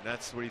splitter, and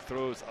that's what he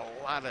throws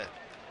a lot of.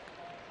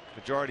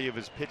 Majority of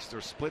his pitches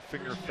are split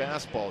finger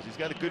fastballs. He's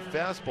got a good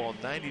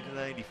fastball, 90 to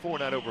 94,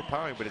 not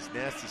overpowering, but his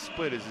nasty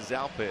split is his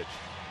out pitch.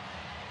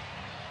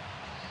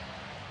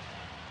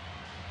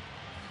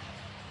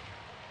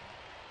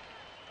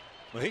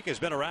 Mojica's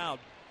been around.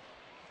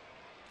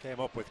 Came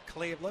up with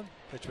Cleveland,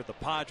 pitched with the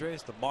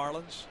Padres, the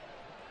Marlins.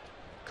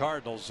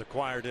 Cardinals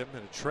acquired him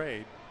in a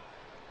trade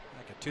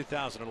back in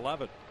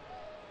 2011.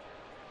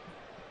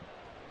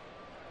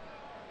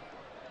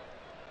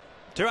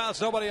 2 outs,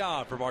 nobody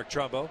on for Mark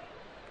Trumbo.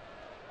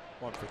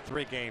 1 for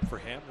 3 game for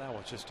him. That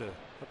one's just a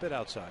bit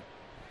outside.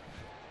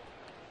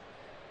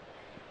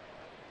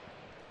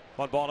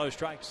 1 ball, no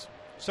strikes.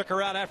 Stick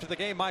around after the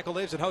game. Michael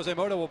Leaves and Jose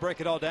Mota will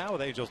break it all down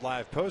with Angels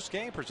Live post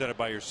game presented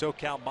by your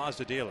SoCal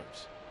Mazda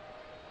dealers.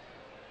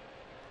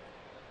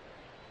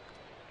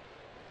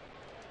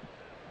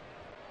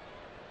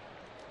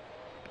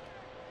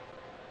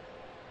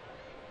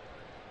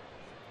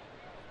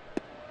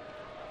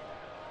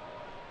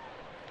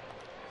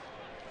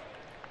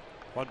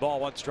 One ball,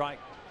 1 strike.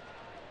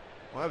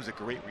 Well, that was a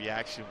great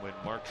reaction when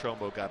Mark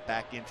Trumbo got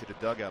back into the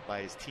dugout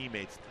by his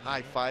teammates,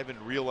 high-fiving,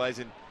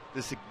 realizing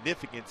the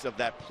significance of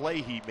that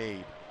play he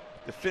made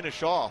to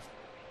finish off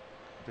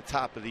the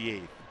top of the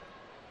 8th.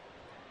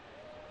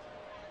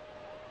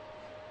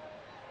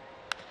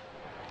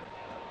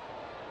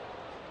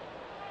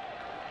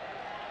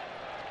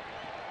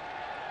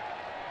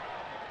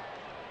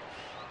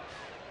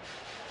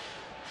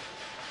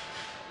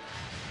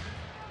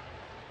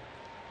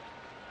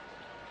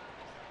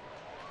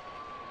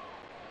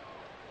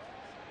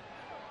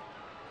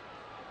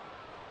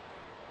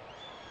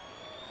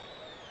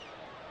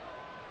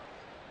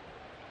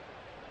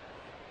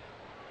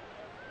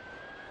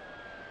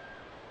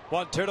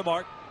 One, 2 to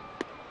Mark.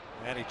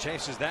 And he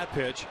chases that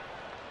pitch.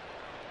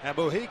 And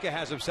Mojica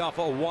has himself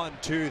a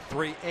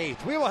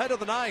 1-2-3-8. We will head to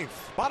the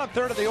 9th. Bottom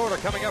 3rd of the order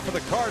coming up for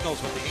the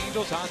Cardinals with the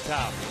Angels on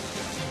top.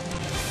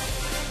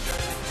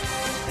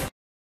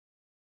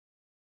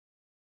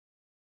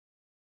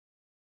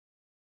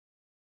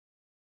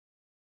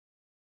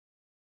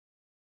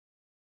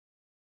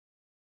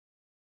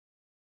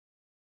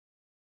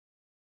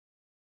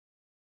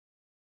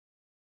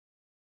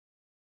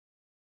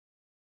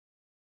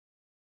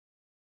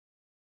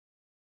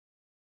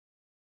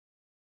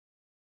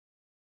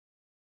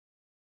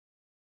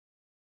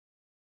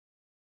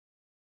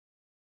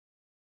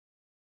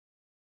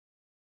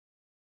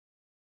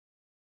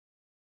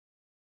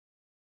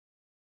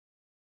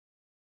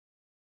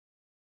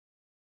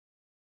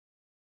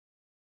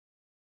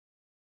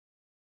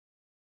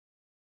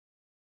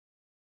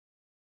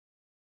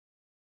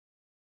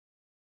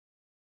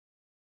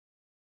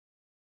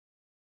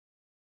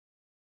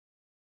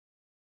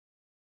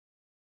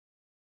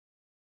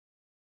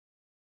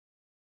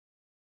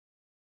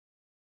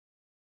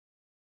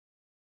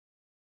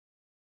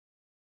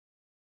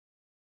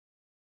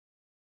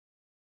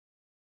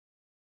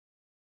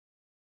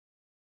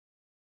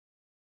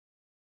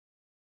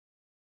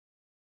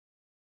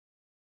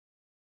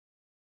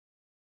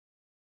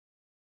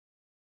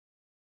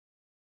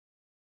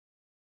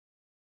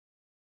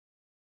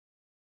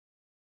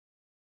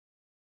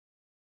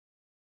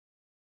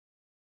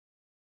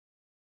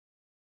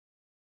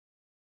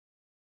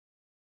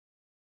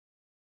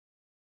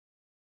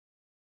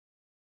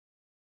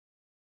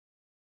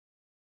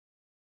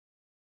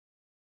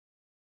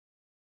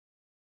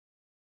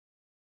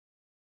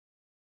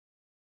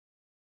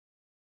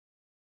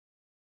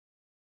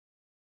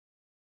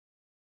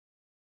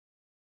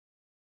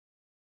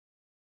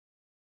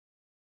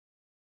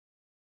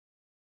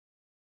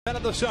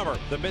 event of the summer.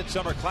 The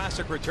Midsummer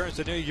Classic returns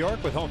to New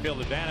York with home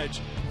field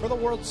advantage for the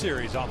World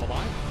Series on the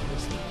line.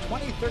 It's the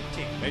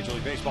 2013 Major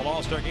League Baseball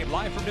All-Star Game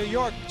live from New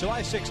York,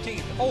 July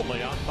 16th,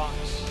 only on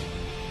Fox.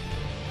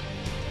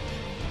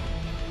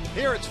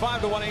 Here it's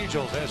 5-1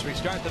 Angels as we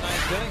start the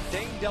ninth inning.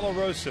 Dane De La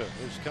Rosa,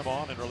 who's come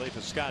on in relief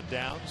of Scott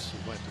Downs.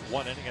 He went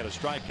 1 inning, had a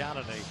strikeout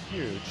and a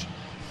huge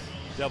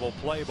double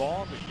play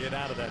ball to get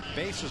out of that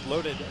bases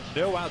loaded,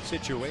 no out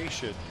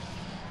situation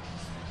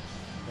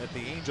that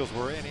the Angels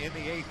were in the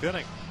 8th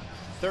inning.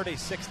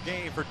 36th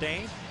game for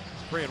Dane.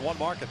 3-1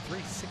 mark, a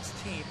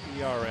 3.16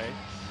 ERA.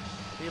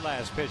 He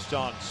last pitched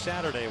on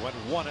Saturday, went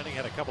 1 inning,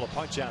 had a couple of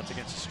punch outs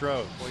against the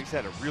Stros. Well, he's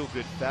had a real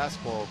good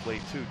fastball of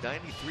late too.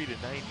 93 to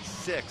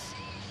 96.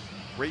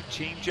 Great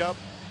changeup,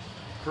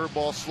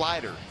 curveball,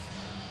 slider.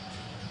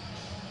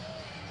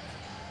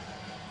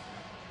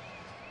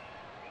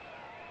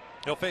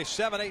 He'll face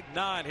 7, 8,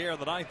 9 here in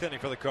the 9th inning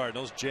for the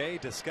Cardinals. Jay,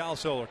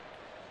 Descalso,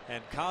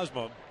 and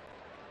Cosmo,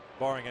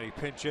 barring any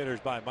pinch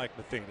hitters by Mike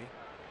Matheny.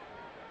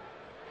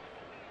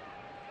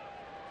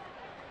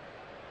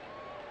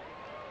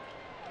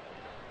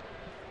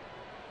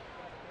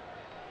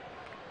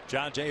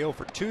 John Jay 0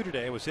 for 2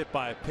 today, was hit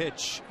by a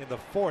pitch in the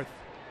 4th.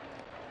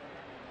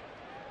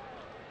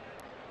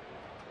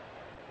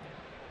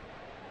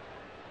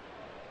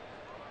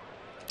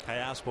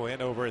 Hayaspo in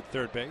over at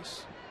third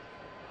base.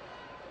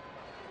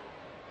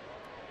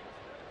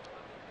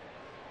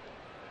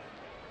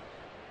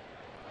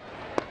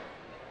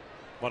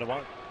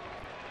 One.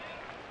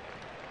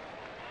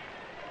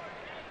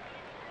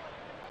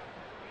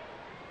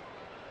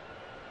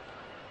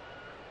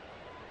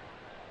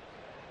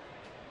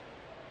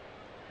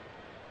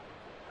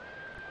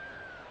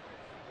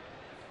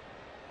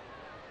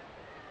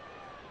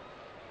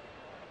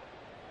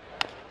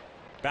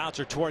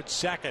 Bouncer towards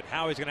second.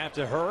 Howie's going to have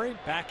to hurry.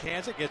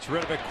 Backhands it, gets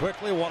rid of it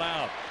quickly. 1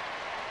 out.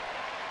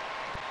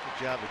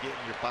 Good job of getting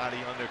your body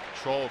under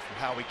control from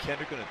Howie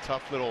Kendrick, and a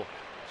tough little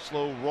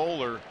slow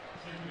roller.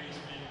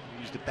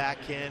 Use the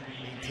backhand,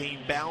 maintain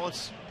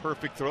balance.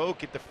 Perfect throw.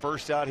 Get the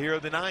first out here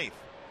of the 9th.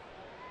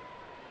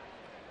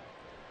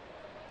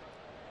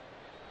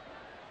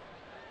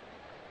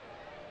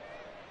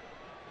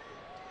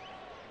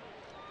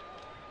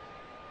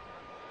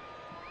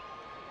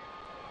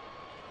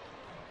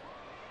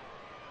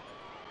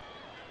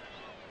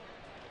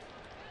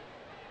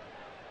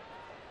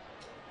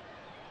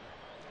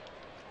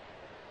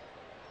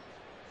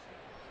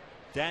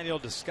 Daniel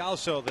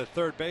Descalso, the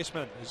third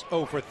baseman, is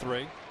 0 for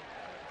 3.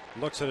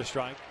 Looks at a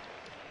strike.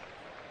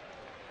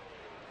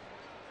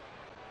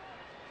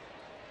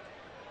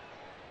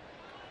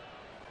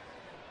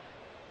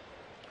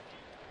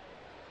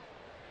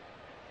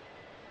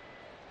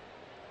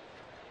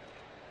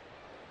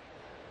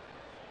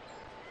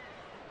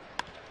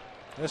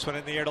 This one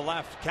in the air to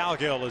left.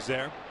 Calgill is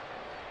there.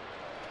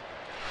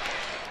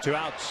 2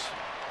 outs.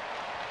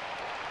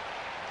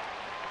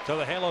 So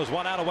the Halos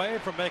 1 out away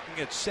from making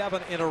it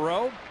 7 in a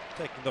row,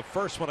 taking the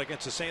first one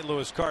against the St.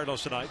 Louis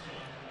Cardinals tonight.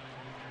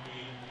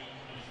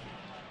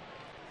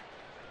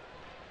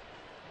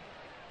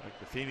 Mike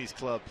Matheny's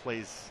club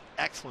plays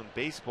excellent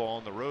baseball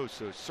on the road,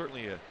 so it's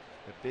certainly a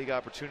big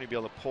opportunity to be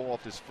able to pull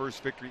off this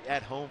first victory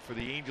at home for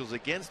the Angels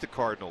against the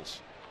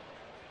Cardinals.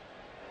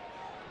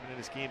 And in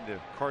this game, the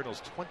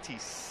Cardinals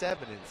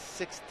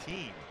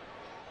 27-16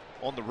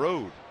 on the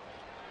road.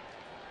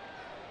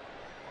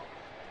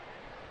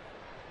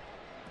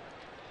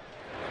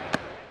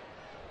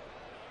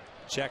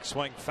 Check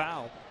swing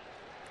foul.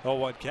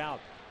 0-1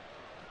 count.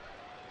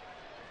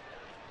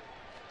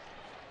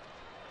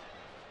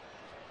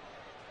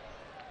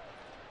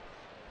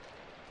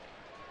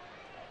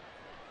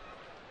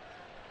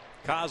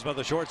 Cosmo,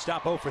 the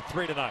shortstop, 0 for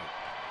 3 tonight.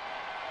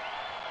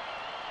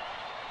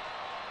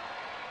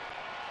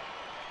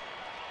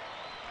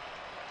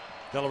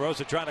 De La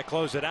Rosa trying to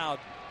close it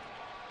out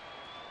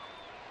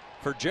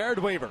for Jared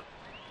Weaver.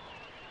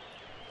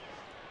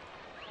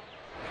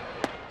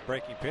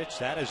 Breaking pitch,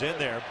 that is in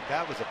there.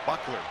 That was a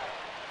buckler.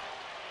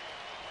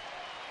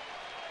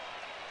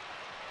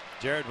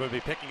 Jared would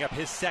be picking up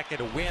his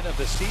second win of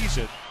the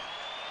season.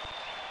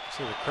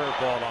 See the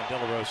curveball on De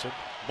La Rosa.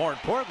 More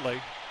importantly,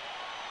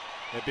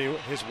 it'd be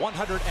his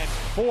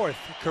 104th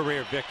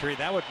career victory.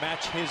 That would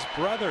match his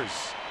brother's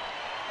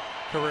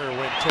career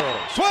win total.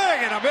 Swing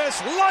and a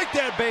miss. Light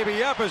that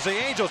baby up as the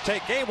Angels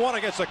take game 1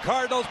 against the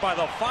Cardinals by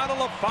the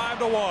final of 5-1.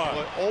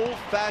 Well,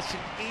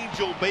 old-fashioned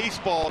Angel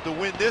baseball to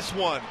win this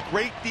one.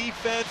 Great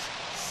defense,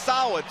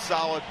 solid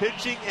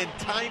pitching, and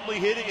timely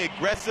hitting,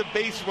 aggressive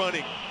base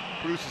running.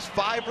 Produces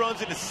 5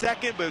 runs in the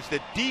second, but it's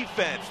the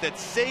defense that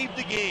saved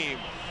the game.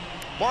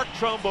 Mark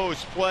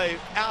Trumbo's play,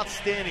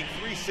 outstanding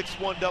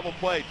 3-6-1 double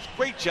play.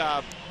 Great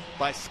job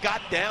by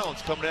Scott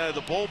Downs coming out of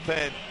the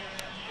bullpen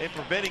and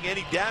preventing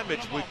any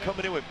damage. With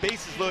coming in with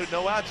bases loaded,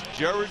 no outs.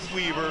 Jared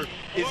Weaver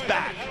is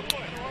back.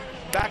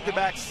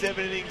 Back-to-back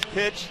 7 innings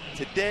pitched.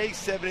 Today,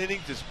 7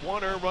 innings, just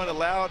 1 earned run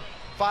allowed,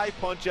 5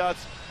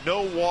 punch-outs,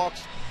 no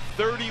walks,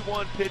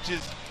 31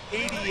 pitches,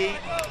 88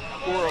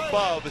 or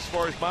above as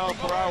far as mile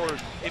per hour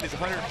in his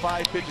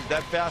 105 pitches.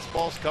 That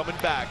fastball's coming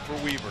back for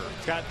Weaver.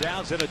 Scott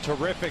Downs did a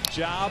terrific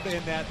job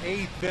in that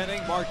 8th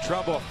inning. Mark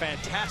Trumbo, a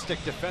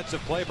fantastic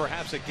defensive play,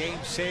 perhaps a game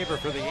saver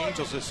for the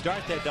Angels to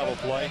start that double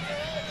play.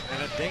 And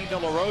then Dane De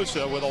La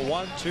Rosa with a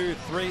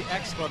 1-2-3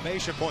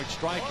 exclamation point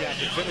strikeout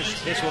to finish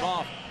this one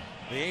off.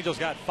 The Angels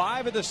got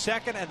 5 in the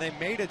second, and they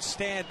made it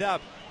stand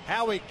up.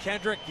 Howie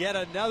Kendrick, yet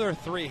another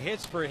 3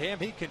 hits for him.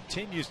 He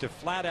continues to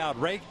flat out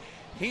rake.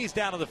 He's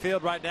down on the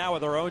field right now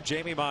with our own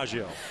Jamie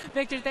Maggio.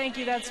 Victor, thank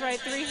you. That's right.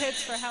 3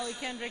 hits for Howie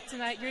Kendrick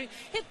tonight. You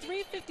hit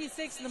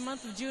 356 in the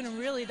month of June, and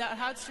really that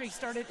hot streak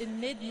started in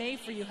mid-May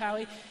for you,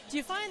 Howie. Do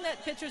you find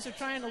that pitchers are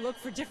trying to look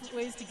for different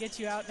ways to get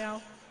you out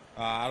now?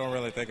 I don't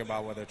really think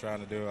about what they're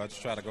trying to do. I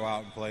just try to go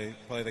out and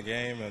play the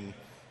game and,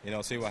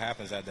 see what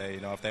happens that day.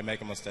 If they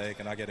make a mistake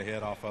and I get a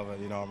hit off of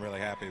it, I'm really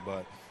happy.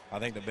 But I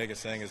think the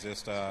biggest thing is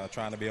just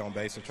trying to be on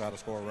base and try to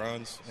score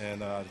runs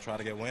and try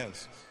to get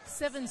wins.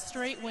 7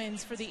 straight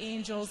wins for the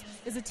Angels.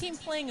 Is the team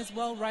playing as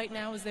well right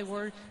now as they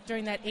were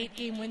during that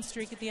 8-game win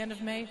streak at the end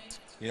of May?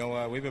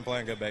 We've been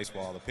playing good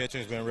baseball. The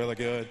pitching's been really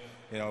good.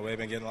 We've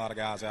been getting a lot of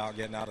guys out,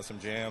 getting out of some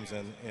jams,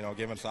 and,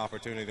 giving us the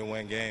opportunity to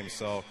win games.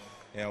 So,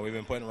 we've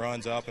been putting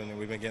runs up, and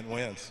we've been getting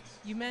wins.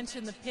 You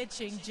mentioned the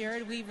pitching.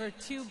 Jared Weaver,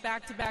 2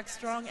 back-to-back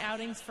strong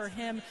outings for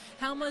him.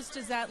 How much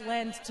does that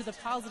lend to the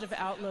positive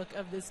outlook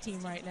of this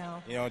team right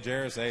now?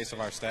 Jared's the ace of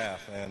our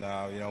staff, and,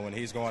 when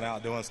he's going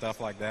out doing stuff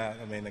like that,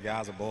 the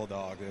guy's a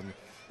bulldog, and,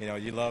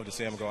 you love to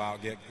see him go out,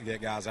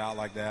 get guys out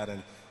like that,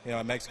 and,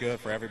 it makes good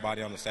for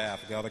everybody on the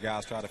staff. The other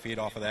guys try to feed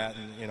off of that,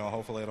 and,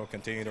 hopefully it'll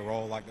continue to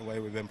roll like the way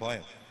we've been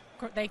playing.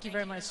 Thank you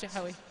very much,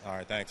 Howie. All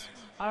right, thanks.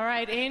 All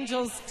right,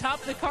 Angels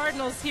top the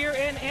Cardinals here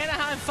in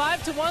Anaheim,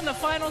 5-1, the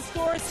final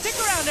score. Stick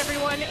around,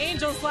 everyone.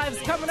 Angels Live's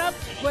coming up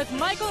with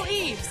Michael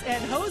Eaves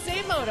and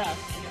Jose Mota.